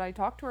things that I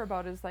talked to her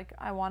about is like,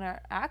 I want to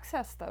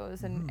access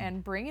those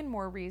and bring in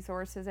more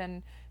resources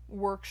and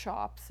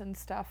workshops and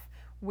stuff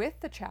with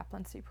the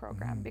chaplaincy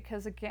program.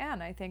 Because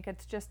again, I think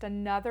it's just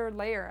another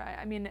layer.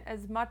 I mean,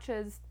 as much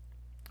as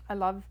I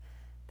love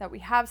that we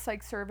have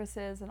psych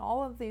services and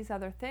all of these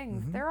other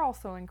things, they're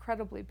also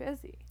incredibly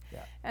busy.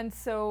 Yeah. And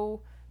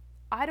so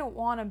I don't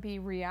want to be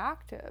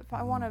reactive.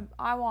 I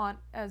want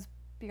as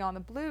Beyond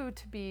the Blue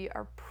to be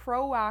a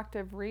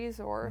proactive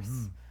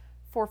resource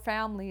for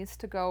families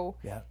to go,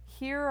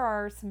 here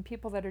are some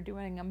people that are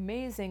doing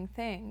amazing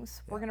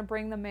things. We're going to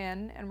bring them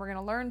in and we're going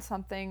to learn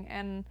something.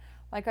 And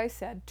like I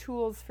said,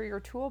 tools for your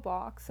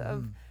toolbox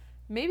of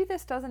maybe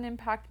this doesn't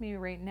impact me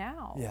right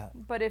now. Yeah.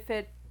 But if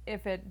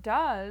it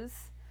does,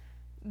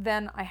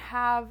 then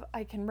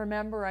I can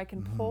remember, I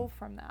can pull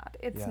from that.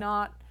 It's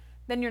not,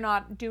 then you're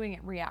not doing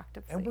it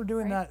reactively. And we're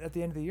doing right? that at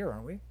the end of the year,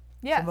 aren't we?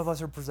 Yes. Some of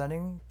us are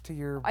presenting to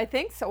your... I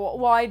think so.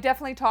 Well, I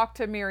definitely talked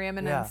to Miriam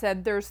and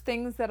said, there's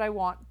things that I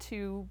want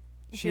to...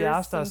 She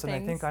asked us, and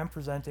I think I'm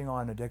presenting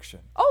on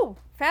addiction. Oh,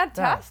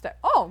 fantastic.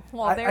 Yeah. Oh,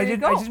 well, there you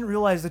go. I didn't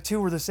realize the two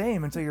were the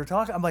same until you're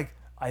talking. I'm like,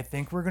 I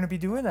think we're going to be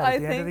doing that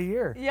at the end of the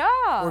year.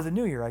 Yeah. Or the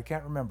new year. I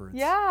can't remember.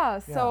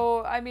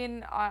 So, I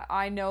mean,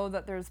 I know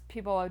that there's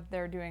people out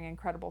there doing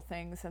incredible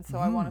things, and so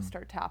I want to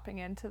start tapping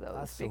into those.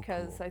 That's so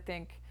because cool. I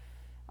think,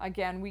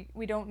 again,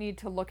 we don't need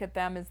to look at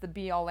them as the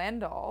be-all,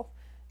 end-all.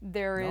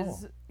 There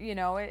is, you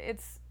know,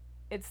 it's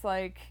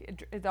like,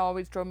 it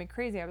always drove me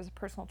crazy. I was a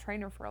personal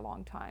trainer for a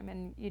long time,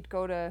 and you'd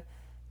go to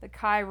the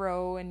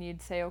chiro and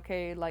you'd say,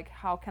 okay, like,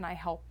 how can I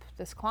help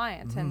this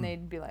client? And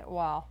they'd be like,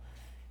 well,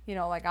 you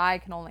know, like, I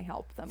can only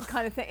help them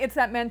kind of thing. It's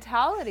that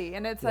mentality.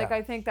 And it's like,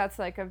 I think that's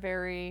like a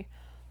very,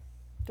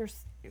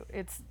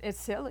 it's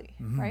silly,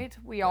 right?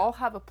 We all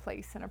have a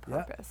place and a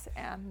purpose,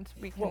 and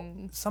we can. Well,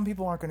 some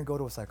people aren't going to go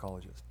to a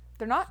psychologist.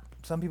 They're not.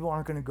 Some people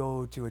aren't going to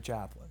go to a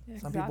chaplain.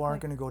 Some people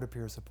aren't going to go to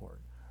peer support,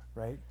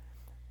 right?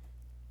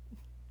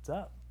 What's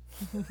up?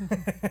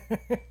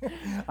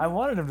 I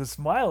wanted him to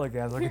smile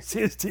again so I could see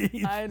his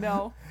teeth. I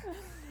know.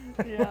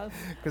 Yes.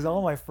 Because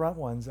all my front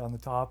ones on the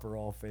top are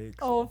all fake.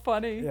 So. Oh,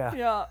 funny.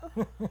 Yeah.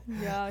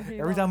 Yeah.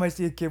 Every time I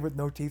see a kid with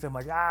no teeth, I'm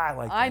like, I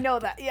like that. I know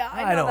that. Yeah,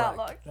 I know that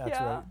look.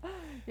 That's right.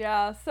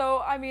 Yeah. So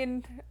I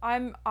mean,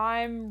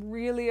 I'm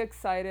really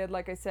excited.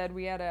 Like I said,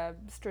 we had a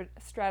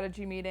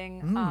strategy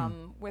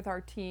meeting with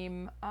our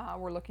team.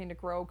 We're looking to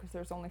grow because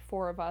there's only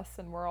 4 of us,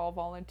 and we're all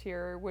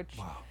volunteer, which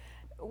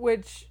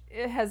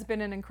it has been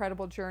an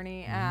incredible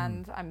journey,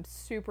 and I'm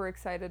super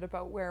excited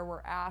about where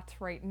we're at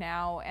right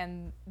now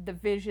and the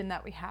vision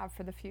that we have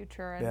for the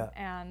future.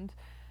 And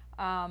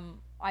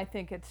I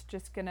think it's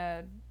just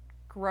gonna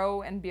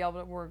grow and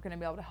we're gonna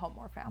be able to help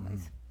more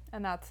families.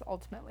 And that's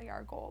ultimately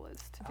our goal, is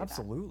to do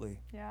Absolutely.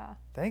 that. Yeah.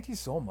 Thank you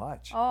so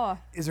much. Oh.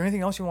 Is there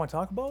anything else you want to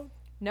talk about?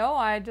 No,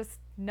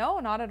 no,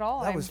 not at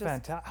all. That was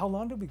fantastic. How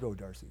long did we go,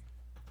 Darcy?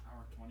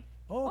 Hour 20.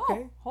 Oh,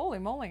 okay. Oh, holy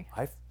moly.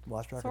 I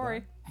lost track Sorry.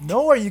 of that.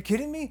 No, are you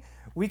kidding me?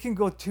 We can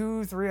go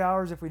 2-3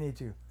 hours if we need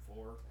to.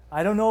 4.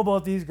 I don't know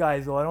about these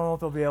guys, though. I don't know if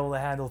they'll be able to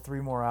handle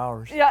 3 more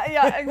hours.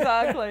 Yeah,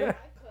 exactly.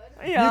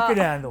 You could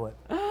handle it.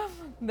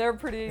 They're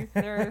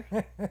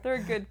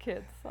good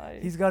kids.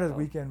 He's got his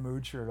weekend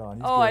mood shirt on.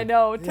 He's good. I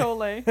know,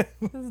 totally.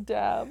 His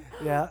dad.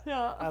 Yeah.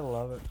 Yeah. I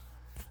love it.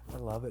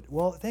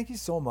 Well, thank you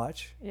so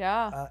much.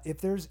 Yeah. If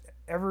there's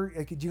ever,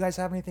 do you guys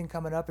have anything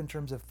coming up in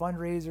terms of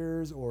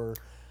fundraisers, or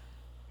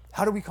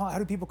how do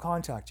people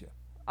contact you?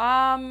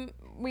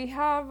 We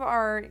have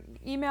our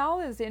email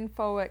is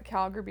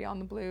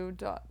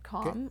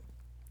info@calgarybeyondtheblue.com. Okay.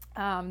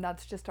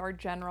 That's just our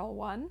general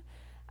one.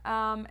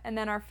 And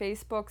then our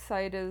Facebook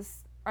site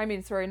is,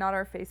 not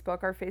our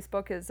Facebook. Our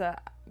Facebook is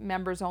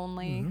members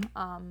only.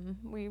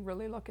 We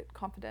really look at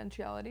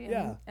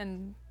confidentiality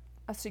and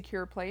a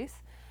secure place.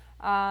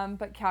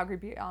 But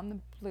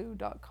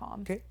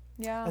calgarybeyondtheblue.com. Okay.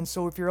 Yeah. And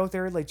so if you're out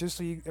there, like, just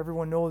so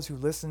everyone knows who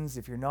listens,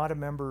 if you're not a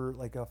member,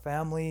 like a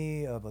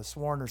family of a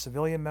sworn or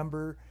civilian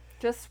member,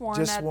 just sworn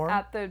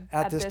at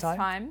this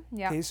time.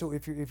 Yeah. Okay, so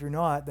if you're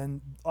not,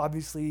 then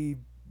obviously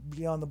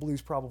Beyond the Blue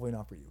is probably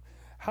not for you.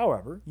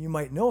 However, you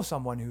might know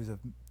someone who's a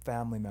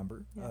family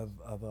member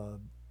of a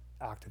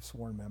active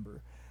sworn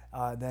member,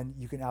 then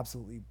you can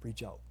absolutely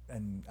reach out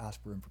and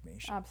ask for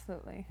information.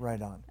 Absolutely.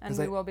 Right on. And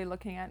we will be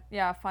looking at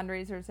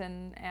fundraisers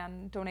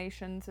and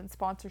donations and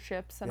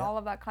sponsorships and all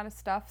of that kind of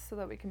stuff so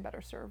that we can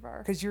better serve our.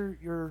 Because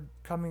you're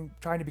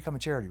trying to become a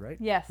charity, right?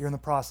 Yes. You're in the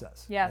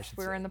process. Yes,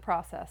 we're in the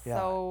process. Yeah.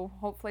 So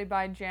hopefully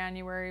by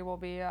January we'll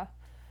be a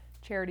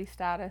charity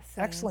status.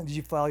 Excellent. Did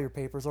you file your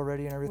papers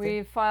already and everything?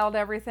 We filed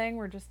everything.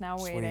 We're just now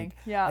waiting.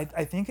 Yeah.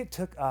 I think it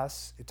took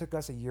us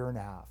a year and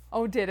a half.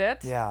 Oh, did it?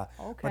 Yeah.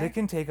 Okay. But it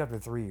can take up to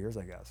 3 years,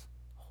 I guess.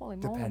 Holy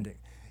moly. Depending.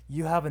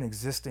 You have an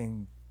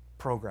existing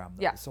program,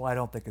 though, yeah. So I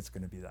don't think it's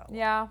going to be that long.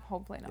 Yeah,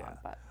 hopefully not. Yeah.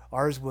 But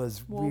ours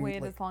was. We'll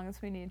wait as long as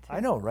we need to.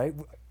 I know, right?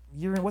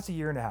 What's a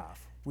year and a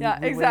half? We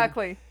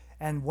exactly. Waited,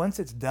 and once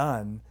it's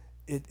done,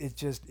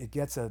 it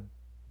gets a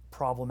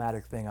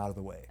problematic thing out of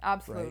the way.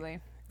 Absolutely.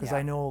 Because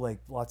I know like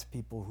lots of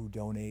people who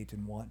donate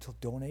and want to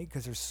donate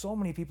because there's so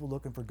many people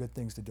looking for good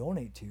things to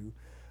donate to.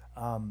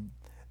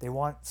 They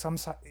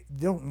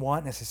don't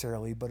want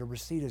necessarily, but a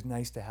receipt is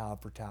nice to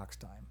have for tax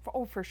time.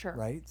 Oh, for sure.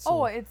 Right.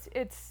 So,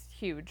 it's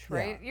huge,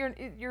 right? Yeah.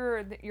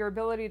 Your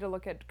ability to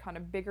look at kind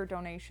of bigger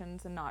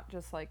donations and not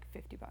just like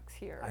 $50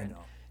 here. I know.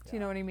 Do you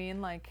know what I mean?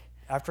 Like.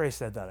 After I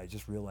said that, I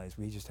just realized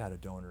we just had a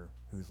donor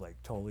who's like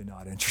totally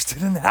not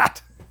interested in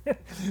that.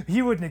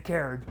 He wouldn't have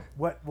cared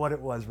what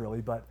it was really,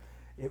 but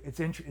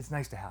it's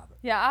nice to have it.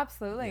 Yeah,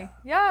 absolutely.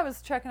 Yeah, I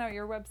was checking out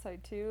your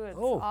website too. It's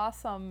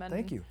awesome. And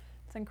thank you.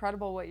 It's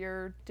incredible what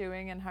you're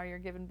doing and how you're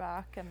giving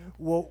back.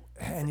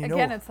 And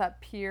again, it's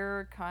that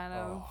peer kind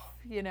of,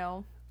 You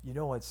know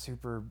what's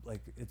super,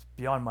 like, it's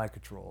beyond my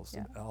controls.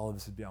 Yeah. All of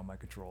this is beyond my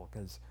control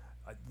because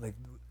like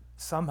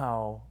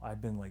somehow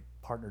I've been like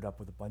partnered up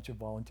with a bunch of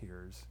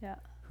volunteers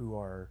who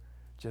are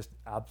just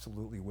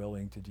absolutely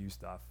willing to do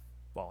stuff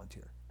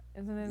volunteer.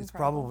 Isn't it incredible? It's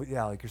probably,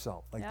 like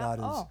yourself. Like that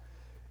is,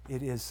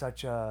 it is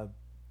such a,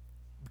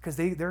 because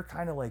they're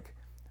kind of like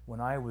when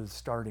I was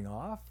starting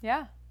off.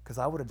 Yeah. Because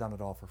I would have done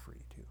it all for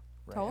free too.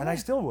 Right? Totally. And I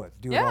still would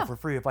do it all for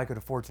free if I could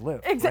afford to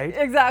live. Right?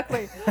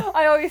 Exactly.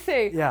 I always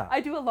say,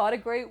 I do a lot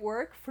of great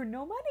work for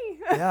no money.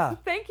 Yeah.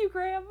 Thank you,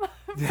 Graham,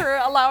 for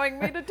allowing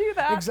me to do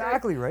that.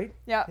 Exactly, right?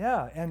 Yeah.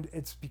 Yeah, and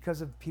it's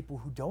because of people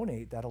who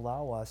donate that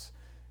allow us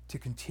to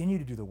continue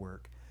to do the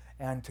work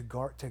and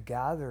to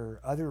gather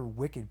other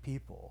wicked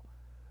people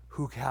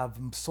who have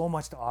so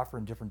much to offer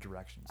in different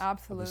directions.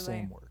 Absolutely. Of the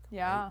same work.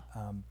 Yeah.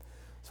 Right?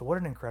 So what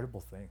an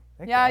incredible thing.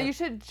 You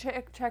should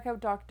check out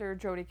Dr.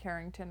 Jody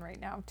Carrington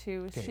right now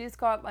too. Okay. She's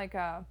got like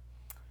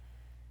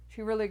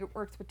she really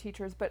works with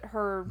teachers, but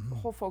her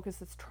whole focus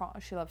is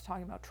trauma. She loves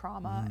talking about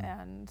trauma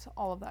and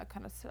all of that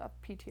kind of stuff,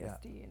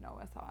 PTSD and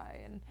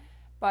OSI,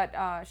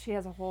 but she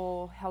has a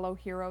whole Hello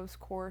Heroes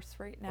course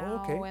right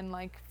now, and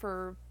like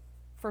for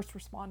first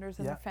responders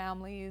and their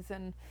families,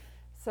 and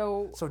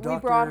so we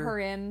brought her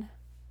in.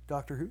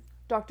 Dr. who?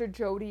 Dr.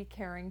 Jody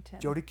Carrington.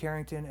 Jody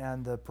Carrington,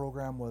 and the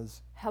program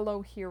was?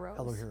 Hello Heroes.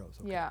 Hello Heroes,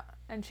 okay. Yeah,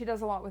 and she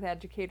does a lot with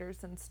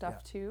educators and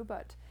stuff too,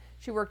 but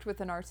she worked with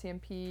an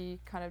RCMP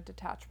kind of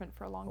detachment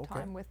for a long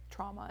time with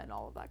trauma and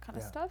all of that kind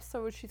of stuff,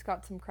 so she's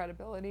got some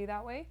credibility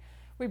that way.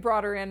 We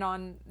brought her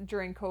in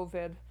during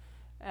COVID,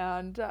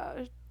 and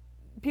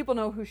people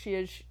know who she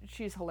is.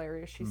 She's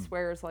hilarious. She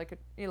swears like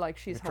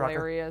she's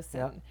hilarious,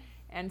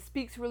 and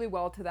speaks really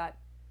well to that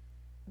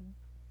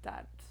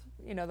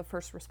the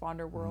first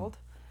responder world.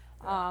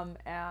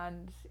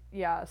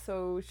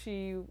 So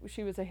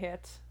she was a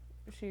hit.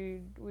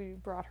 We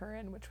brought her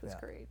in, which was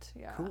great.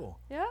 Yeah. Cool.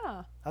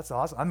 Yeah. That's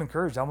awesome. I'm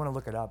encouraged. I want to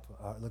look it up,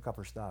 look up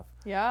her stuff.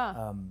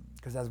 Yeah.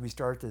 Because as we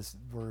start this,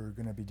 we're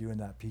going to be doing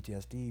that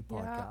PTSD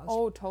podcast. Yeah.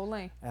 Oh,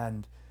 totally.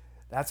 And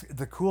that's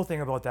the cool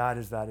thing about that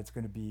is that it's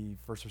going to be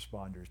first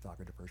responders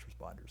talking to first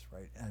responders,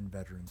 right? And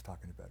veterans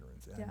talking to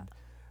veterans. And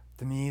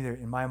to me,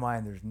 in my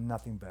mind, there's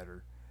nothing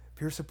better.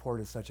 Peer support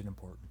is such an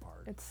important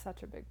part. It's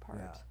such a big part.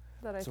 Yeah.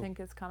 That I think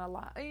is kind of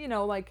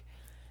like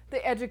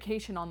the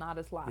education on that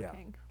is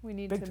lacking. We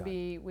need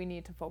we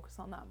need to focus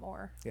on that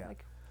more. Yeah.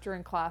 Like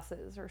during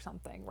classes or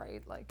something,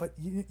 right? Like. But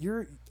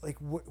you're like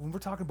when we're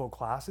talking about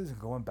classes and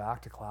going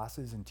back to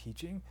classes and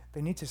teaching,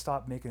 they need to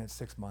stop making it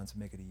 6 months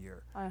and make it a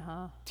year.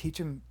 Teach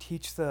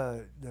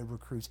the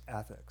recruits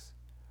ethics,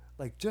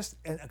 like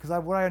because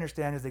what I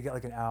understand is they get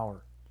like an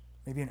hour.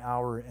 Maybe an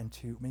hour and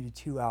maybe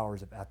 2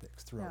 hours of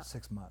ethics throughout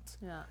 6 months.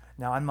 Yeah.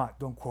 Now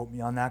don't quote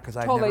me on that because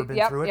I've never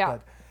been through it,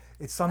 but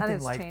it's something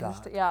like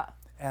changed. that. Yeah.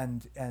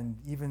 And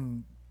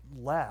even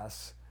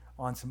less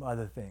on some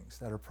other things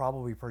that are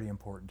probably pretty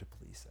important to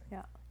policing.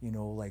 Yeah.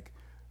 Like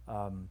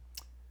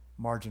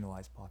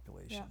marginalized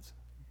populations.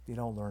 You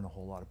don't learn a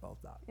whole lot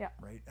about that. Yeah.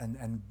 Right.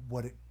 And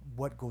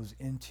what goes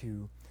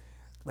into,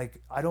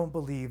 like, I don't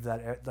believe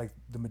that like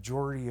the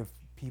majority of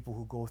people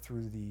who go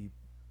through the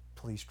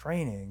police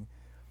training,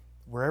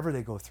 wherever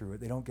they go through it,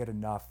 they don't get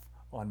enough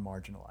on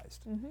marginalized,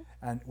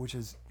 and which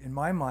is, in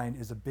my mind,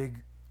 is a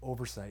big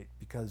oversight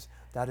because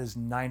that is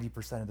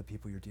 90% of the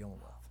people you're dealing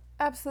with.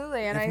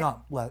 Absolutely, and if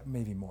not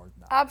maybe more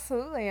than that.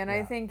 Absolutely, and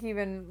I think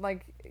even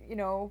like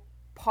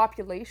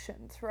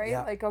populations, right?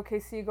 Yeah. Like, okay,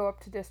 so you go up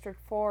to District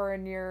 4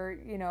 and you're,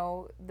 you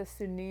know, the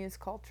Sudanese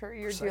culture,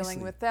 you're Precisely.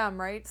 dealing with them,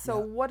 right? So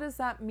Yeah. what does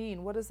that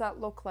mean? What does that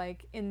look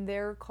like in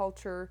their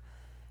culture,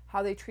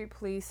 how they treat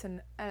police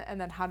and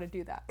then how to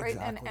do that, right?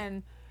 Exactly.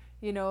 And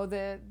you know,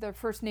 the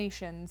First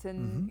Nations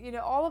and, you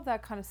know, all of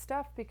that kind of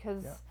stuff,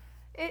 because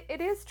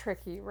it is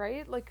tricky,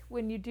 right? Like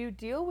when you do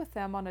deal with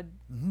them on a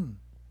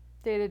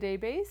day-to-day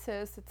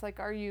basis, it's like,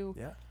 are you...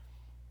 Yeah.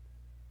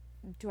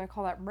 Do I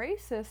call that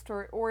racist,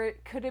 or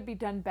could it be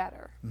done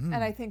better? And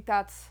I think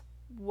that's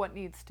what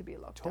needs to be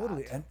looked at.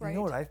 Totally. And right? you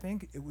know what I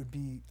think? It would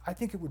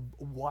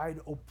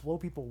blow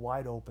people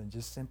wide open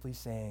just simply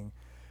saying,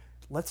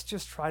 let's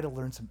just try to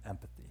learn some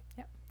empathy.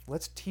 Yep.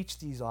 Let's teach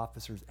these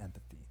officers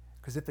empathy.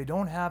 Because if they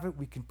don't have it,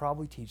 we can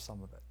probably teach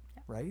some of it,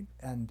 right?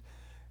 And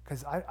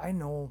because I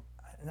know,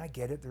 and I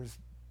get it, there's,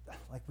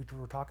 like we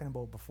were talking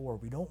about before,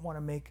 we don't want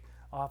to make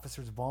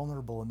officers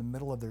vulnerable in the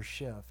middle of their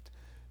shift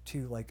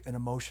to like an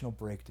emotional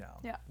breakdown.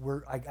 Yeah.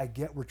 I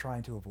get we're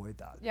trying to avoid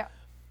that. Yeah.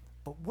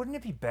 But wouldn't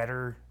it be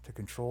better to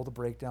control the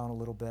breakdown a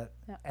little bit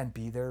and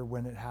be there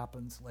when it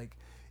happens? Like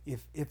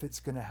if it's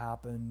going to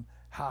happen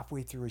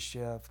halfway through a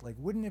shift, like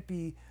wouldn't it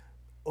be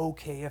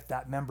okay if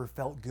that member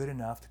felt good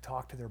enough to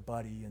talk to their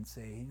buddy and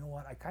say, you know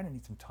what, I kind of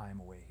need some time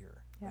away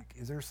here. Yeah. Like,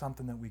 is there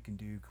something that we can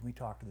do? Can we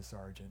talk to the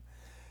sergeant?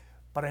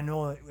 But I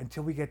know that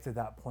until we get to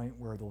that point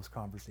where those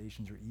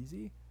conversations are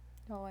easy,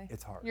 Totally.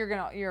 it's hard. You're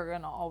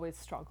gonna always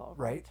struggle,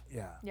 Right?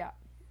 Yeah. Yeah.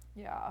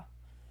 Yeah.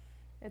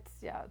 It's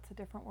a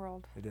different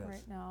world It is.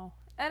 right now.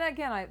 And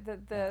again,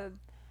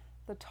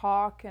 the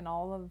talk and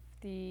all of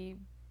the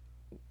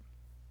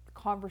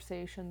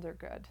conversations are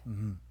good.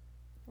 Mm-hmm.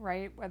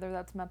 Right? Whether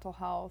that's mental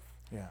health,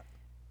 Yeah.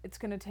 it's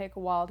going to take a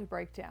while to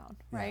break down,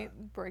 right?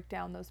 Yeah. Break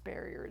down those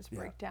barriers, Yeah.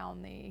 break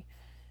down the,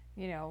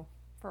 you know,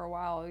 for a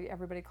while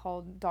everybody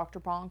called Dr.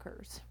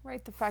 Bonkers,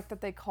 right? The fact that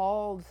they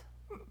called,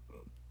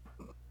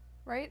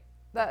 right?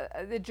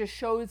 That it just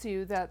shows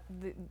you that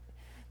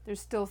there's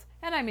still,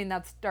 and I mean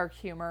that's dark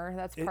humor.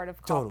 That's part of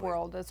cop totally.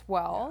 world as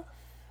well. Yeah.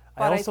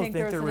 But I also think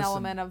there's there an was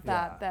element some, of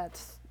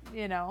that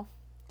you know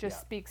just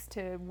speaks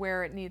to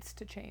where it needs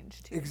to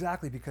change to.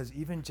 Exactly, because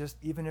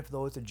even if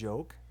though it's a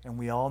joke, and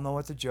we all know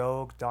it's a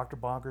joke, Dr.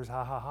 Bonkers,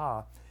 ha ha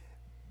ha,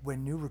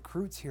 when new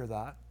recruits hear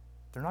that,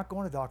 they're not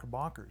going to Dr.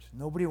 Bonkers.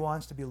 Nobody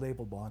wants to be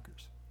labeled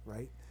bonkers,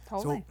 right?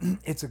 Totally. So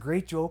it's a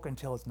great joke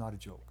until it's not a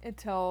joke.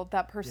 Until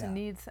that person Yeah.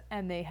 needs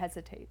and they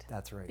hesitate.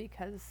 That's right.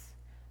 Because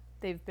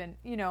they've been,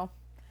 you know.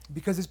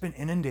 Because it's been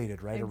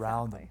inundated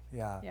around them. Exactly.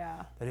 Yeah.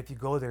 Yeah. That if you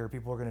go there,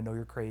 people are going to know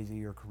you're crazy,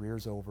 your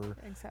career's over.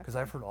 Exactly. Because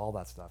I've heard all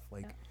that stuff.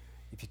 Like,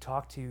 if you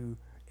talk to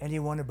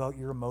anyone about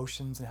your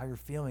emotions and how you're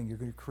feeling, your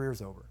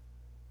career's over.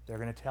 They're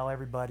going to tell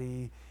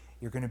everybody.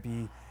 You're going to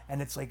be,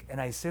 and it's like,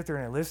 and I sit there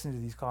and I listen to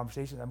these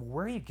conversations.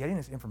 Where are you getting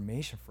this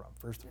information from,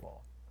 first of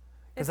all?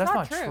 Because that's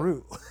not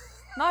true.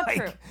 Not like,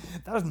 true.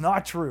 That is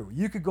not true.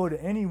 You could go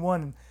to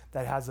anyone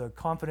that has a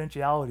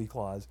confidentiality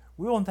clause.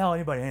 We won't tell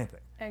anybody anything.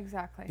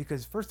 Exactly.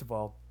 Because first of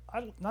all,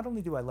 not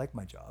only do I like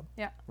my job,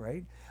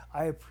 right?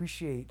 I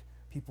appreciate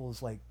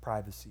people's like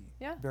privacy,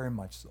 very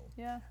much so.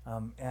 Yeah.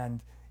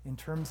 And in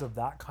terms of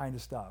that kind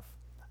of stuff,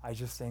 I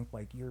just think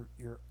like you're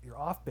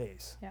off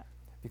base. Yeah.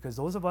 Because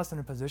those of us in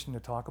a position to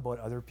talk about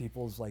other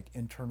people's like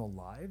internal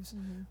lives,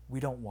 we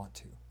don't want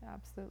to.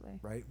 Absolutely.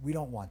 Right? We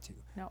don't want to.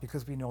 No.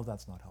 Because we know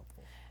that's not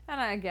helpful.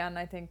 And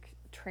I think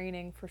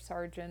training for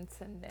sergeants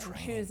and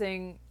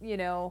choosing, you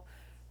know,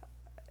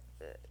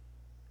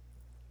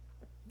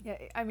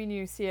 I mean,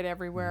 you see it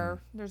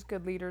everywhere. There's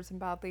good leaders and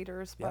bad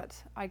leaders,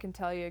 but I can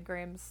tell you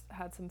Graham's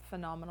had some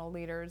phenomenal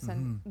leaders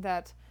and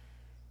that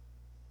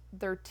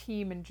their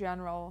team in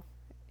general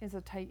is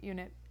a tight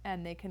unit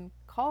and they can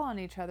call on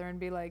each other and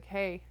be like,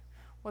 hey,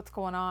 what's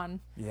going on?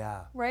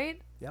 Yeah.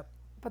 Right? Yep.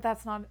 But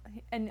that's not,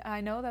 and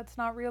I know that's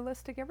not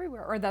realistic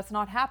everywhere, or that's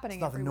not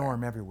happening everywhere. It's not everywhere. the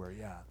norm everywhere,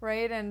 yeah.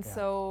 Right? And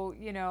so,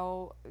 you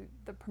know,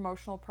 the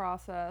promotional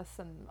process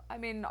and, I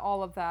mean,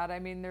 all of that. I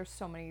mean, there's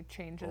so many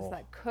changes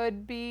that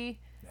could be.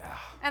 Yeah.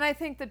 And I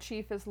think the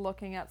chief is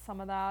looking at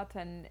some of that,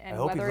 and I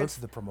hope whether he looks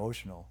at the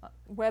promotional.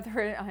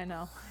 I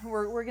know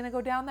we're gonna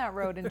go down that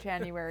road in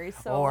January.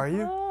 So oh, are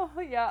you? Oh,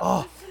 yeah.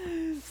 Oh.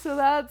 So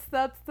that's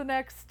the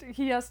next.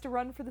 He has to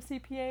run for the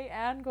CPA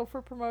and go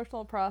for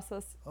promotional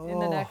process in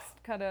the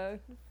next kind of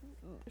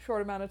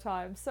short amount of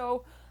time.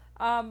 So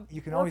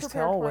you can always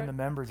tell when the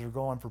members are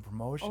going for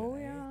promotion. Oh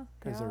yeah.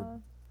 Because they're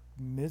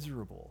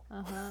miserable.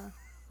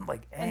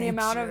 Like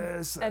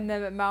anxious. And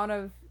the amount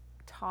of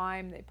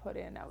time they put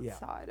in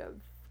outside of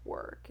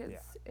work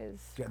is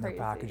getting crazy.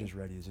 their packages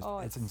ready is just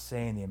it's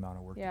insane the amount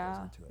of work that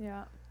goes into it.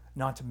 Yeah.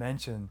 Not to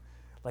mention,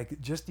 like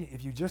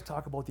if you just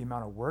talk about the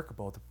amount of work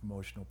about the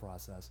promotional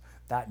process,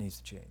 that needs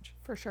to change.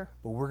 For sure.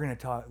 But we're going to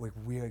talk like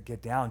we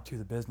get down to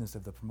the business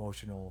of the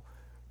promotional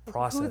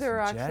process. Who they're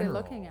in actually general.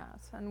 looking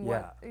at and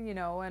what you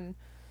know and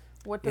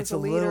what does it's a a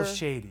leader little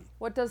shady.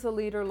 What does a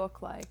leader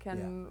look like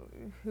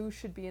and who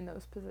should be in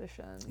those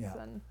positions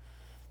and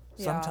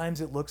sometimes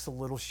it looks a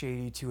little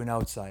shady to an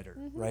outsider,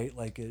 right?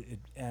 Like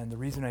and the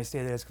reason I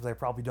say that is because I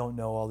probably don't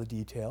know all the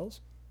details.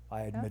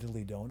 I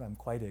admittedly don't. I'm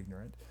quite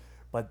ignorant.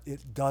 but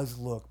it does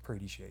look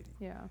pretty shady.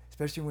 Yeah.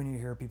 Especially when you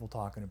hear people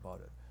talking about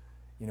it.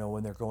 You know,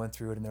 when they're going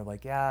through it and they're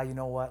like, yeah, you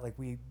know what, like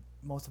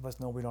most of us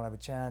know we don't have a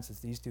chance.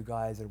 It's these two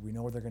guys that we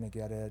know they're going to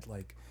get it.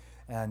 Like,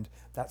 and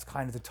that's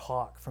kind of the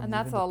talk from And even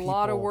that's the a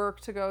lot of people, work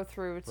to go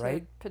through to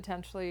right?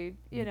 potentially,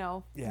 you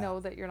know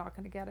that you're not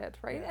going to get it,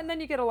 right? Yeah. And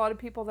then you get a lot of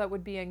people that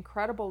would be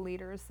incredible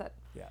leaders that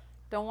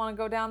don't want to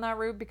go down that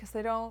route because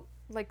they don't,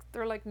 like,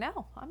 they're like,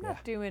 no, I'm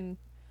not doing,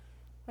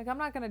 like, I'm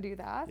not going to do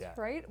that,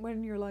 right?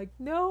 When you're like,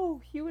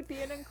 no, you would be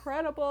an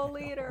incredible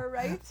leader,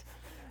 right?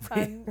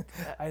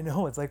 I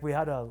know. It's like we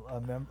had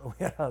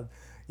a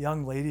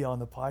young lady on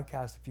the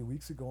podcast a few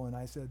weeks ago, and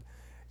I said,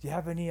 do you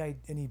have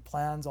any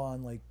plans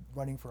on like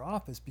running for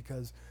office?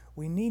 Because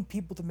we need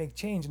people to make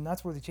change, and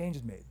that's where the change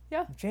is made.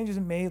 Yeah. The change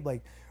isn't made,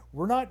 like,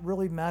 we're not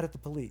really mad at the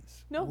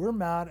police. No. We're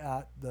mad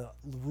at the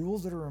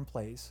rules that are in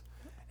place,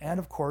 and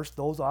of course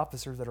those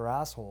officers that are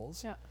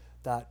assholes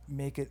that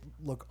make it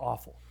look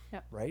awful. Yeah.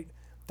 Right?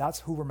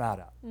 That's who we're mad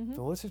at.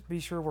 So let's just be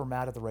sure we're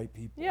mad at the right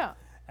people. Yeah.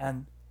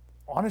 And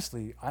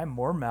honestly, I'm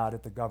more mad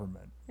at the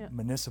government,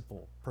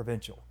 municipal,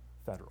 provincial,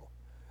 federal,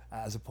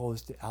 as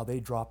opposed to how they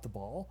drop the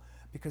ball,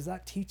 because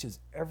that teaches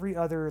every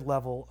other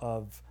level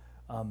of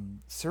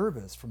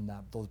service from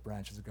those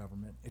branches of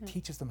government. It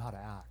teaches them how to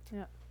act,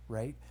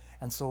 right?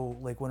 And so,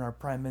 like, when our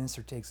prime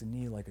minister takes a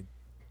knee like a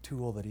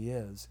tool that he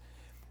is,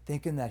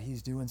 thinking that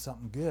he's doing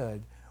something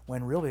good,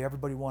 when really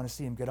everybody wants to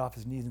see him get off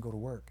his knees and go to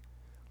work.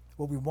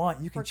 What we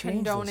want, you can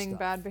change this condoning stuff.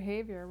 bad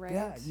behavior, right?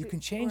 Yeah, you can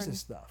change this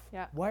stuff.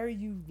 Yeah. Why are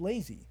you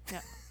lazy?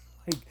 Yeah.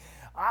 Like,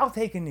 I'll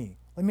take a knee.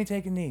 Let me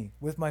take a knee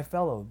with my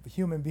fellow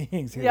human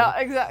beings here. Yeah,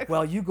 exactly.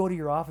 Well, you go to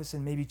your office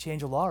and maybe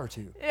change a law or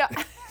two. Yeah.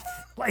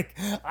 Like,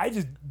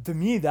 to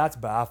me, that's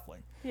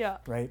baffling. Yeah.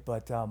 Right?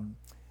 But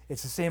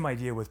it's the same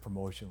idea with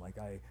promotion. Like,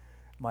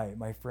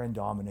 my friend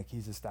Dominic,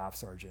 he's a staff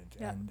sergeant.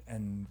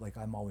 And like,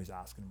 I'm always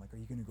asking him, like, are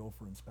you going to go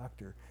for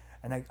inspector?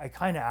 And I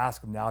kind of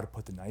ask him now to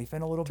put the knife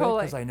in a little bit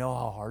because I know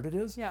how hard it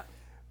is. Yeah.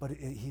 But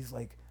he's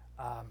like,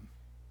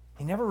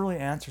 he never really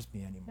answers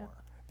me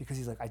anymore because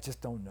he's like, I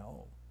just don't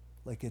know.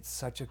 Like, it's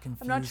such a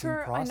confusing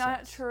process. I'm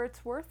not sure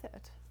it's worth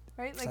it,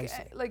 right?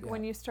 Precisely. Like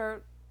when you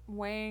start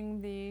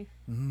weighing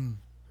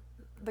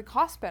the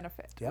cost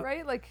benefit,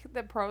 right? Like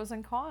the pros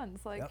and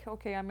cons. Like,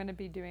 okay, I'm going to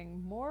be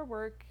doing more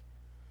work.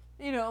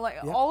 You know,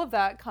 like all of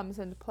that comes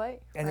into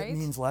play, and right? it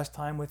means less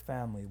time with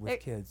family,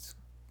 with kids.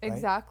 Right?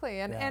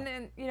 Exactly.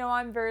 And you know,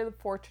 I'm very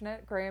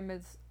fortunate. Graham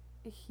is,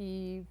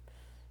 he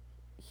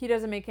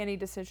doesn't make any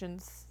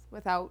decisions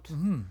without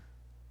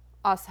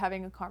us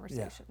having a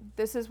conversation.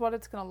 This is what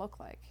it's going to look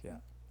like. Yeah.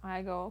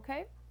 I go,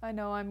 okay, I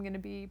know I'm going to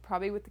be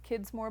probably with the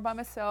kids more by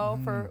myself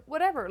or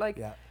whatever. Like,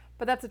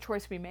 but that's a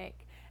choice we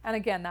make. And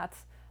again,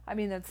 that's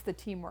the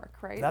teamwork,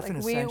 right? That's like an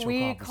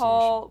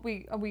essential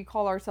we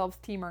call ourselves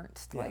Team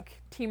Ernst.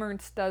 Like, Team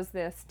Ernst does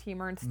this,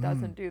 Team Ernst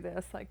doesn't do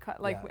this.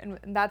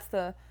 And that's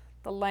the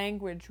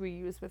language we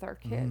use with our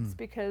kids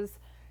because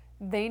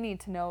they need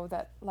to know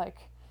that, like,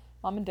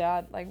 mom and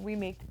dad, like, we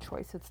make the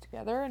choices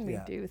together and we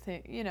do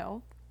things, you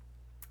know.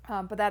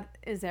 But that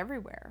is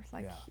everywhere.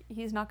 Like,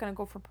 he's not going to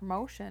go for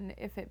promotion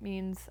if it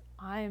means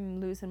I'm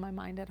losing my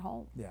mind at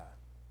home. Yeah.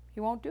 He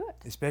won't do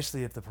it.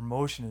 Especially if the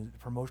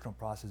promotional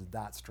process is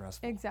that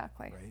stressful.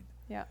 Exactly. Right?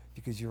 Yeah.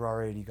 Because you've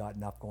already got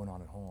enough going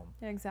on at home.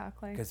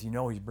 Exactly. Because you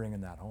know he's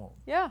bringing that home.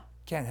 Yeah.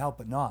 Can't help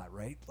but not,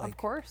 right? Like, of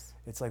course.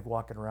 It's like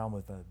walking around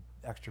with an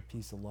extra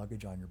piece of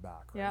luggage on your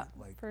back, right? Yeah,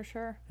 like, for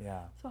sure.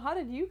 Yeah. So how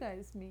did you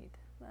guys meet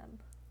then?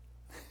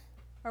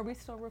 Are we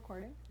still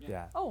recording?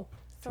 Yeah. Oh,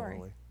 sorry.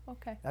 Totally.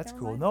 Okay. That's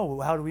cool.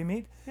 No, how do we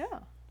meet? Yeah.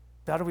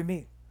 How do we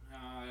meet?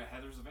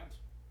 Heather's event.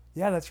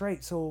 Yeah, that's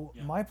right. So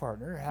my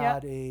partner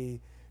had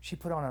she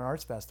put on an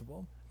arts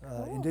festival,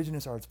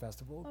 Indigenous Arts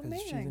Festival,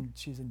 because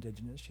she's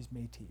Indigenous, she's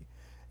Métis.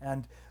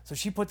 And so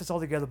she put this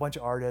all together, a bunch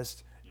of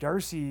artists.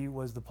 Darcy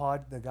was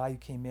the guy who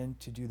came in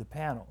to do the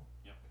panel.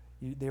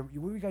 Yep. What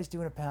were you guys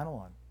doing a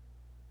panel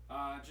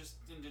on? Just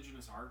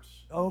Indigenous art.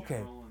 Okay.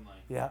 General, and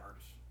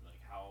art, like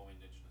how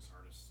Indigenous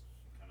artists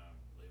kind of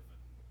live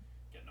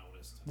and get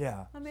noticed.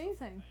 Yeah.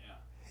 Amazing.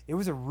 It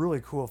was a really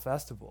cool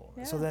festival.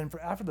 Yeah. So then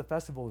after the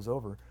festival was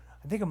over,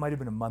 I think it might have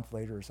been a month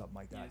later or something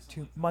like that.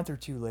 Month or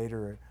two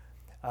later,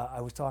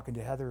 I was talking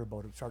to Heather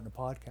about starting a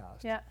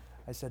podcast. Yeah.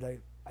 I said,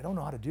 I don't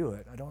know how to do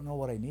it. I don't know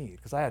what I need,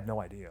 because I had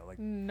no idea. Like,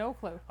 no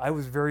clue. I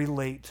was very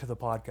late to the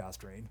podcast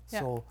train.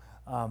 Yeah. So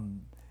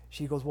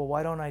she goes, well,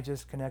 why don't I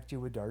just connect you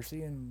with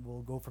Darcy and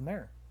we'll go from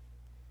there.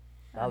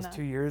 That was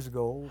 2 years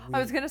ago. I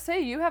was going to say,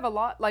 you have a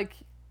lot, like,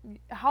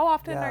 how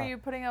often are you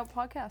putting out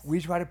podcasts?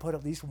 We try to put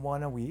at least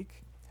one a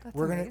week. That's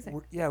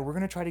amazing. We're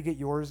gonna try to get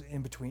yours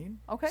in between.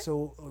 Okay.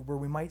 So where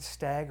we might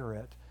stagger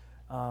it,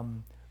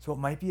 so it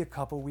might be a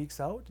couple weeks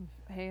out.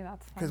 Hey,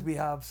 that's fun. Because we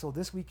have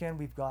this weekend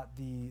we've got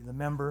the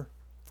member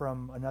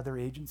from another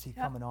agency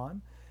coming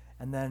on,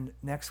 and then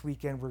next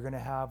weekend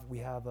we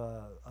have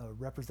a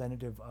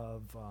representative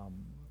of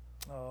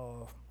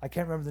I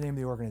can't remember the name of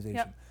the organization.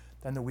 Yep.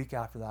 Then the week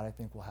after that, I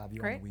think we'll have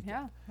you on the weekend.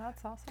 Yeah,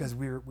 that's awesome. Because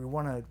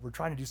we're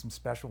trying to do some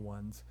special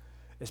ones,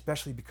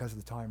 especially because of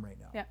the time right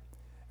now. Yeah.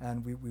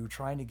 And we were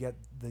trying to get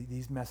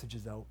these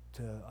messages out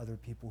to other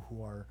people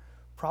who are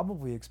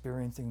probably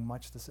experiencing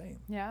much the same.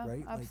 Yeah,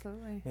 right?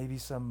 absolutely. Like maybe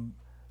some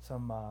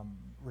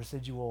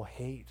residual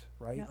hate,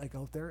 right? Yeah. Like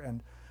out there.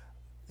 And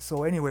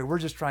so anyway, we're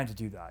just trying to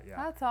do that. Yeah.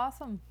 That's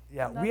awesome.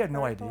 Yeah, we That's had no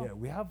very idea. cool.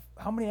 We have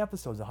how many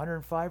episodes?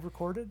 105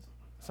 recorded?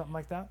 Something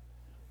like that?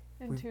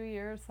 In 2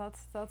 years,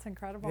 that's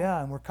incredible.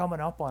 Yeah, and we're coming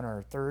up on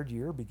our 3rd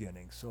year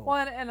beginning. So Well,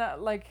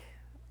 and like,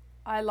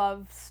 I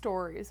love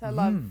stories. I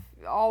love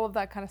all of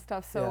that kind of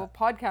stuff. So Yeah.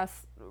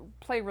 podcasts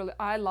play really.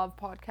 I love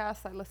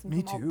podcasts. I listen to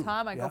Me them all too, the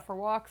time. I yeah. go for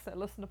walks. I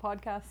listen to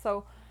podcasts.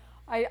 So,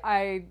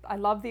 I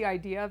love the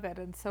idea of it.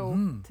 And so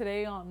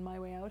today on my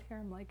way out here,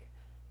 I'm like,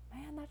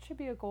 man, that should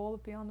be a goal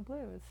of Beyond the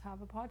Blue, is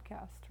have a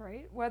podcast,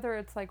 right? Whether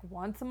it's like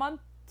once a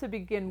month to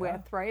begin Yeah.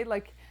 with, right?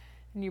 Like,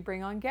 and you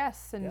bring on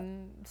guests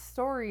and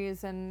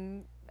stories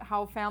and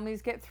how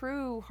families get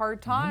through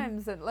hard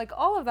times and like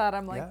all of that.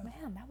 I'm like, Yeah.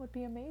 man, that would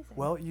be amazing.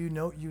 well, you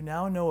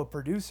now know a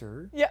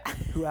producer yeah,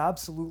 who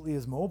absolutely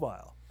is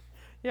mobile.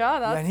 yeah,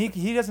 that's And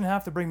he doesn't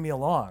have to bring me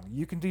along.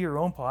 You can do your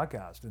own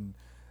podcast and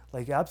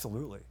like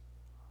absolutely.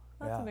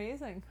 yeah.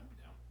 amazing.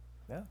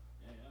 Yeah. Yeah,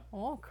 yeah.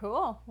 Oh,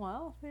 cool.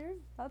 Well,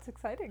 that's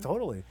exciting.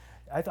 Totally.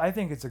 I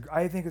think it's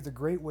a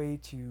great way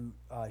to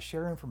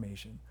share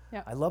information.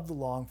 Yeah. I love the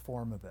long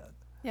form of it.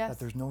 Yes. That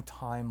there's no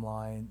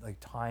timeline, like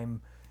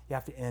time, you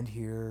have to end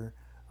here.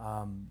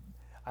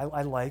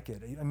 I like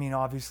it. I mean,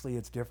 obviously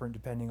it's different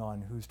depending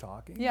on who's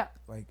talking. Yeah.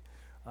 Like,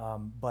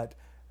 but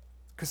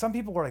because some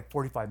people were like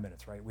 45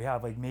 minutes, right? We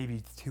have like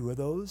maybe 2 of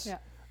those Yeah.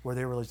 where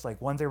they were just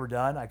like, once they were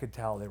done, I could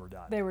tell they were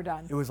done. They were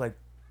done. It was like,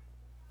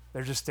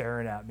 they're just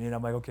staring at me and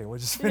I'm like, okay, we'll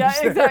just Yeah,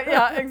 finish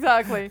there.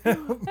 exactly.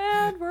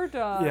 And we're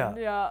done. Yeah.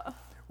 Yeah.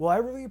 Well, I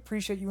really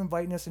appreciate you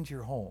inviting us into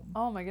your home.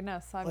 Oh my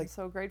goodness, I'm Like-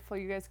 so grateful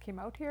you guys came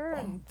out here,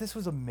 and This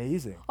was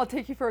amazing. I'll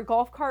take you for a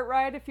golf cart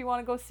ride if you want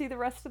to go see the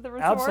rest of the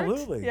resort.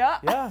 Absolutely. Yeah.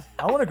 Yeah.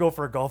 I want to go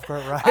for a golf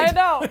cart ride. I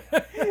know.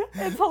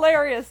 It's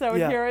hilarious out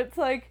Yeah. here. It's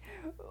like,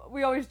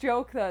 we always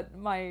joke that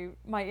my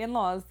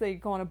in-laws, they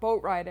go on a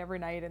boat ride every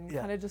night and Yeah.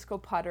 kind of just go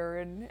putter,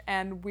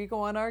 and we go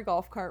on our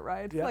golf cart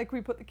ride. Yeah. Like,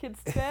 we put the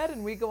kids to bed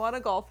and we go on a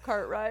golf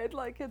cart ride.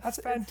 Like, That's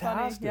it's funny.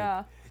 fantastic.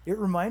 Yeah. It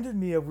reminded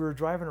me of we were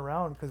driving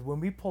around because when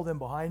we pulled in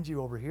behind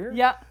you over here,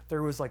 Yeah.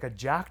 there was like a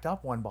jacked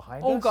up one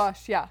behind Oh us.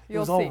 gosh, yeah. It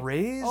You'll was see. all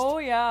raised. Oh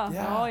yeah.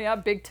 Yeah. Oh yeah.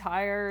 Big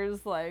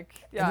tires. Like,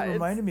 yeah. And it it's-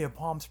 reminded me of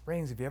Palm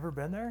Springs. Have you ever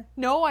been there?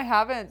 No, I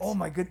haven't. Oh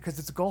my goodness, because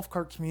it's a golf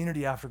cart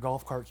community after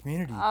golf cart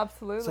community.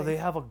 Absolutely. So they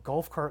have a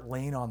golf cart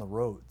lane on the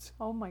roads.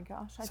 Oh my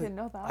gosh, I So- didn't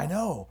know that. I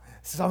know.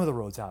 Some of the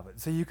roads have it.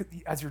 So you could,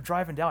 as you're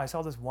driving down, I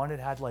saw this one that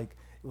had like,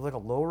 it was like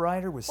a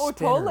lowrider with Oh, spinners.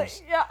 totally.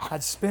 Yeah.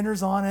 Had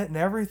spinners on it and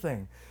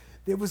everything.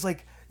 It was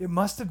like, it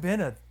must have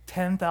been a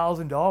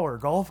 $10,000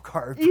 golf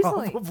cart.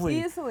 Probably,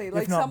 Easily. if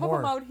Like, not some more.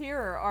 of them out here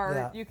are,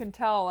 Yeah. you can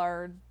tell,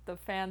 are the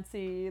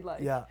fancy,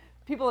 like, Yeah.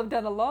 people have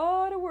done a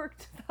lot of work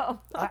to them.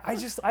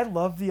 I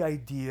love the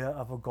idea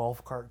of a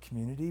golf cart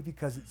community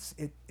because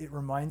it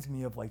reminds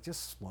me of like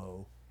just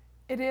slow.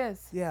 It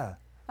is. Yeah.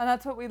 And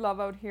that's what we love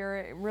out here.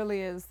 It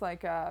really is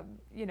like a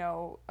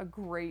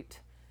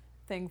great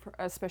thing for,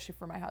 especially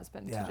for my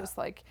husband, Yeah. to just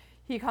like,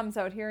 he comes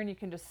out here and you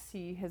can just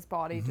see his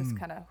body just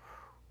kind of,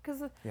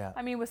 because Yeah.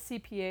 I mean, with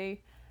CPA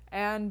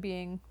and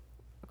being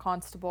a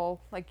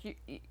constable, like you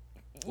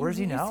Where is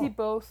he now? see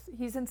both.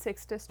 He's in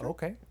 6th District.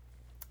 Okay.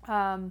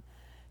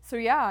 So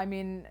yeah, I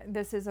mean,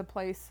 this is a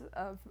place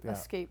of Yeah.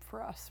 escape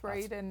for us,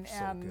 right? And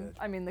so good.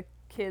 I mean, the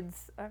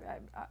kids.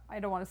 I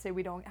don't want to say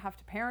we don't have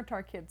to parent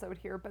our kids out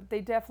here, but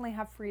they definitely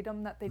have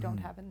freedom that they don't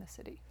Mm-hmm. have in the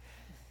city.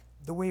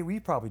 The way we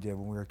probably did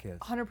when we were kids.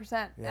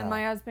 100%. Yeah. And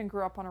my husband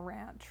grew up on a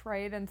ranch,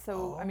 right? And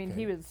so, Oh, I mean,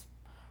 he okay. was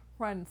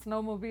riding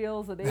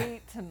snowmobiles at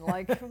 8 and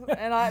like,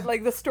 and I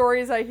like the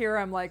stories I hear,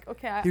 I'm like,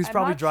 okay, He was I'm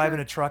probably not driving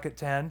sure. a truck at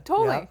 10.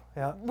 Totally.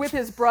 Yeah. With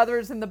his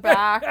brothers in the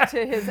back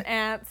to his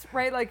aunts,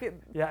 right? Like,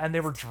 Yeah, and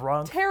they were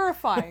drunk.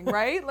 terrifying,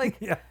 right? Like,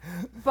 Yeah.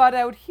 but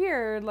out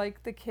here,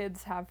 like, the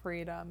kids have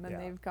freedom and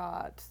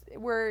Yeah.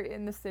 we're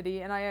in the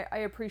city, and I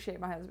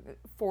appreciate my husband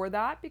for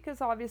that, because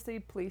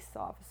obviously police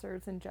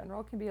officers in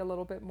general can be a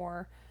little bit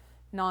more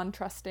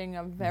non-trusting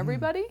of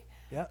everybody.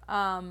 Yeah.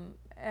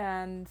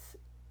 And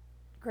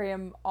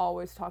Graham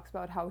always talks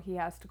about how he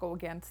has to go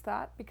against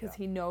that because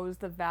he knows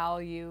the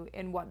value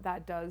in what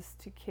that does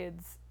to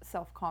kids'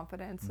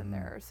 self-confidence and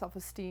their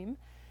self-esteem,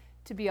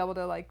 to be able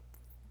to like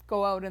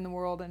go out in the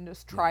world and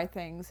just try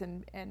things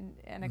and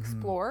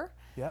explore.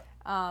 Yeah.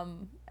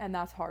 And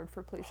that's hard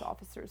for police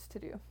officers to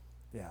do,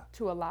 Yeah.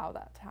 to allow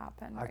that to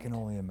happen. I can right?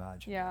 only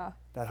imagine. Yeah.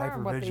 That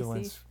from what they see.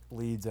 hypervigilance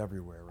bleeds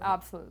everywhere, right?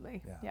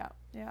 Absolutely. Yeah.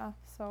 Yeah.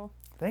 So,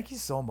 Thank you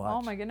so much.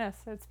 oh my goodness,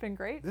 it's been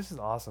great. This is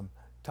awesome.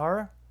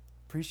 Tara,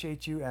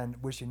 appreciate you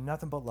and wish you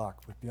nothing but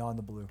luck with Beyond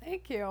the Blue.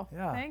 Thank you.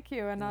 Yeah, Thank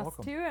you. And you're us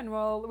welcome. too. And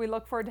we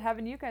look forward to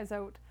having you guys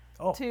out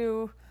Oh.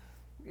 to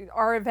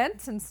our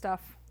events and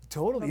stuff.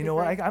 Totally. That'll You be know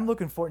what? great. I'm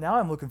looking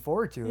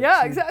forward to it.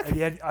 Yeah, See,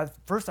 exactly. At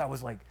first I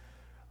was like,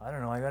 I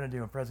don't know, I got to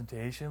do a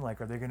presentation.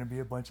 Like, are there going to be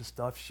a bunch of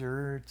stuffed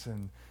shirts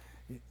and,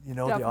 you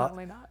know,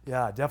 Definitely not.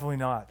 Yeah, definitely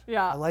not.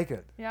 Yeah. I like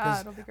it. Yeah,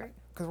 it'll be great.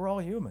 Because we're all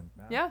human,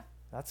 man. Yeah.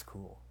 That's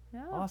cool.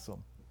 Yeah.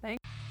 Awesome.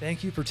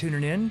 Thank you for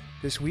tuning in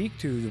this week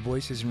to the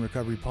Voices in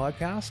Recovery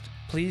podcast.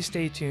 Please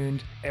stay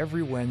tuned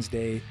every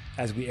Wednesday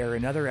as we air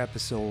another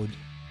episode.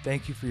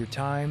 Thank you for your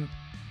time.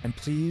 And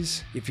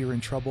please, if you're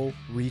in trouble,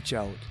 reach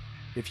out.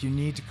 If you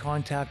need to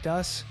contact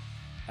us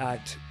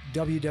at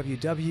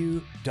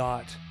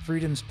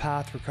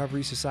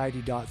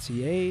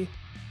www.freedomspathrecoverysociety.ca,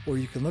 or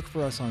you can look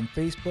for us on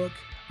Facebook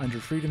under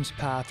Freedom's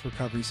Path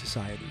Recovery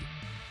Society.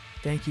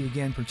 Thank you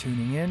again for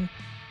tuning in.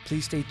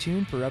 Please stay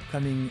tuned for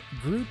upcoming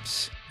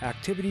groups,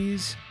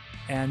 activities,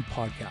 and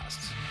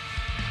podcasts.